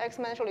splitting is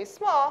exponentially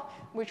small,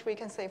 which we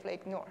can safely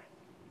ignore.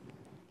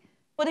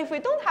 But if we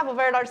don't have a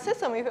very large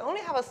system, if we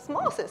only have a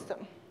small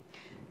system,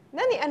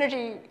 then the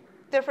energy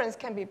difference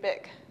can be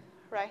big,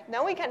 right?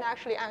 Then we can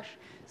actually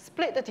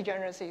split the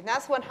degeneracy.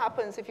 That's what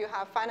happens if you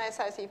have finite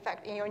size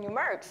effect in your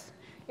numerics.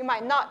 You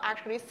might not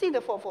actually see the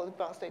fourfold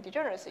ground state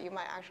degeneracy. You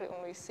might actually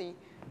only see,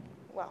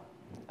 well,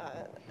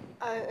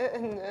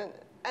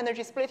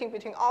 energy splitting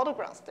between all the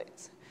ground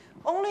states.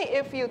 Only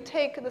if you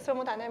take the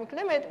thermodynamic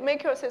limit,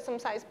 make your system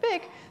size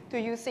big, do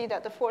you see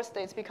that the four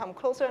states become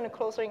closer and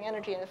closer in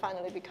energy and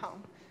finally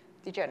become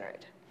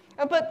degenerate.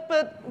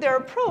 But their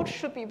approach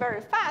should be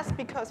very fast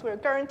because we're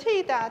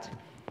guaranteed that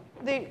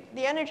the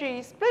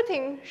energy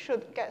splitting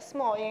should get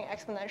small in an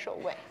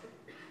exponential way.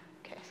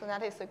 Okay, so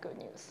that is the good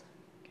news.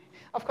 Okay.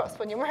 Of course,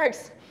 for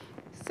numerics,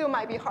 still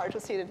might be hard to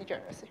see the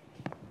degeneracy.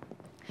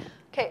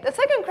 Okay, the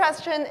second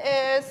question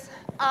is,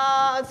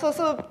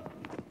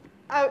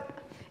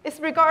 it's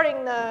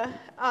regarding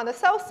the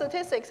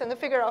self-statistics and the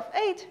figure of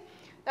 8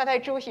 that I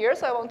drew here,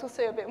 so I want to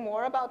say a bit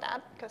more about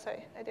that because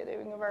I did it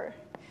in a very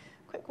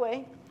quick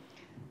way.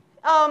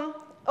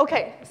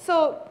 Okay,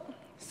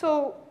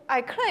 so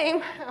I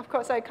claim, of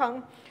course I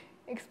can't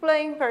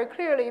explain very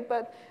clearly,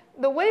 but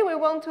the way we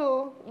want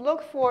to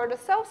look for the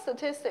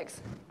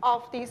self-statistics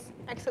of these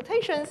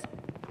excitations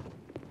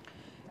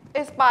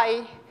is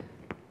by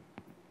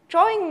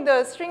drawing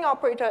the string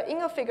operator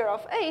in a figure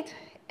of 8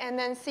 and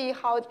then see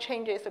how it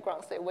changes the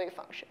ground state wave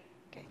function.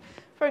 Okay.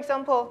 For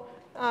example,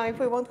 if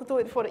we want to do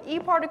it for the E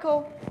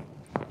particle,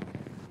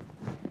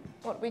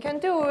 what we can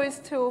do is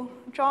to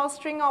draw a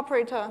string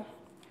operator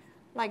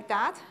like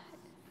that,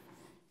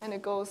 and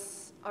it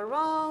goes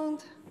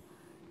around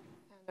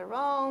and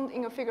around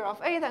in a figure of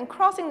 8 and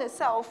crossing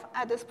itself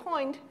at this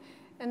point,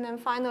 and then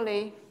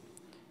finally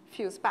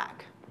fuse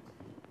back,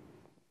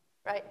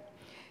 right?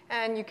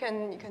 And you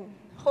can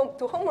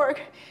do homework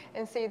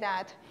and see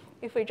that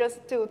if we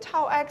just do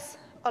tau x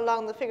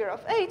along the figure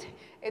of 8,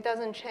 it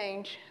doesn't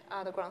change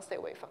the ground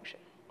state wave function.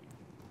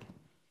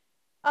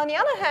 On the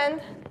other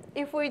hand,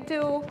 if we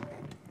do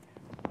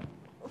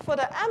for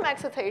the M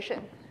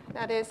excitation,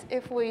 that is,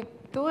 if we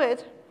do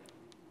it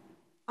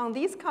on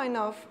these kind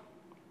of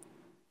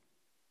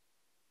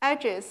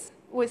edges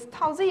with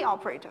tau z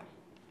operator,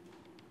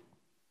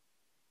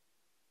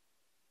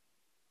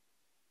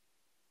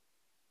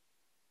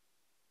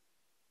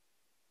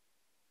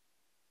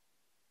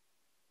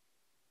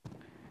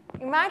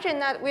 imagine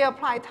that we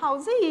apply tau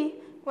z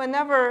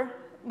whenever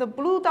the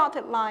blue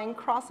dotted line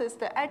crosses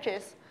the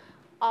edges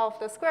of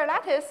the square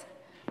lattice.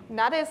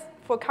 That is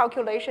for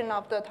calculation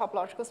of the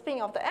topological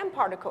spin of the M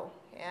particle.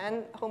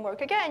 And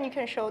homework again, you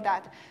can show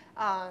that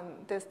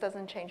this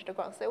doesn't change the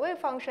ground state wave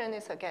function.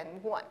 It's again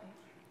 1.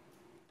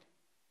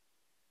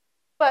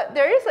 But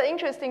there is an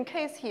interesting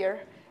case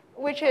here,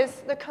 which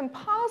is the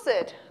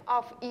composite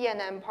of E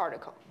and M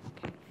particle.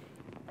 Okay.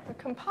 The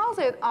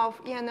composite of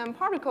E and M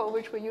particle,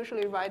 which we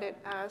usually write it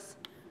as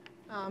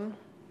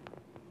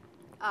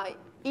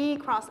E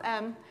cross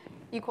M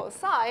equals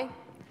psi.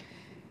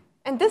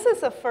 And this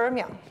is a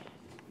fermion.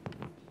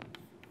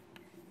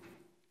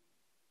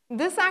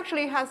 This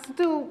actually has to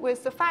do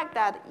with the fact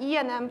that E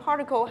and M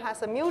particle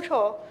has a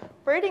mutual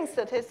braiding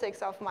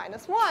statistics of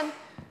 -1,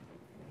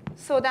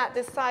 so that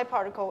this psi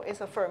particle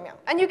is a fermion.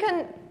 And you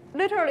can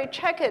literally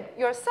check it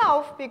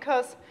yourself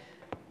because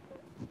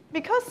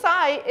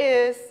psi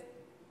is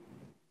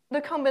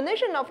the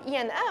combination of E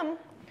and M,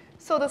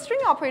 so the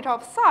string operator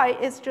of psi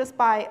is just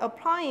by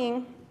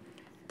applying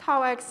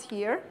tau x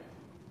here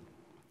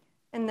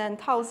and then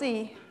tau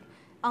z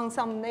on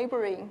some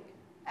neighboring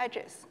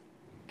edges.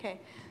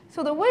 Okay.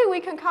 So the way we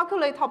can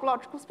calculate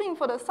topological spin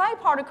for the psi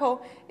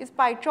particle is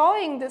by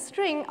drawing the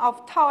string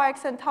of tau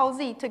x and tau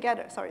z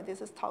together. Sorry,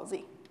 this is tau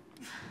z.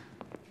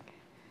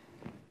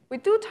 We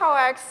do tau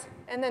x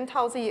and then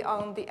tau z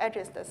on the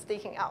edges that's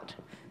sticking out.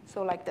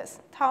 So like this,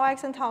 tau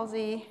x and tau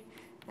z,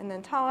 and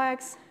then tau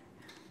x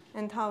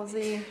and tau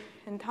z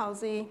and tau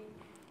z.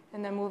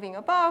 And then moving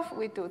above,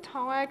 we do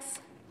tau x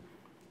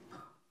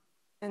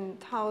and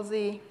tau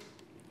z.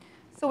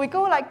 So we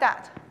go like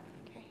that.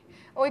 Okay.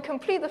 And we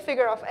complete the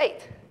figure of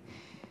 8.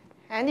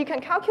 And you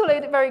can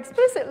calculate it very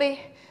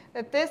explicitly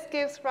that this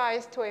gives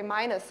rise to a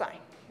minus sign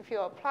if you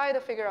apply the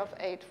figure of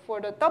 8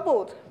 for the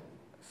doubled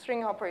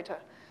string operator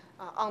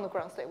on the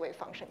ground state wave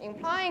function,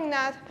 implying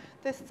that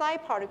this psi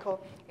particle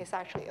is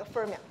actually a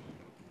fermion.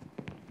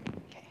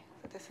 Okay,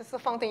 so this is a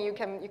fun thing you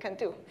can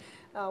do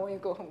when you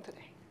go home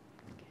today.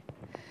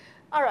 Okay.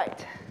 All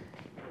right.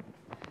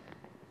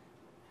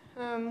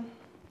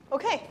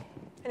 Okay,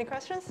 any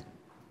questions?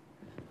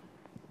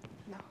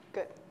 No,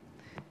 good.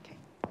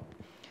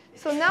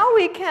 So now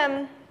we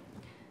can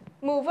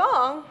move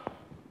on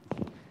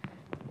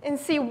and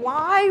see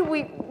why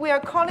we are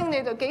calling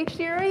it a gauge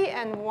theory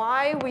and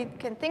why we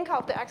can think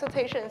of the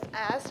excitations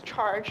as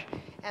charge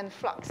and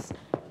flux.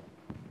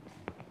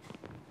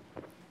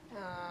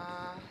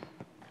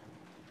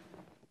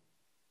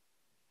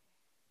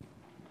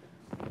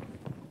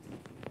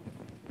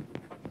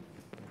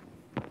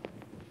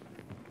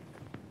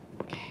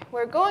 Okay.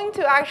 We're going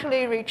to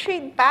actually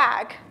retreat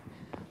back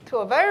to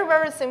a very,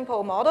 very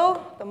simple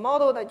model, the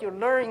model that you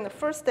learned in the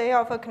first day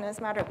of a condensed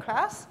matter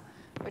class,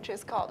 which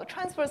is called the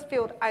transverse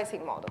field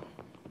Ising model.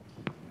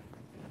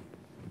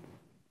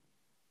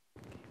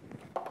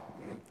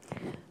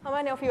 How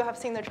many of you have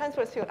seen the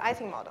transverse field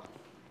Ising model?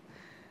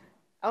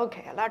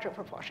 Okay, a larger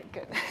proportion,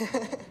 good.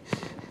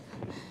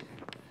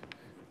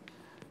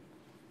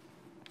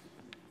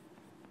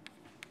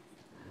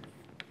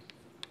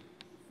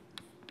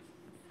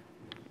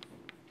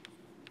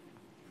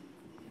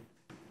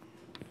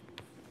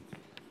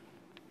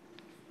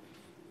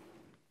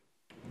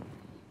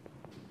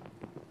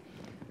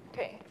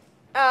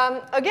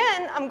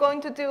 again, I'm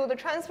going to do the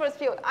transverse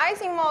field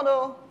Ising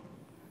model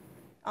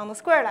on the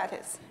square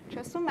lattice,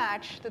 just to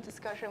match the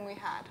discussion we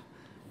had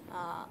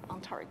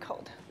on toric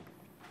code.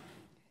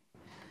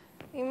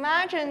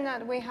 Imagine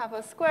that we have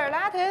a square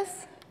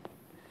lattice,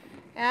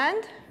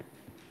 and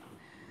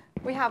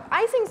we have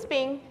Ising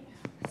spin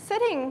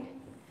sitting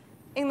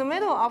in the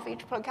middle of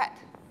each plaquette.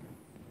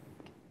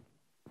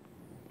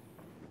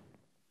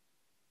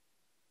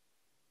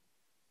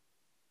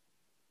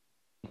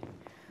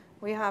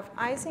 We have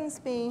Ising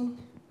spin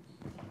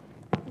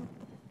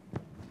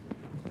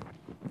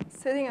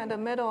sitting at the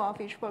middle of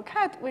each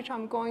plaquette, which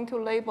I'm going to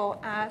label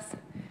as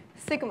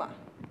sigma.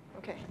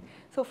 Okay.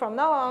 So from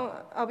now on,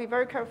 I'll be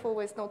very careful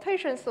with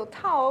notation. So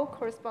tau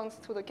corresponds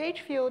to the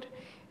gauge field,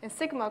 and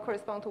sigma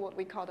corresponds to what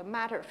we call the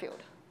matter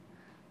field.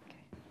 Okay.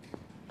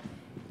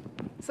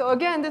 So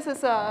again, this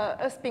is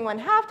a spin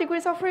 1/2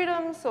 degrees of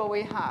freedom. So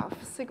we have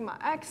sigma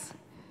x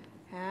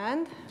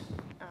and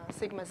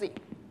sigma z.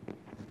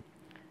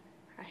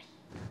 Right.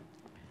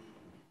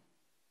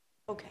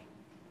 Okay.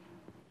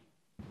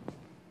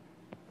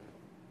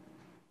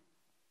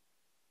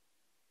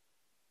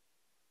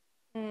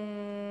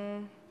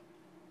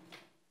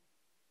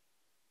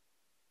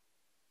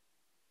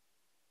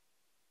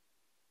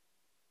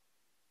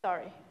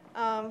 Sorry.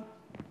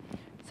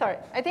 Sorry,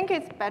 I think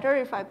it's better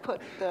if I put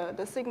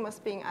the sigma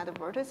spin at the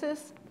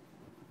vertices.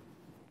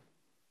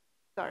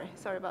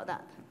 Sorry about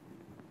that.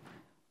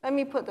 Let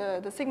me put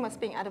the sigma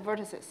spin at the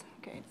vertices.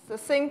 Okay, it's the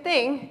same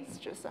thing, it's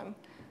just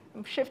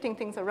I'm shifting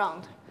things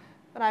around.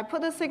 But I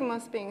put the sigma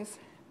spins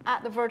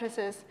at the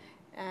vertices,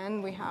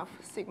 and we have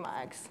sigma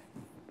x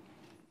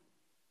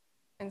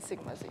and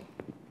sigma z.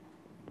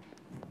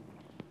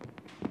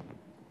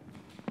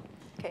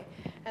 Okay,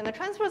 and the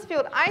transverse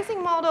field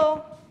Ising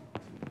model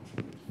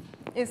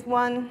is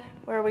one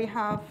where we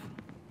have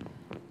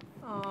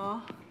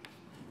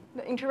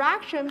the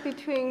interaction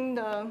between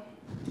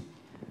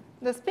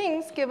the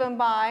spins given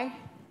by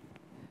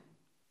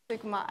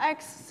sigma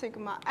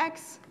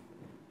x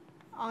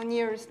on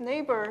nearest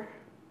neighbor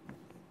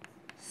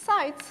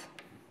sites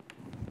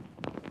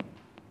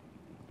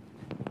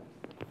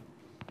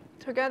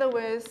together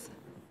with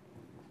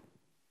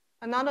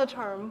another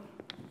term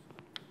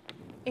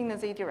in the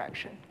z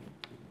direction,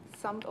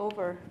 summed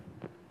over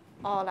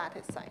all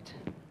lattice site.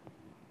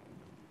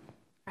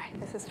 Right,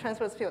 this is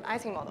transverse field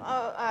Ising model.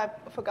 I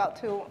forgot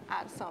to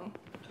add some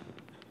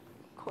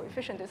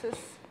coefficient. This is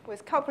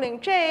with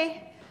coupling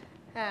J,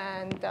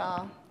 and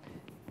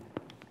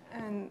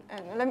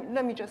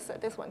let me just set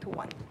this one to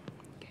 1.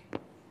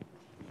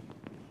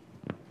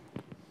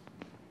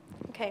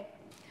 Okay.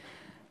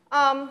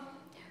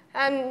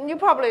 And you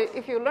probably,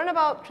 if you learn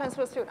about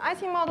transverse field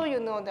Ising model, you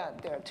know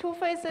that there are two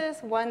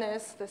phases. One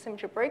is the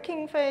symmetry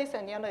breaking phase,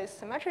 and the other is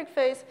symmetric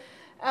phase.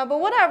 But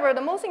whatever,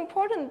 the most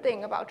important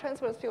thing about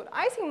transverse field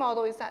Ising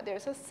model is that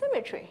there's a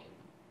symmetry.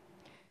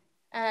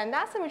 And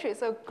that symmetry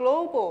is a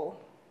global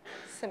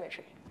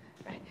symmetry.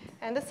 Right?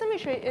 And the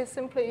symmetry is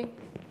simply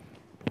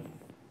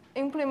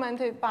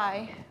implemented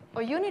by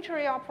a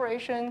unitary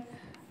operation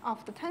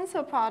of the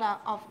tensor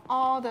product of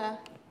all the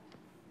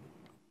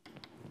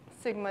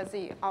sigma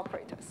z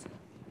operators.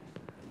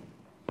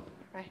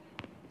 Right?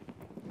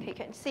 You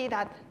can see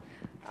that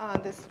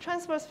this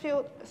transverse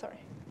field,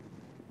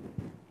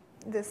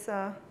 this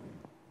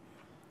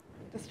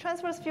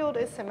transverse field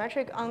is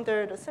symmetric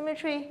under the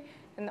symmetry,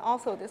 and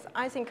also this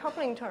Ising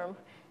coupling term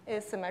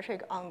is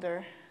symmetric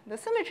under the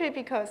symmetry,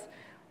 because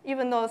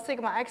even though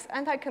sigma x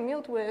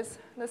anti-commute with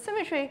the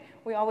symmetry,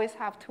 we always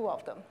have two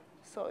of them.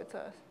 So it's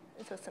a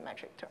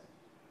symmetric term.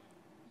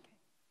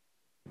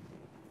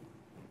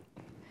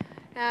 Okay.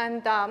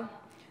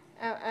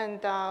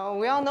 And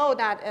we all know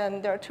that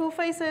there are two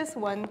phases.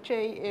 When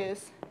J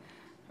is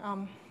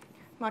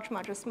much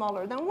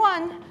smaller than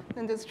 1,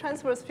 then this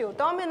transverse field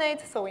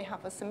dominates, so we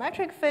have a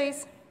symmetric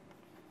phase.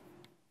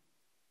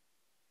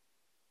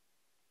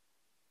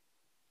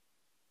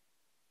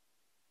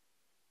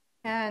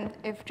 And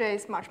if J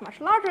is much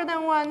larger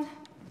than 1,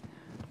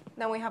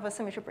 then we have a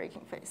symmetry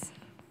breaking phase.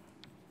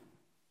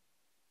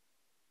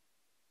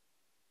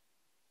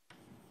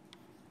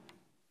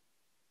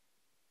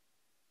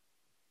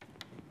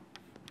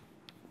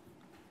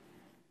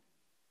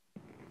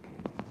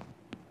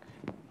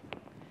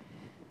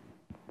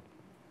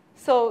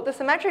 So the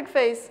symmetric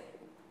phase,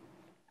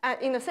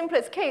 in the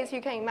simplest case,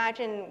 you can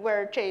imagine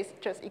where J is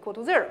just equal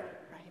to 0.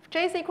 Right? If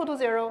J is equal to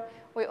 0,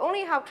 we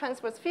only have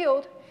transverse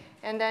field,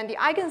 and then the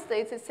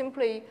eigenstates is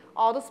simply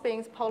all the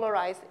spins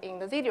polarized in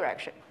the z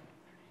direction.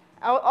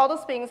 All the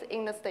spins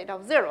in the state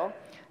of 0.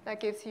 That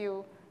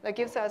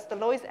gives us the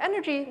lowest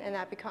energy, and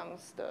that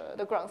becomes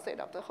the ground state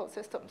of the whole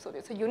system. So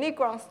it's a unique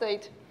ground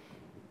state,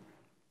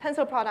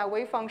 tensor product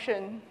wave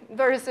function,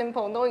 very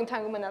simple, no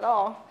entanglement at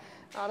all.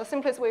 The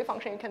simplest wave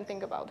function you can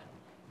think about.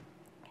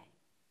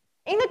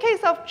 In the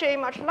case of J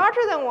much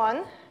larger than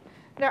 1,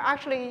 there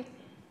actually,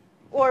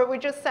 or we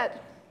just set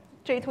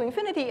J to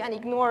infinity and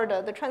ignore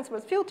the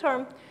transverse field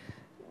term,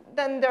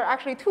 then there are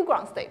actually two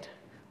ground states.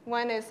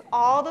 One is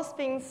all the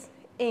spins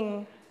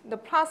in the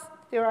plus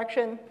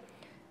direction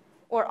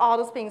or all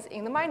the spins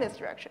in the minus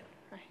direction,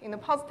 right? In the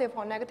positive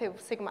or negative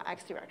sigma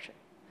x direction.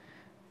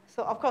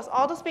 So of course,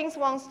 all the spins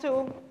wants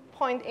to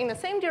point in the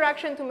same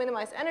direction to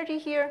minimize energy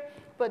here,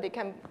 but they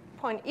can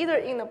point either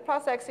in the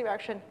plus x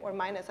direction or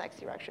minus x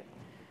direction.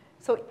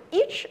 So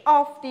each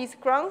of these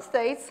ground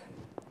states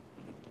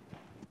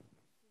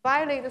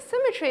violate the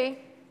symmetry.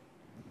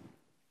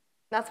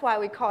 That's why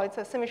we call it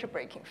a symmetry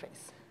breaking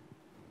phase.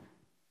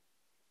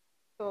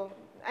 So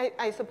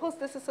I suppose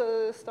this is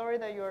a story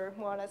that you're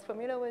more or less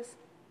familiar with.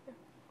 Yeah.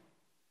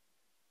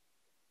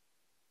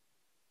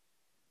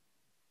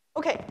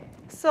 OK,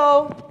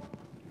 so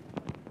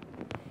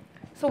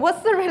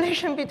what's the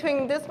relation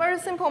between this very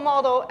simple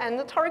model and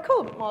the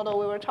Topological model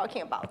we were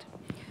talking about?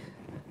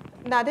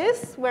 That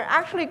is, we're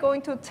actually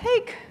going to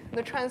take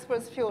the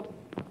transverse field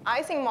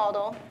Ising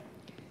model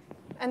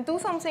and do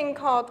something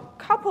called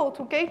couple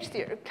to gauge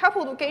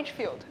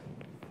field.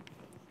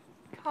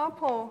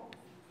 Couple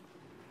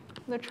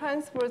the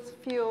transverse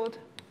field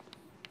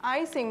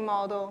Ising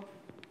model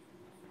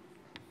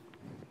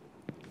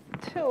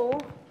to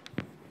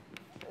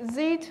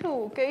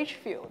Z2 gauge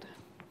field.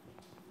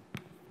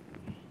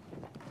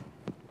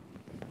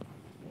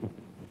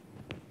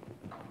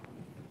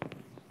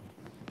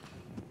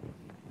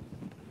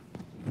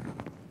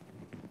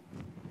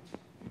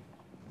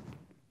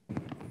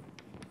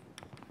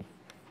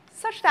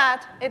 Such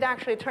that it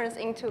actually turns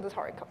into the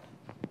Topological.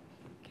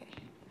 Okay.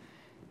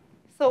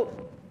 So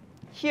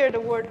here the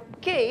word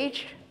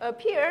gauge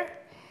appear,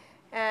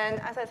 and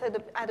as I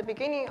said at the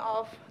beginning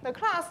of the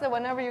class, that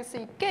whenever you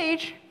see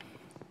gauge,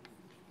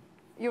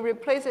 you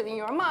replace it in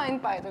your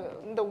mind by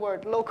the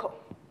word local.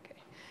 Okay.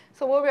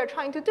 So what we are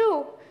trying to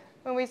do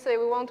when we say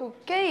we want to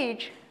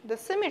gauge the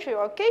symmetry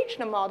or gauge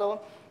the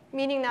model,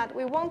 meaning that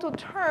we want to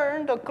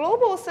turn the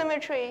global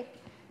symmetry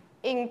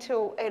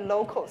into a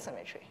local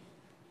symmetry.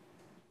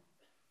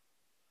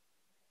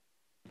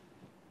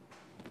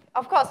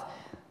 Of course,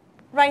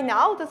 right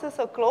now, this is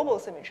a global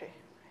symmetry.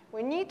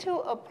 We need to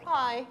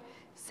apply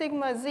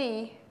sigma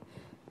z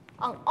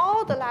on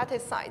all the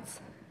lattice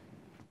sites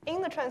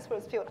in the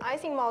transverse field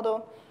Ising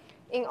model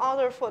in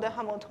order for the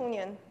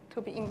Hamiltonian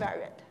to be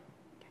invariant.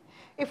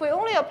 If we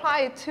only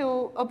apply it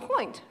to a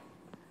point,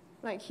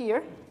 like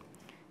here,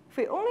 if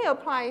we only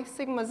apply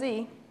sigma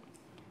z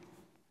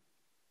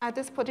at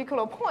this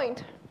particular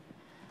point,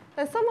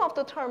 then some of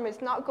the term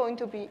is not going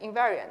to be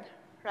invariant,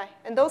 right?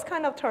 And those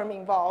kind of terms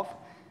involve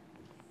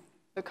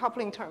the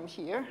coupling term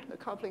here, the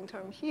coupling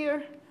term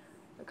here,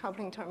 the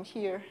coupling term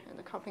here, and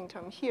the coupling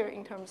term here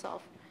in terms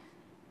of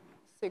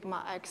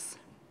sigma x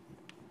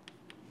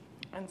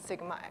and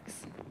sigma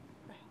x.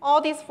 All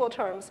these four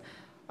terms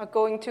are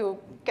going to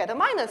get a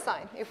minus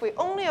sign if we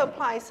only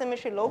apply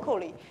symmetry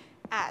locally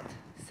at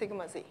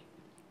sigma z.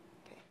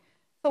 Okay.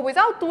 So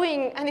without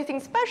doing anything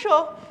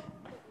special,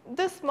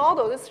 this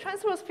model, this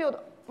transverse field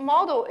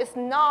model is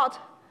not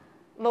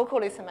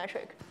locally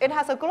symmetric. It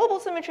has a global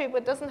symmetry,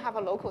 but doesn't have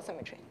a local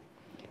symmetry.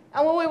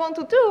 And what we want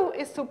to do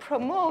is to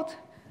promote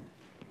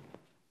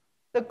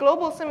the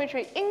global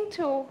symmetry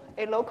into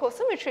a local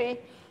symmetry.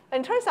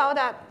 And it turns out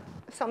that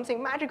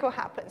something magical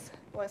happens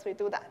once we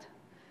do that.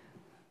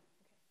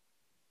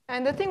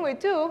 And the thing we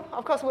do,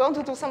 of course, we want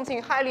to do something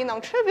highly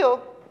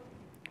non-trivial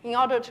in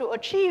order to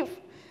achieve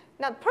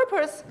that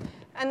purpose.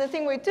 And the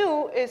thing we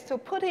do is to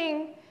put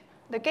in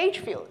the gauge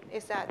field,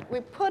 is that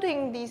we put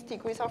in these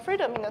degrees of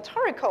freedom in the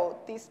Topological,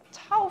 these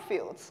tau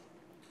fields.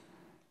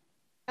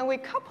 And we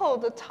couple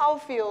the tau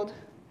field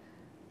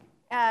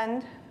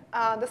and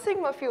the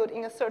sigma field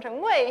in a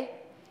certain way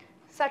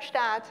such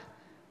that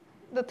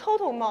the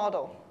total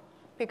model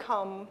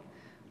become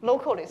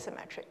locally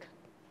symmetric.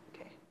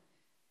 Okay.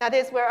 That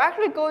is, we're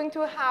actually going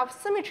to have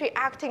symmetry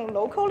acting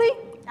locally,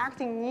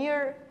 acting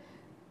near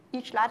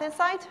each lattice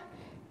site,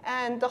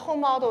 and the whole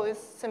model is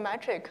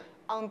symmetric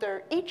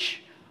under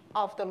each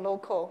of the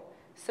local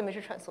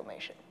symmetry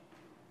transformation.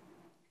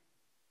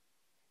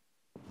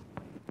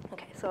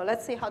 Okay, so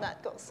let's see how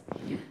that goes.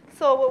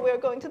 So what we're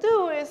going to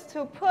do is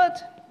to put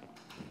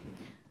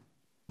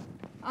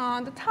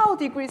the tau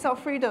degrees of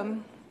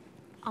freedom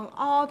on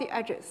all the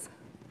edges,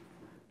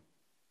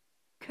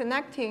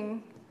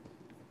 connecting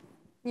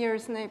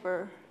nearest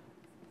neighbor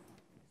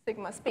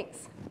sigma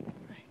spins,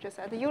 right? Just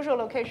at the usual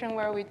location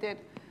where we did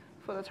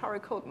for the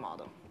Topological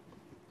model.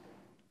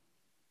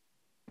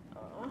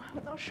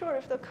 I'm not sure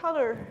if the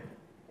color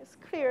is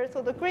clear.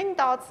 So the green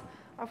dots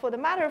are for the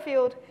matter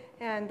field,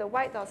 and the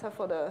white dots are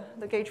for the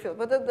gauge field.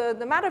 But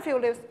the matter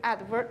field lives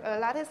at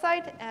lattice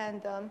site,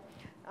 and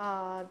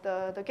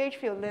the gauge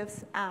field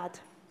lives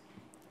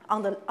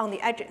on the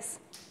edges.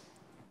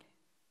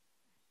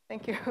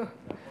 Thank you.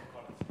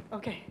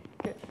 Okay,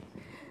 good.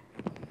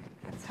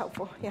 That's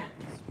helpful. Yeah.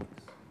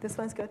 This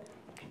one's good.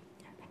 Okay.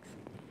 Yeah, thanks.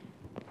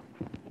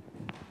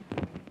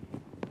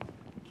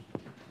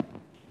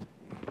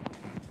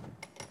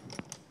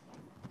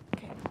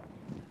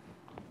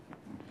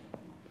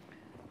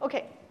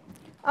 Okay.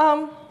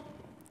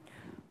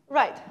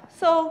 Right.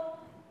 So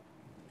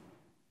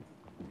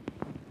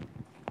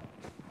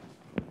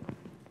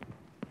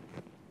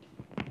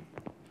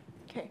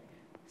okay.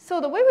 So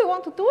the way we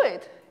want to do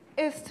it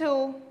is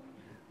to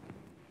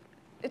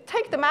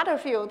take the matter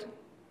field,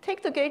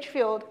 take the gauge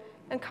field,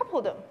 and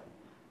couple them,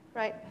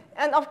 right?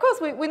 And of course,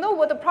 we know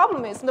what the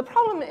problem is. And the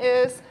problem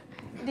is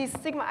these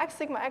sigma x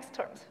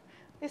terms.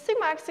 These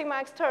sigma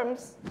x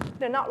terms,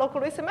 they're not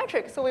locally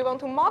symmetric, so we want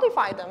to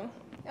modify them.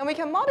 And we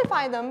can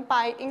modify them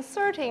by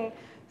inserting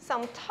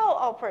some tau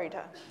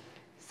operator,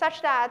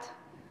 such that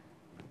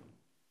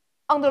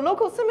on the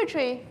local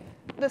symmetry,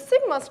 the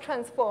sigmas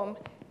transform,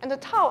 and the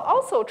tau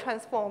also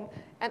transform,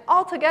 and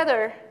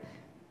altogether,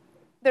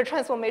 their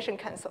transformation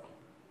cancel.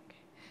 Okay.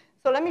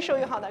 So let me show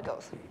you how that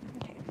goes.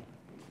 Okay.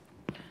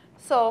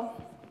 So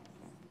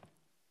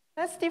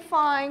let's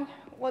define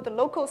what the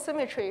local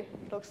symmetry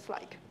looks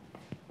like.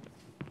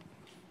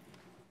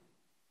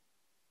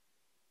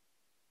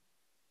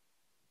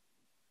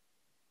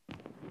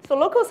 So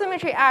local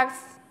symmetry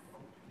acts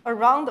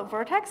around the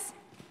vertex,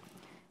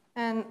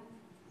 and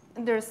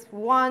there's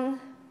one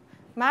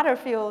matter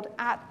field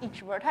at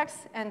each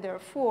vertex, and there are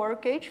 4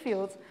 gauge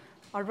fields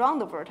around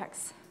the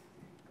vertex.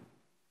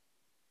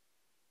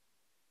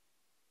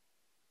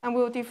 And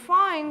we'll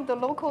define the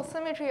local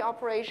symmetry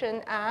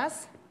operation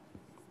as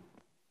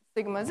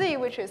sigma z,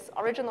 which is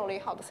originally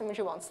how the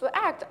symmetry wants to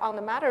act on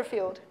the matter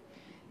field,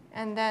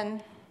 and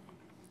then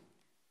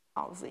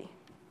tau z.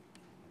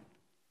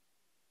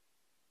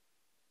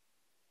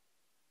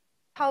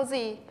 Tau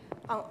z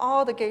on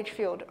all the gauge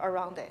field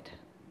around it.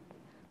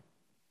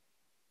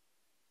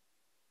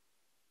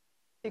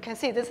 You can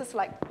see this is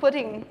like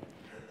putting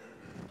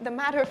the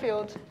matter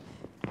field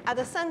at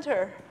the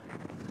center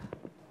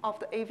of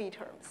the AV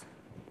terms,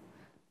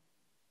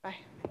 right?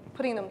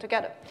 Putting them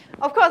together.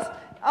 Of course,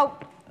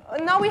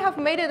 now we have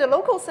made it a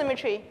local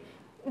symmetry.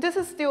 This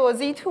is still a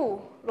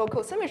Z2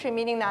 local symmetry,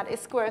 meaning that it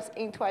squares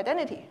into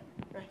identity,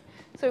 right?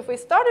 So if we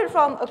started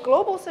from a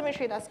global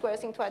symmetry that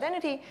squares into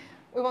identity,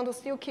 we want to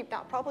still keep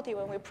that property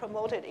when we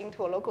promote it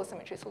into a local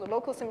symmetry. So the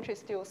local symmetry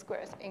still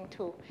squares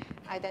into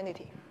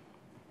identity.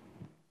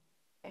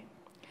 Okay.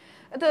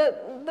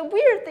 The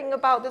weird thing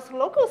about this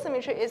local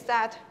symmetry is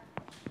that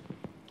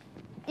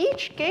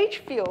each gauge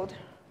field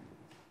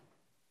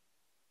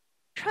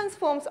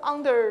transforms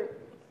under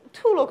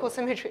 2 local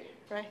symmetry,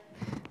 right?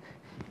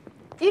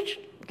 Each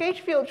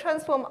gauge field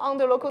transforms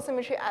under local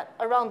symmetry at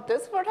around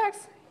this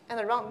vertex and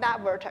around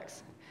that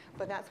vertex.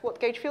 But that's what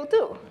gauge fields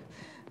do.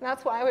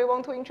 That's why we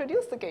want to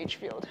introduce the gauge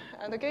field.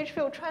 And the gauge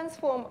field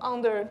transform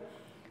under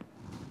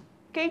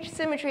gauge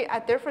symmetry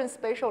at different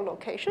spatial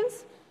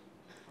locations,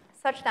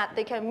 such that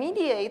they can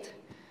mediate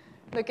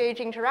the gauge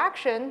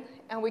interaction,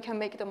 and we can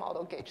make the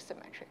model gauge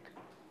symmetric.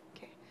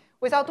 Okay.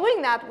 Without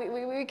doing that,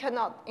 we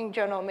cannot, in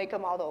general, make a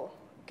model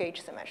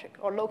gauge symmetric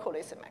or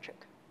locally symmetric.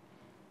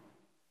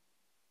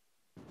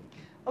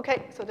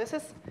 Okay, so this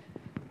is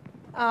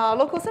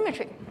local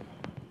symmetry.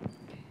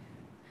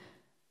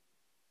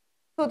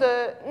 So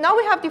now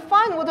we have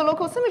defined what the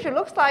local symmetry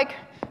looks like.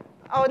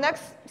 Our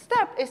next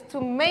step is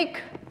to make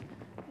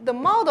the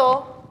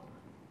model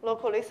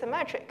locally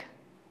symmetric,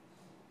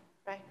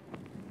 right?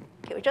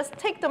 Okay, we just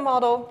take the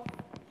model,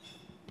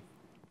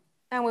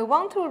 and we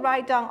want to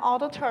write down all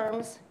the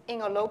terms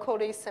in a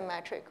locally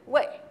symmetric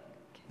way.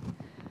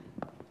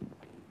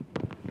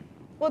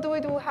 What do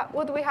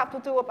we have to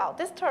do about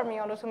this term in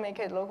order to make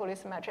it locally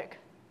symmetric?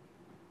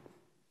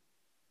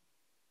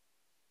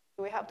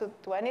 Do we have to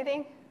do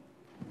anything?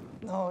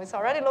 No, it's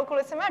already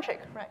locally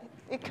symmetric, right?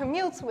 It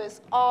commutes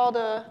with all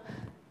the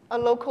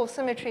local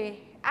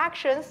symmetry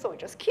actions, so we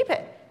just keep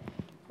it.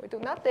 We do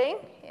nothing,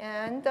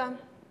 and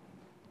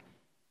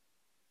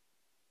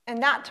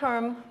that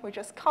term, we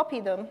just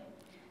copy them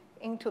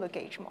into the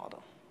gauge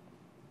model.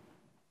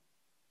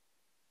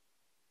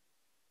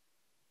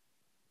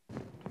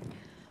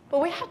 But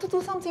we have to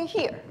do something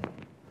here,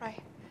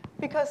 right?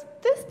 Because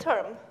this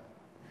term,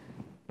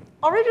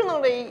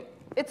 originally,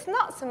 it's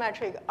not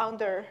symmetric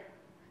under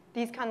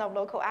these kind of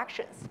local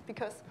actions,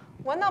 because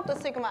one of the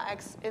sigma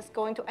x is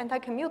going to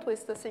anti-commute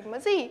with the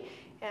sigma z,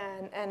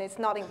 and it's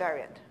not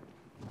invariant.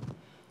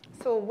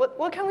 So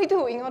what can we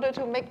do in order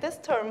to make this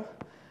term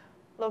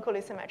locally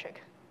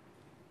symmetric?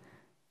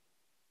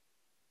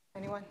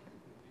 Anyone?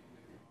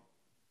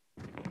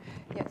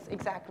 Yes,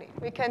 exactly.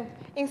 We can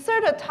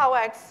insert a tau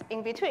x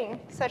in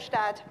between, such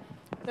that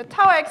the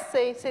tau x,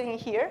 say, sitting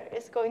here,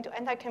 is going to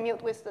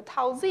anti-commute with the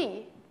tau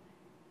z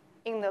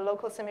in the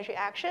local symmetry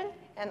action,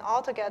 and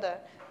altogether,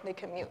 they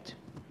commute.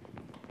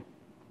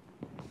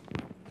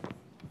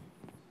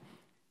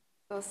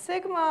 So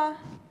sigma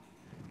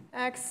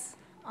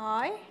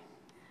xi,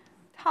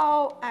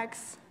 tau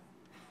x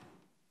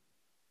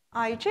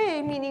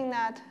ij, meaning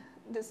that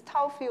this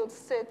tau field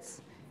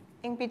sits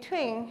in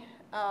between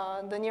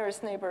the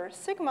nearest neighbor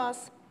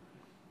sigmas.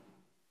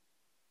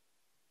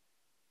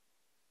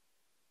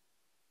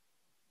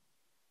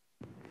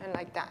 And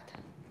like that.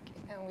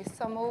 Okay, and we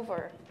sum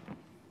over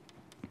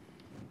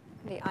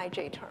the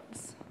ij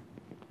terms.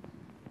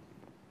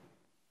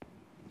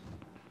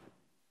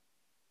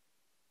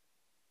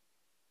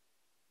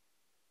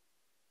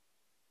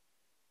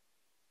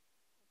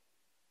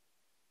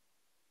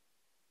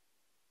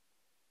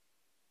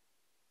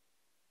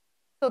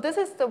 So this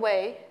is the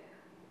way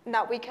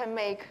that we can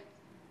make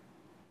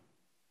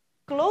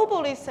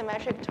globally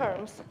symmetric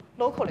terms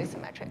locally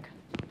symmetric.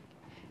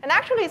 And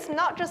actually, it's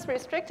not just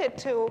restricted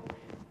to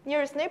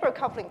nearest neighbor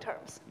coupling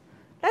terms.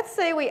 Let's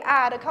say we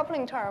add a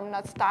coupling term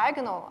that's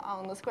diagonal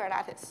on the square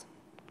lattice.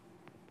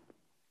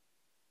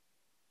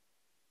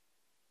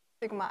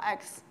 Sigma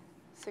x,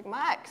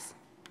 sigma x.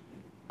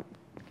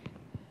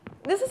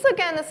 This is,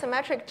 again, a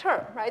symmetric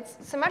term, right? It's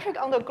symmetric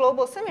under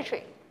global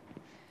symmetry.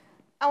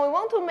 And we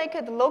want to make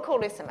it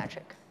locally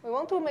symmetric. We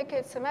want to make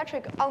it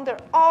symmetric under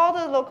all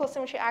the local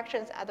symmetry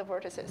actions at the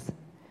vertices.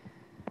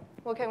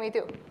 What can we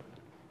do?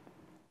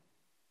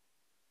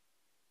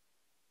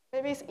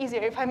 Maybe it's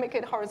easier if I make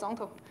it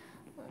horizontal.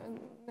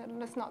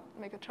 Let's not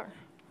make a turn.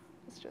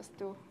 Let's just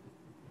do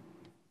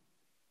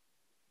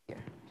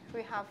here. If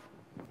we have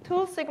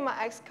two sigma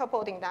x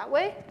coupled in that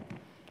way,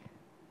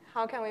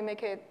 how can we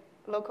make it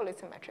locally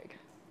symmetric?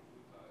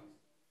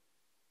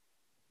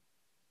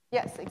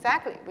 Yes,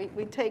 exactly.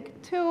 We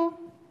take two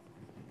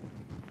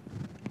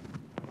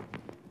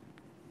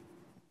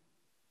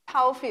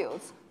tau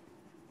fields.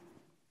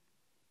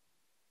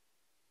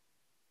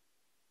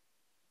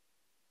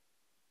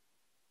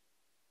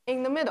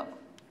 In the middle.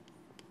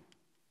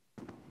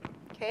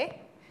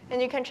 Okay?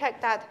 And you can check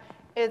that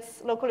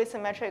it's locally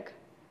symmetric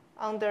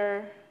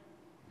under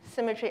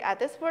symmetry at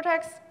this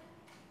vertex,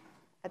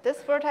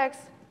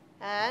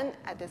 and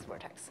at this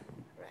vertex,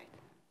 right?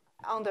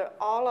 Under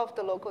all of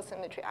the local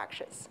symmetry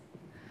actions.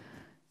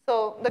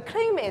 So the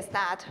claim is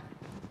that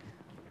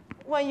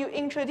when you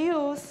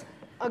introduce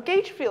a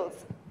gauge field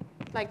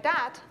like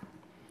that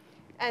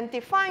and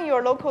define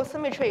your local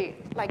symmetry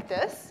like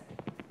this,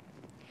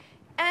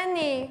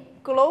 any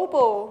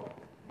global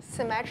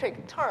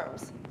symmetric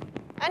terms,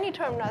 any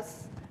term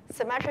that's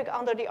symmetric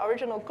under the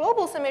original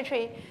global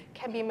symmetry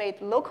can be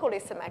made locally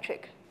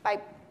symmetric by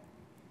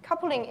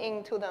coupling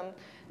into them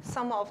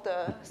some of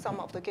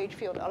the gauge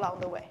field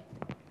along the way.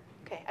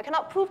 Okay, I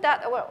cannot prove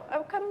that. Well, I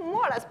can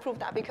more or less prove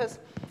that because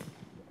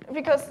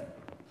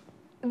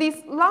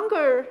these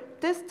longer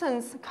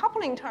distance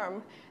coupling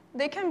terms,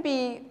 they can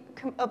be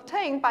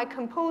obtained by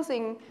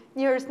composing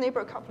nearest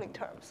neighbor coupling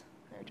terms.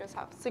 You just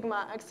have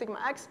sigma x,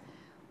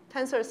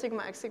 tensor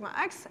sigma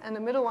x, and the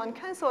middle one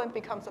cancel and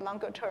becomes a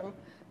longer term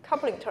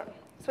coupling term.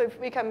 So if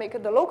we can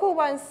make the local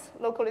ones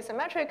locally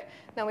symmetric,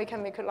 then we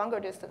can make a longer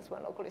distance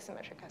one locally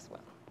symmetric as well.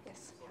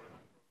 Yes?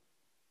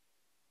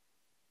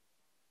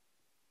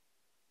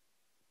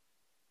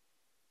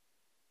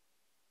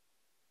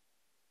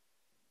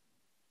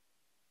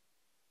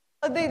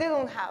 They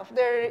don't have.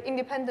 They're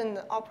independent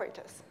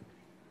operators.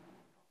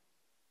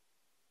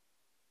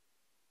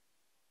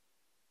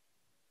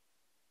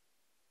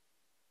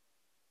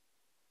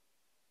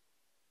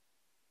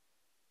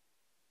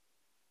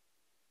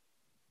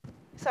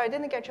 Sorry, I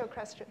didn't get your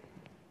question.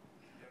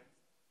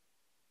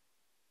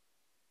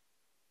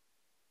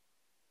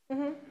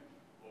 Mm-hmm.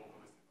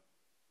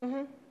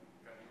 Mm-hmm.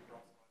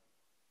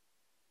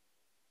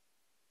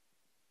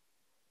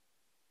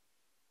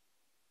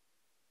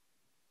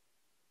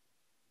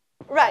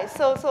 Right,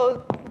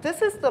 so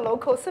this is the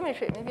local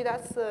symmetry. Maybe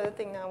that's the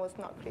thing that was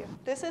not clear.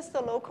 This is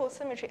the local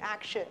symmetry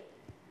action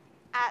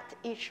at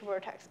each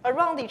vertex,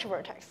 around each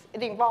vertex.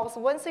 It involves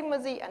 1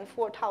 sigma z and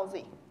 4 tau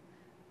z.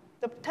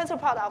 The tensor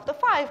product of the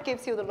 5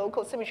 gives you the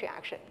local symmetry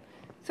action.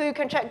 So you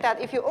can check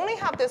that if you only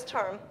have this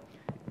term,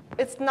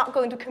 it's not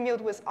going to commute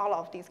with all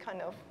of these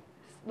kind of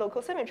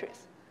local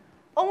symmetries.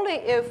 Only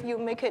if you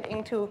make it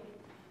into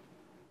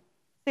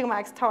sigma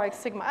x, tau x,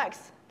 sigma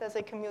x, does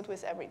it commute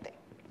with everything.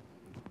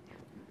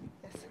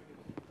 Yes?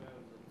 Well,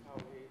 the tau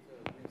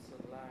eta means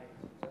a line.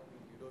 That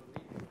means you don't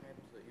need to have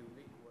the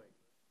unique way.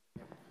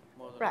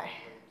 More than right.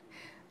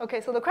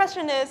 OK, so the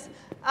question is,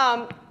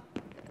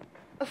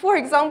 for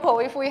example,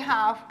 if we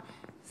have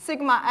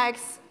sigma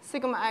x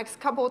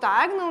coupled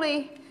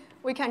diagonally,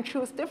 we can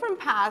choose different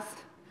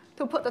paths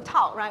to put the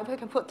tau, right? We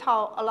can put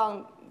tau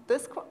along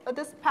this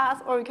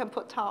path, or we can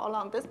put tau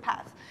along this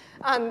path.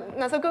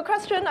 That's a good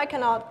question. I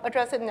cannot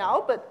address it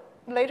now, but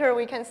later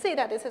we can see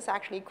that this is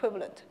actually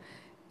equivalent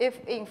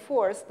if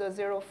enforce the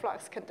zero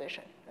flux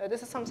condition.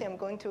 This is something I'm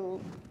going to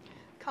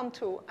come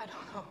to, I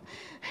don't know,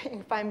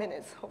 in 5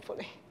 minutes,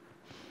 hopefully.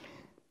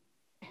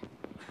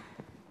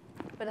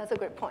 But that's a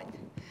great point.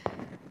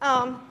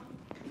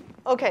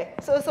 OK,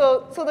 so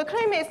the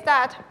claim is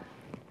that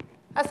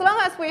as long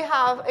as we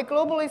have a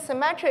globally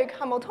symmetric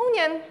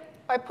Hamiltonian,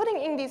 by putting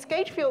in these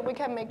gauge field, we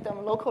can make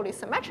them locally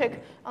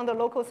symmetric on the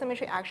local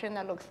symmetry action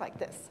that looks like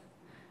this.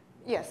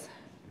 Yes?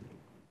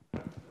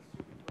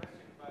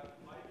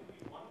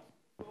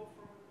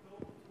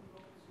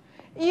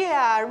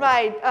 Yeah,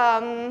 right.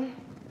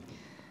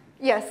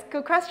 Yes,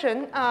 good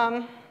question.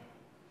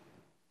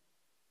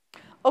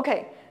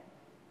 OK.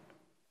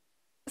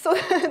 So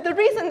the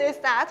reason is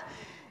that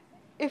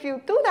if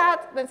you do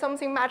that, then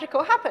something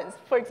magical happens.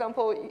 For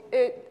example,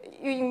 there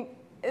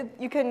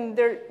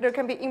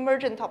can be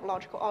emergent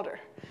topological order.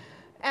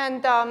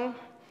 And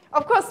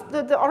of course,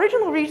 the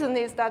original reason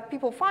is that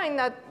people find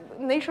that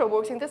nature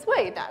works in this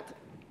way, that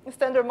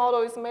standard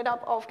model is made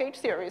up of gauge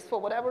theories for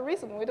whatever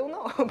reason, we don't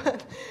know.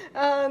 But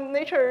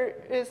nature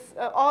is,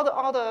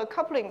 all the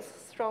couplings,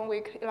 strong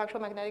weak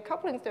electromagnetic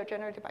couplings, they're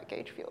generated by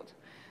gauge fields.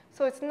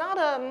 So it's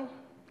not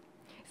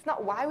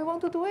why we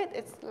want to do it,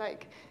 it's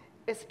like,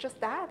 it's just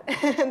that.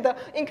 And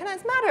in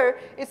condensed matter,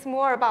 it's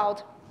more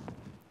about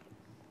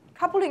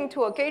coupling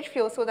to a gauge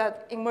field so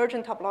that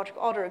emergent topological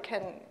order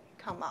can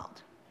come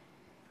out.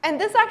 And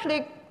this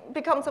actually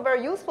becomes a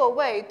very useful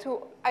way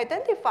to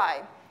identify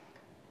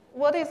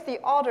what is the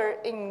order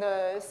in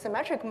the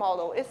symmetric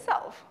model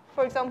itself.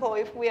 For example,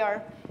 if we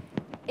are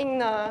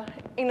in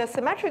a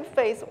symmetric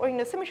phase or in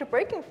a symmetry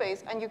breaking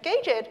phase and you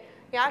gauge it,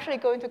 you're actually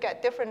going to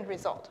get different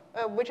result,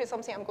 which is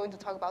something I'm going to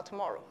talk about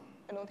tomorrow.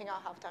 I don't think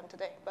I'll have time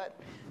today, but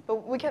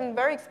we can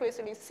very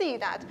explicitly see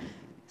that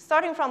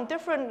starting from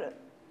different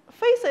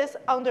phases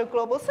under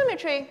global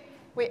symmetry,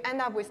 we end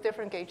up with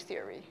different gauge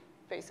theory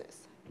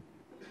phases.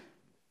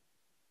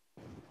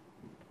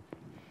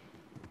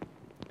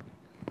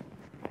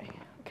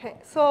 Okay,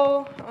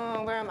 so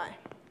where am I?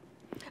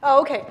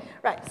 Oh, okay,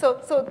 right.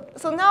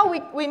 So now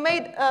we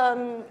made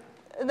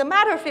the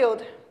matter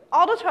field,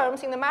 all the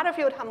terms in the matter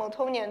field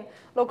Hamiltonian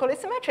locally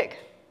symmetric,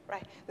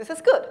 right? This is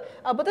good.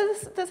 But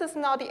this is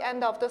not the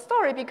end of the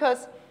story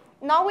because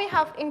now we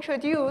have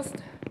introduced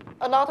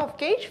a lot of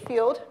gauge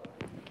field,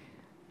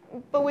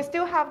 but we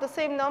still have the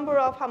same number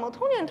of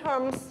Hamiltonian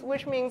terms,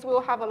 which means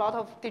we'll have a lot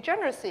of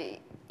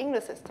degeneracy in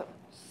the system.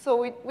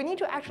 So we need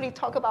to actually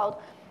talk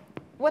about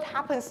what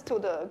happens to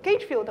the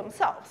gauge field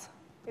themselves.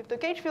 If the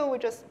gauge field, we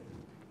just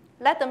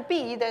let them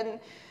be, then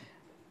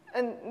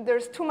and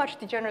there's too much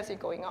degeneracy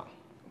going on.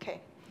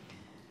 Okay.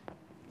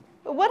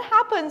 But what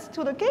happens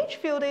to the gauge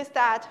field is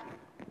that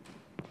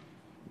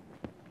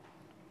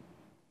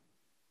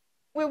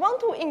we want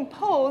to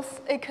impose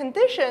a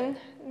condition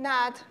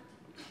that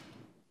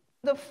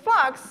the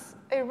flux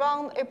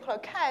around a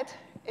plaquette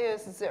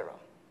is 0.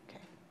 Okay.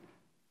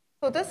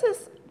 So this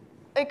is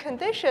a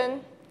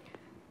condition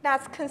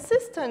that's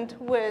consistent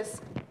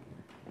with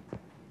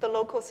the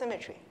local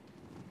symmetry.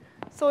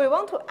 So we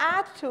want to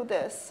add to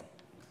this,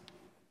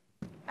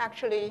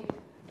 actually,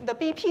 the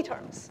BP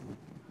terms.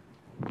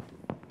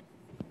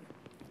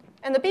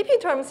 And the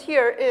BP terms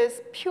here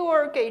is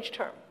pure gauge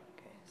term.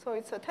 Okay. So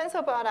it's a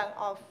tensor product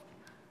of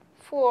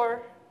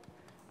 4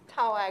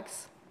 tau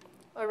x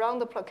around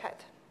the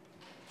plaquette.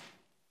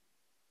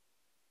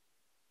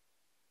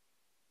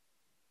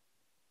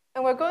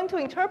 And we're going to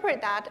interpret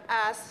that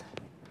as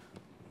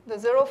the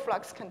 0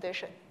 flux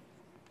condition.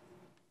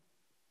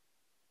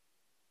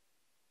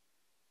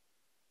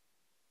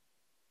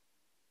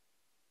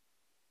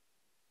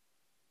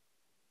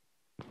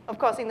 Of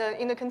course, in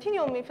the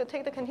continuum, if you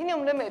take the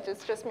continuum limit,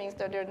 it just means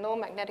that there's no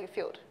magnetic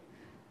field,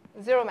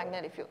 0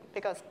 magnetic field,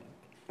 because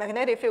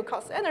magnetic field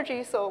costs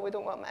energy, so we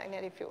don't want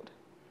magnetic field.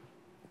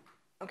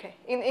 Okay,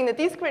 in the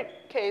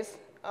discrete case,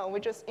 we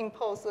just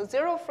impose the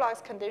 0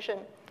 flux condition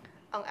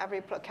on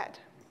every plaquette.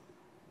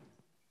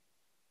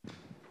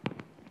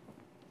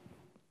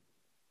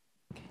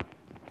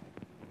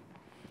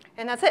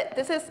 And that's it.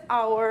 This is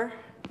our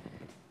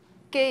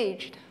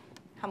gauged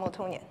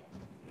Hamiltonian.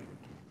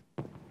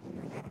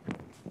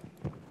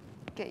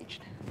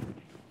 Gauged.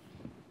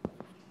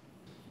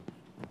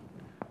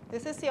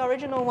 This is the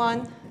original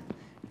one.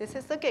 This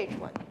is the gauge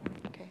one.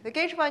 Okay. The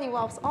gauge one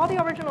involves all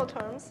the original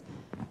terms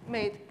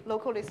made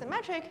locally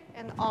symmetric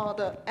and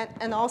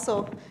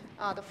also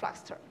the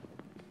flux term.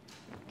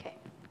 Okay.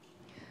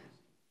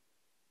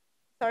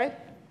 Sorry?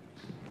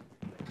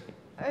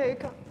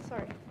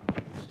 Sorry.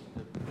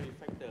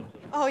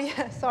 Oh,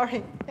 yeah,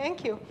 sorry.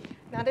 Thank you.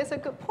 Now, that's a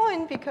good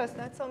point, because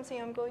that's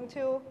something I'm going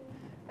to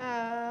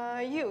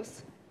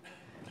use.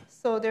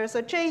 So there's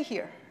a J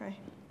here, right?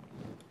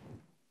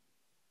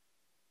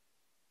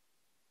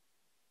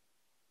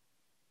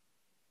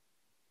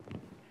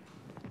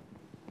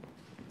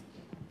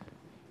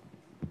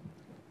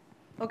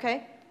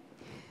 Okay.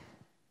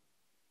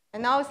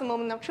 And now is the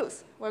moment of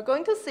truth. We're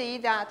going to see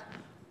that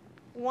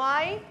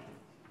why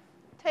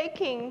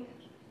taking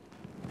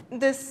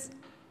this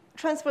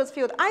transverse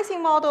field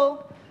Ising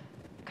model,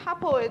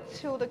 couple it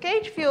to the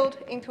gauge field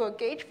into a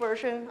gauge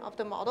version of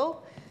the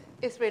model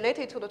is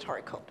related to the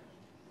toric code.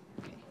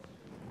 Okay.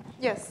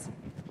 Yes?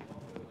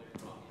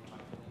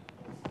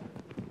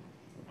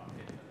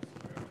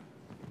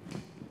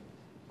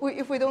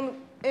 If we don't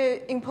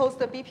impose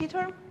the BP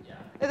term,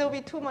 it will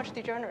be too much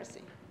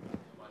degeneracy.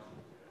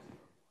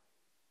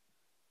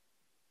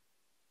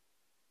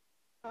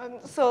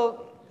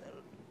 So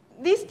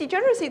these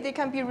degeneracy, they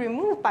can be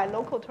removed by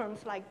local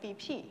terms like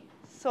BP.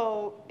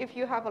 So if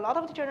you have a lot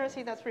of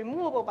degeneracy that's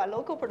removable by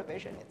local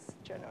perturbation, it's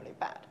generally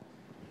bad.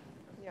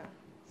 Yeah.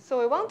 So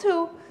we want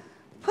to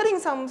put in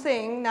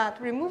something that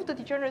removes the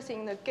degeneracy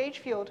in the gauge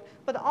field,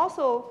 but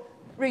also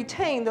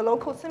retain the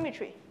local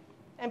symmetry.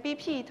 And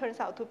BP turns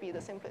out to be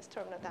the simplest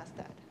term that does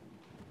that.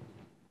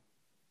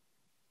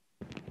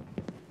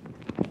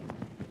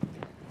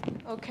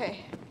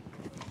 Okay.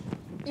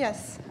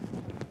 Yes?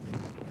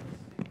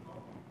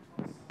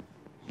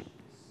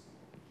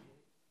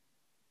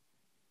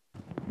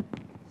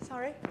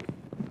 Sorry?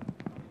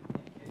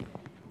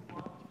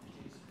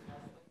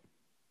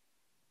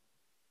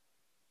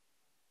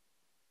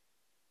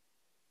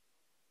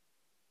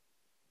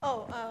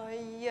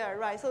 Yeah,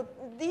 right. So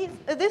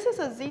this is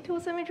a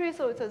Z2 symmetry,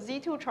 so it's a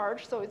Z2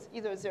 charge, so it's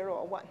either 0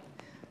 or 1.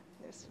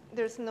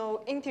 There's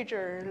no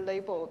integer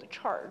labeled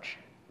charge.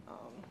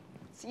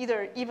 It's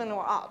either even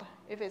or odd.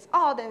 If it's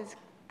odd, then it's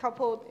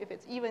coupled. If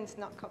it's even, it's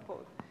not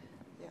coupled.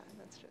 Yeah,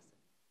 that's just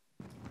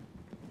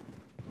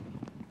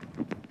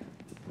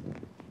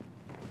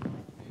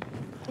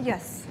it.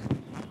 Yes.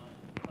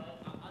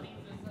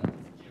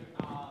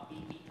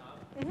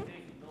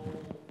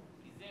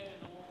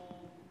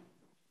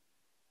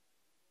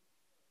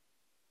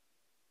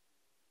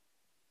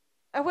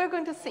 We're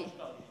going to see.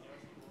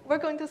 We're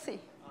going to see.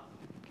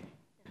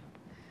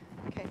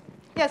 Okay.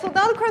 Yeah, so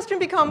now the question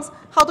becomes,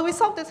 how do we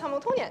solve this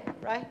Hamiltonian,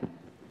 right?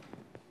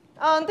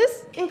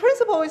 This, in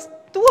principle, is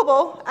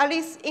doable, at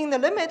least in the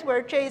limit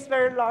where j is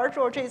very large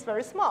or j is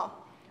very small.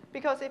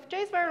 Because if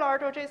j is very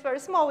large or j is very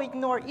small, we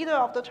ignore either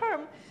of the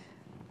term,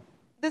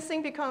 this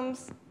thing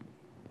becomes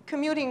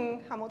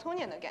commuting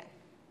Hamiltonian again.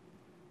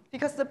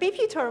 Because the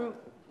BP term,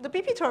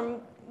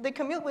 they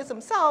commute with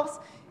themselves,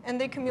 and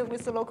they commute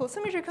with the local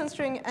symmetry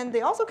constraint, and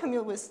they also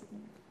commute with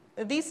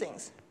these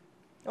things.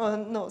 Oh,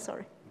 no,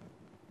 sorry.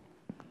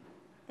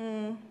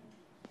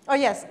 Oh,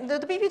 yes, the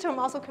BP term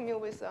also commute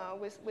with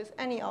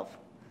any of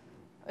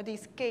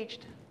these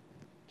gauged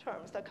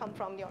terms that come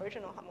from the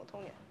original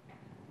Hamiltonian.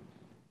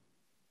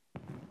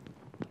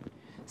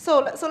 So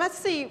let's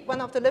see one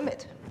of the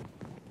limit.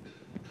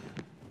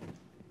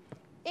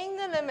 In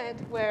the limit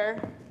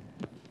where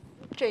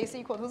j is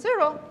equal to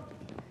 0,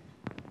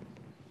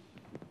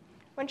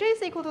 when j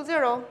is equal to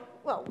 0,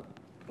 well,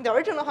 the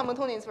original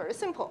Hamiltonian is very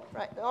simple,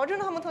 right? The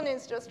original Hamiltonian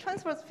is just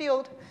transverse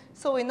field,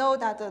 so we know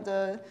that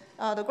the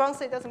ground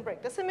state doesn't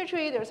break the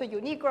symmetry. There's a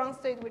unique ground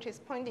state which is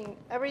pointing,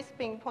 every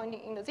spin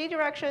pointing in the z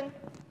direction.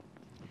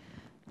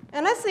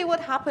 And let's see what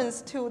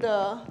happens to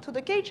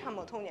the gauge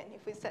Hamiltonian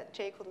if we set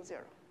j equal to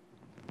 0.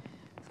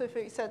 So if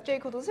we set j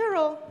equal to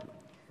 0,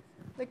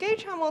 the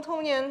gauge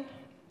Hamiltonian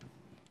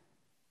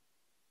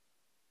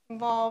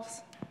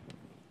involves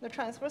the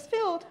transverse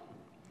field,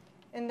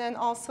 and then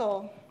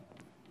also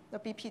the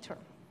BP term.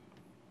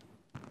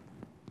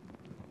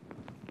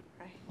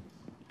 Right.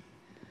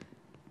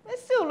 It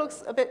still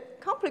looks a bit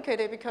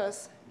complicated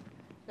because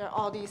there are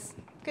all these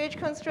gauge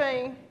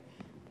constraints.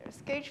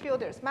 There's gauge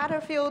field, there's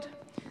matter field.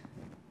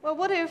 Well,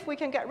 what if we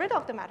can get rid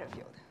of the matter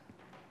field?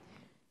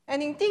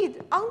 And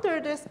indeed, under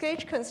this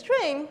gauge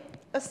constraint,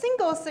 a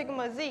single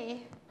sigma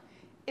z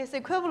is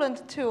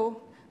equivalent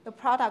to the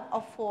product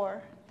of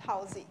 4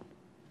 tau z.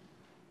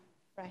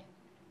 Right?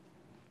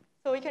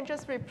 So we can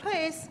just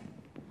replace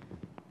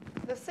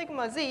the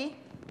sigma z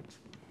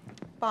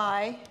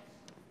by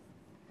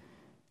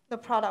the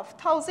product of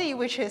tau z,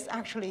 which is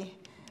actually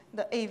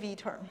the AV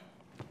term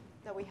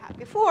that we had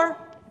before.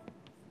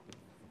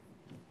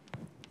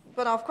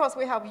 But of course,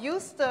 we have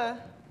used the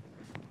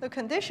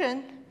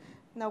condition.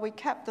 Now we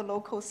kept the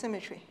local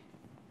symmetry.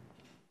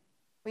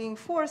 We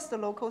enforce the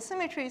local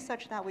symmetry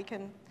such that we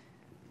can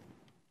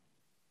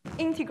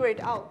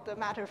integrate out the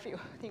matter field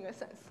in a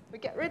sense. We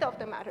get rid of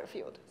the matter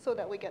field so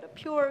that we get a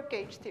pure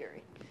gauge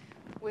theory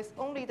with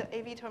only the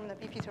AV term and the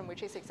BP term,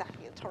 which is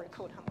exactly a toric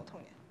code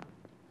Hamiltonian.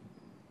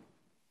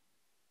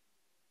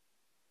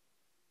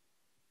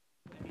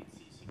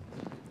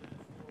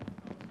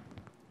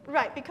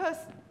 Right, because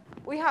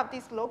we have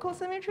this local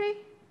symmetry,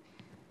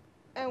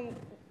 and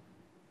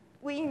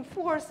we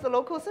enforce the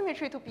local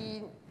symmetry to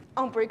be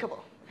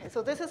unbreakable. Okay,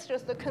 so this is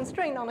just the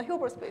constraint on the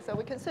Hilbert space that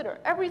we consider.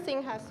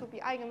 Everything has to be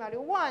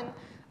eigenvalue 1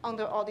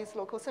 under all these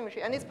local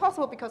symmetry. And it's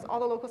possible because all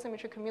the local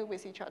symmetry commute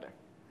with each other.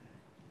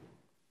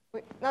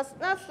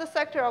 That's the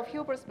sector of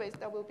Hilbert space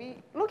that we'll be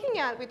looking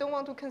at. We don't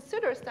want to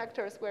consider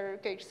sectors where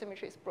gauge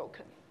symmetry is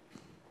broken.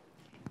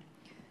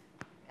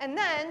 And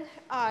then,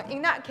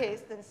 in that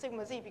case, then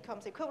sigma z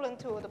becomes equivalent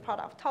to the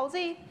product of tau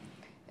z,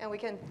 and we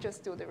can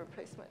just do the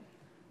replacement.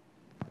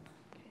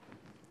 Okay.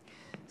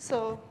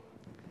 So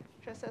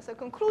just as a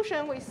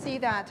conclusion, we see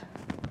that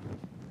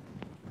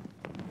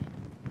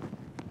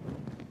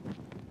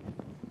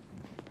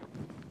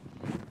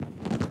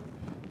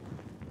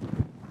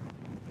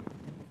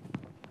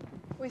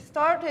we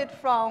started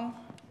from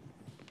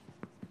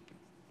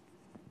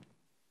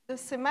the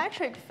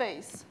symmetric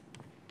phase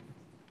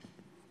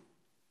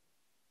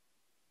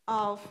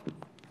of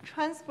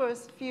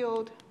transverse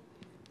field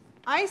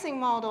Ising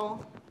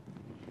model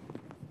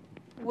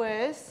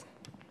with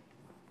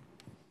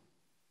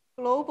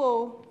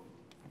global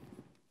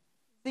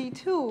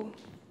Z2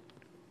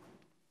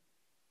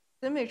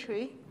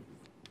 symmetry.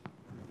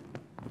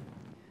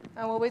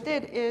 And what we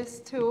did is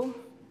to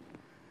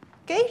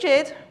gauge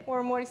it,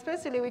 or more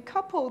explicitly, we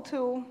coupled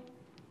to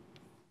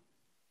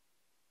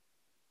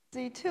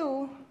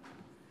Z2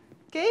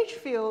 gauge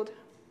field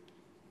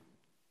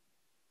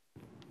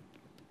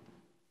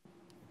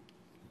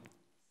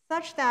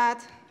such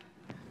that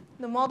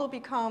the model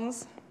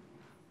becomes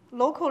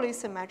locally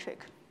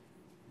symmetric.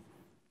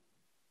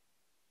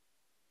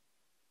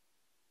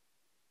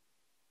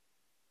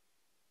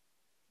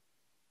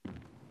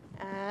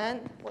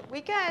 And what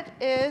we get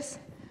is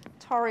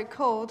toric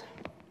code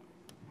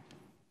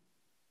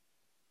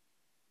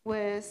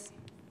with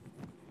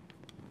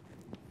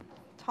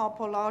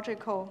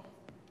topological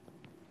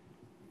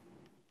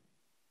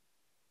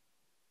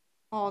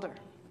order.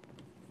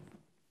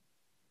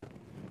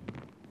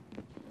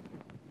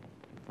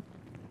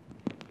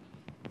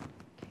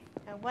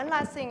 And one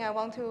last thing I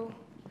want to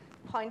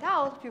point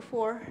out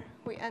before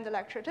we end the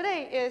lecture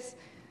today is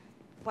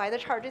why the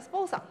charge is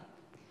boson.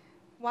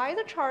 Why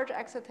the charge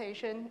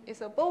excitation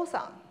is a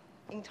boson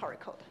in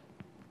toric code.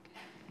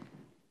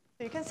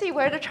 So you can see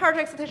where the charge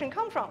excitation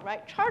comes from,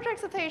 right? Charge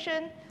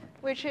excitation,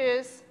 which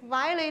is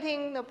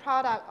violating the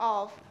product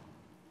of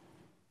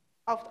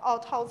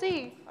tau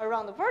z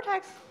around the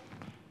vertex,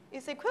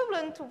 is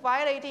equivalent to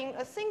violating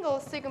a single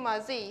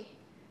sigma z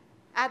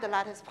at the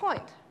lattice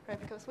point,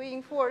 right? Because we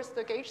enforce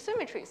the gauge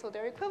symmetry, so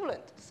they're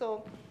equivalent.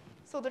 So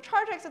the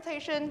charge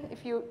excitation,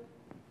 if you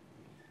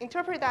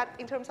interpret that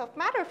in terms of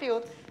matter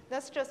field,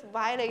 that's just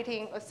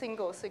violating a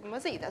single sigma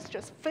z. That's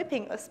just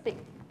flipping a spin.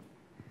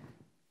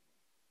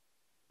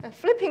 And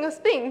flipping a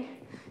spin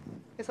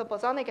is a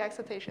bosonic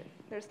excitation.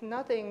 There's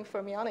nothing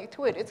fermionic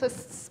to it. It's a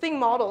spin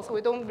model, so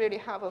we don't really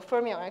have a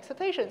fermion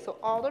excitation. So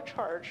all the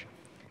charge,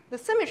 the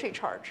symmetry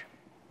charge,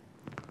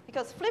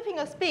 because flipping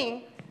a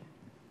spin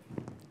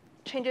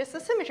changes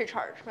the symmetry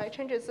charge, right?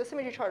 Changes the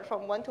symmetry charge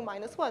from 1 to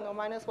 -1 or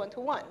 -1 to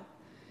 1.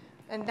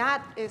 And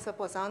that is a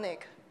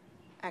bosonic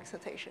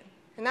excitation.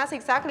 And that's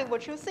exactly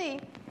what you see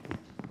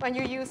when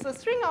you use the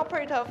string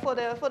operator for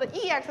the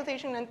E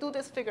excitation and do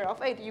this figure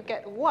of 8, you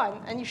get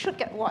 1, and you should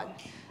get 1.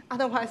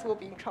 Otherwise, we'll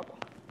be in trouble.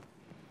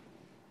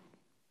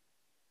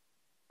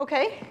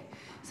 Okay,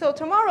 so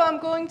tomorrow I'm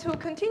going to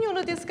continue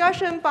the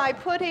discussion by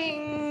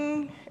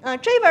putting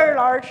J very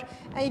large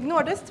and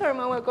ignore this term,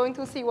 and we're going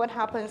to see what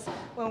happens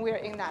when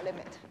we're in that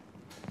limit.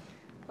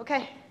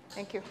 Okay,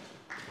 thank you.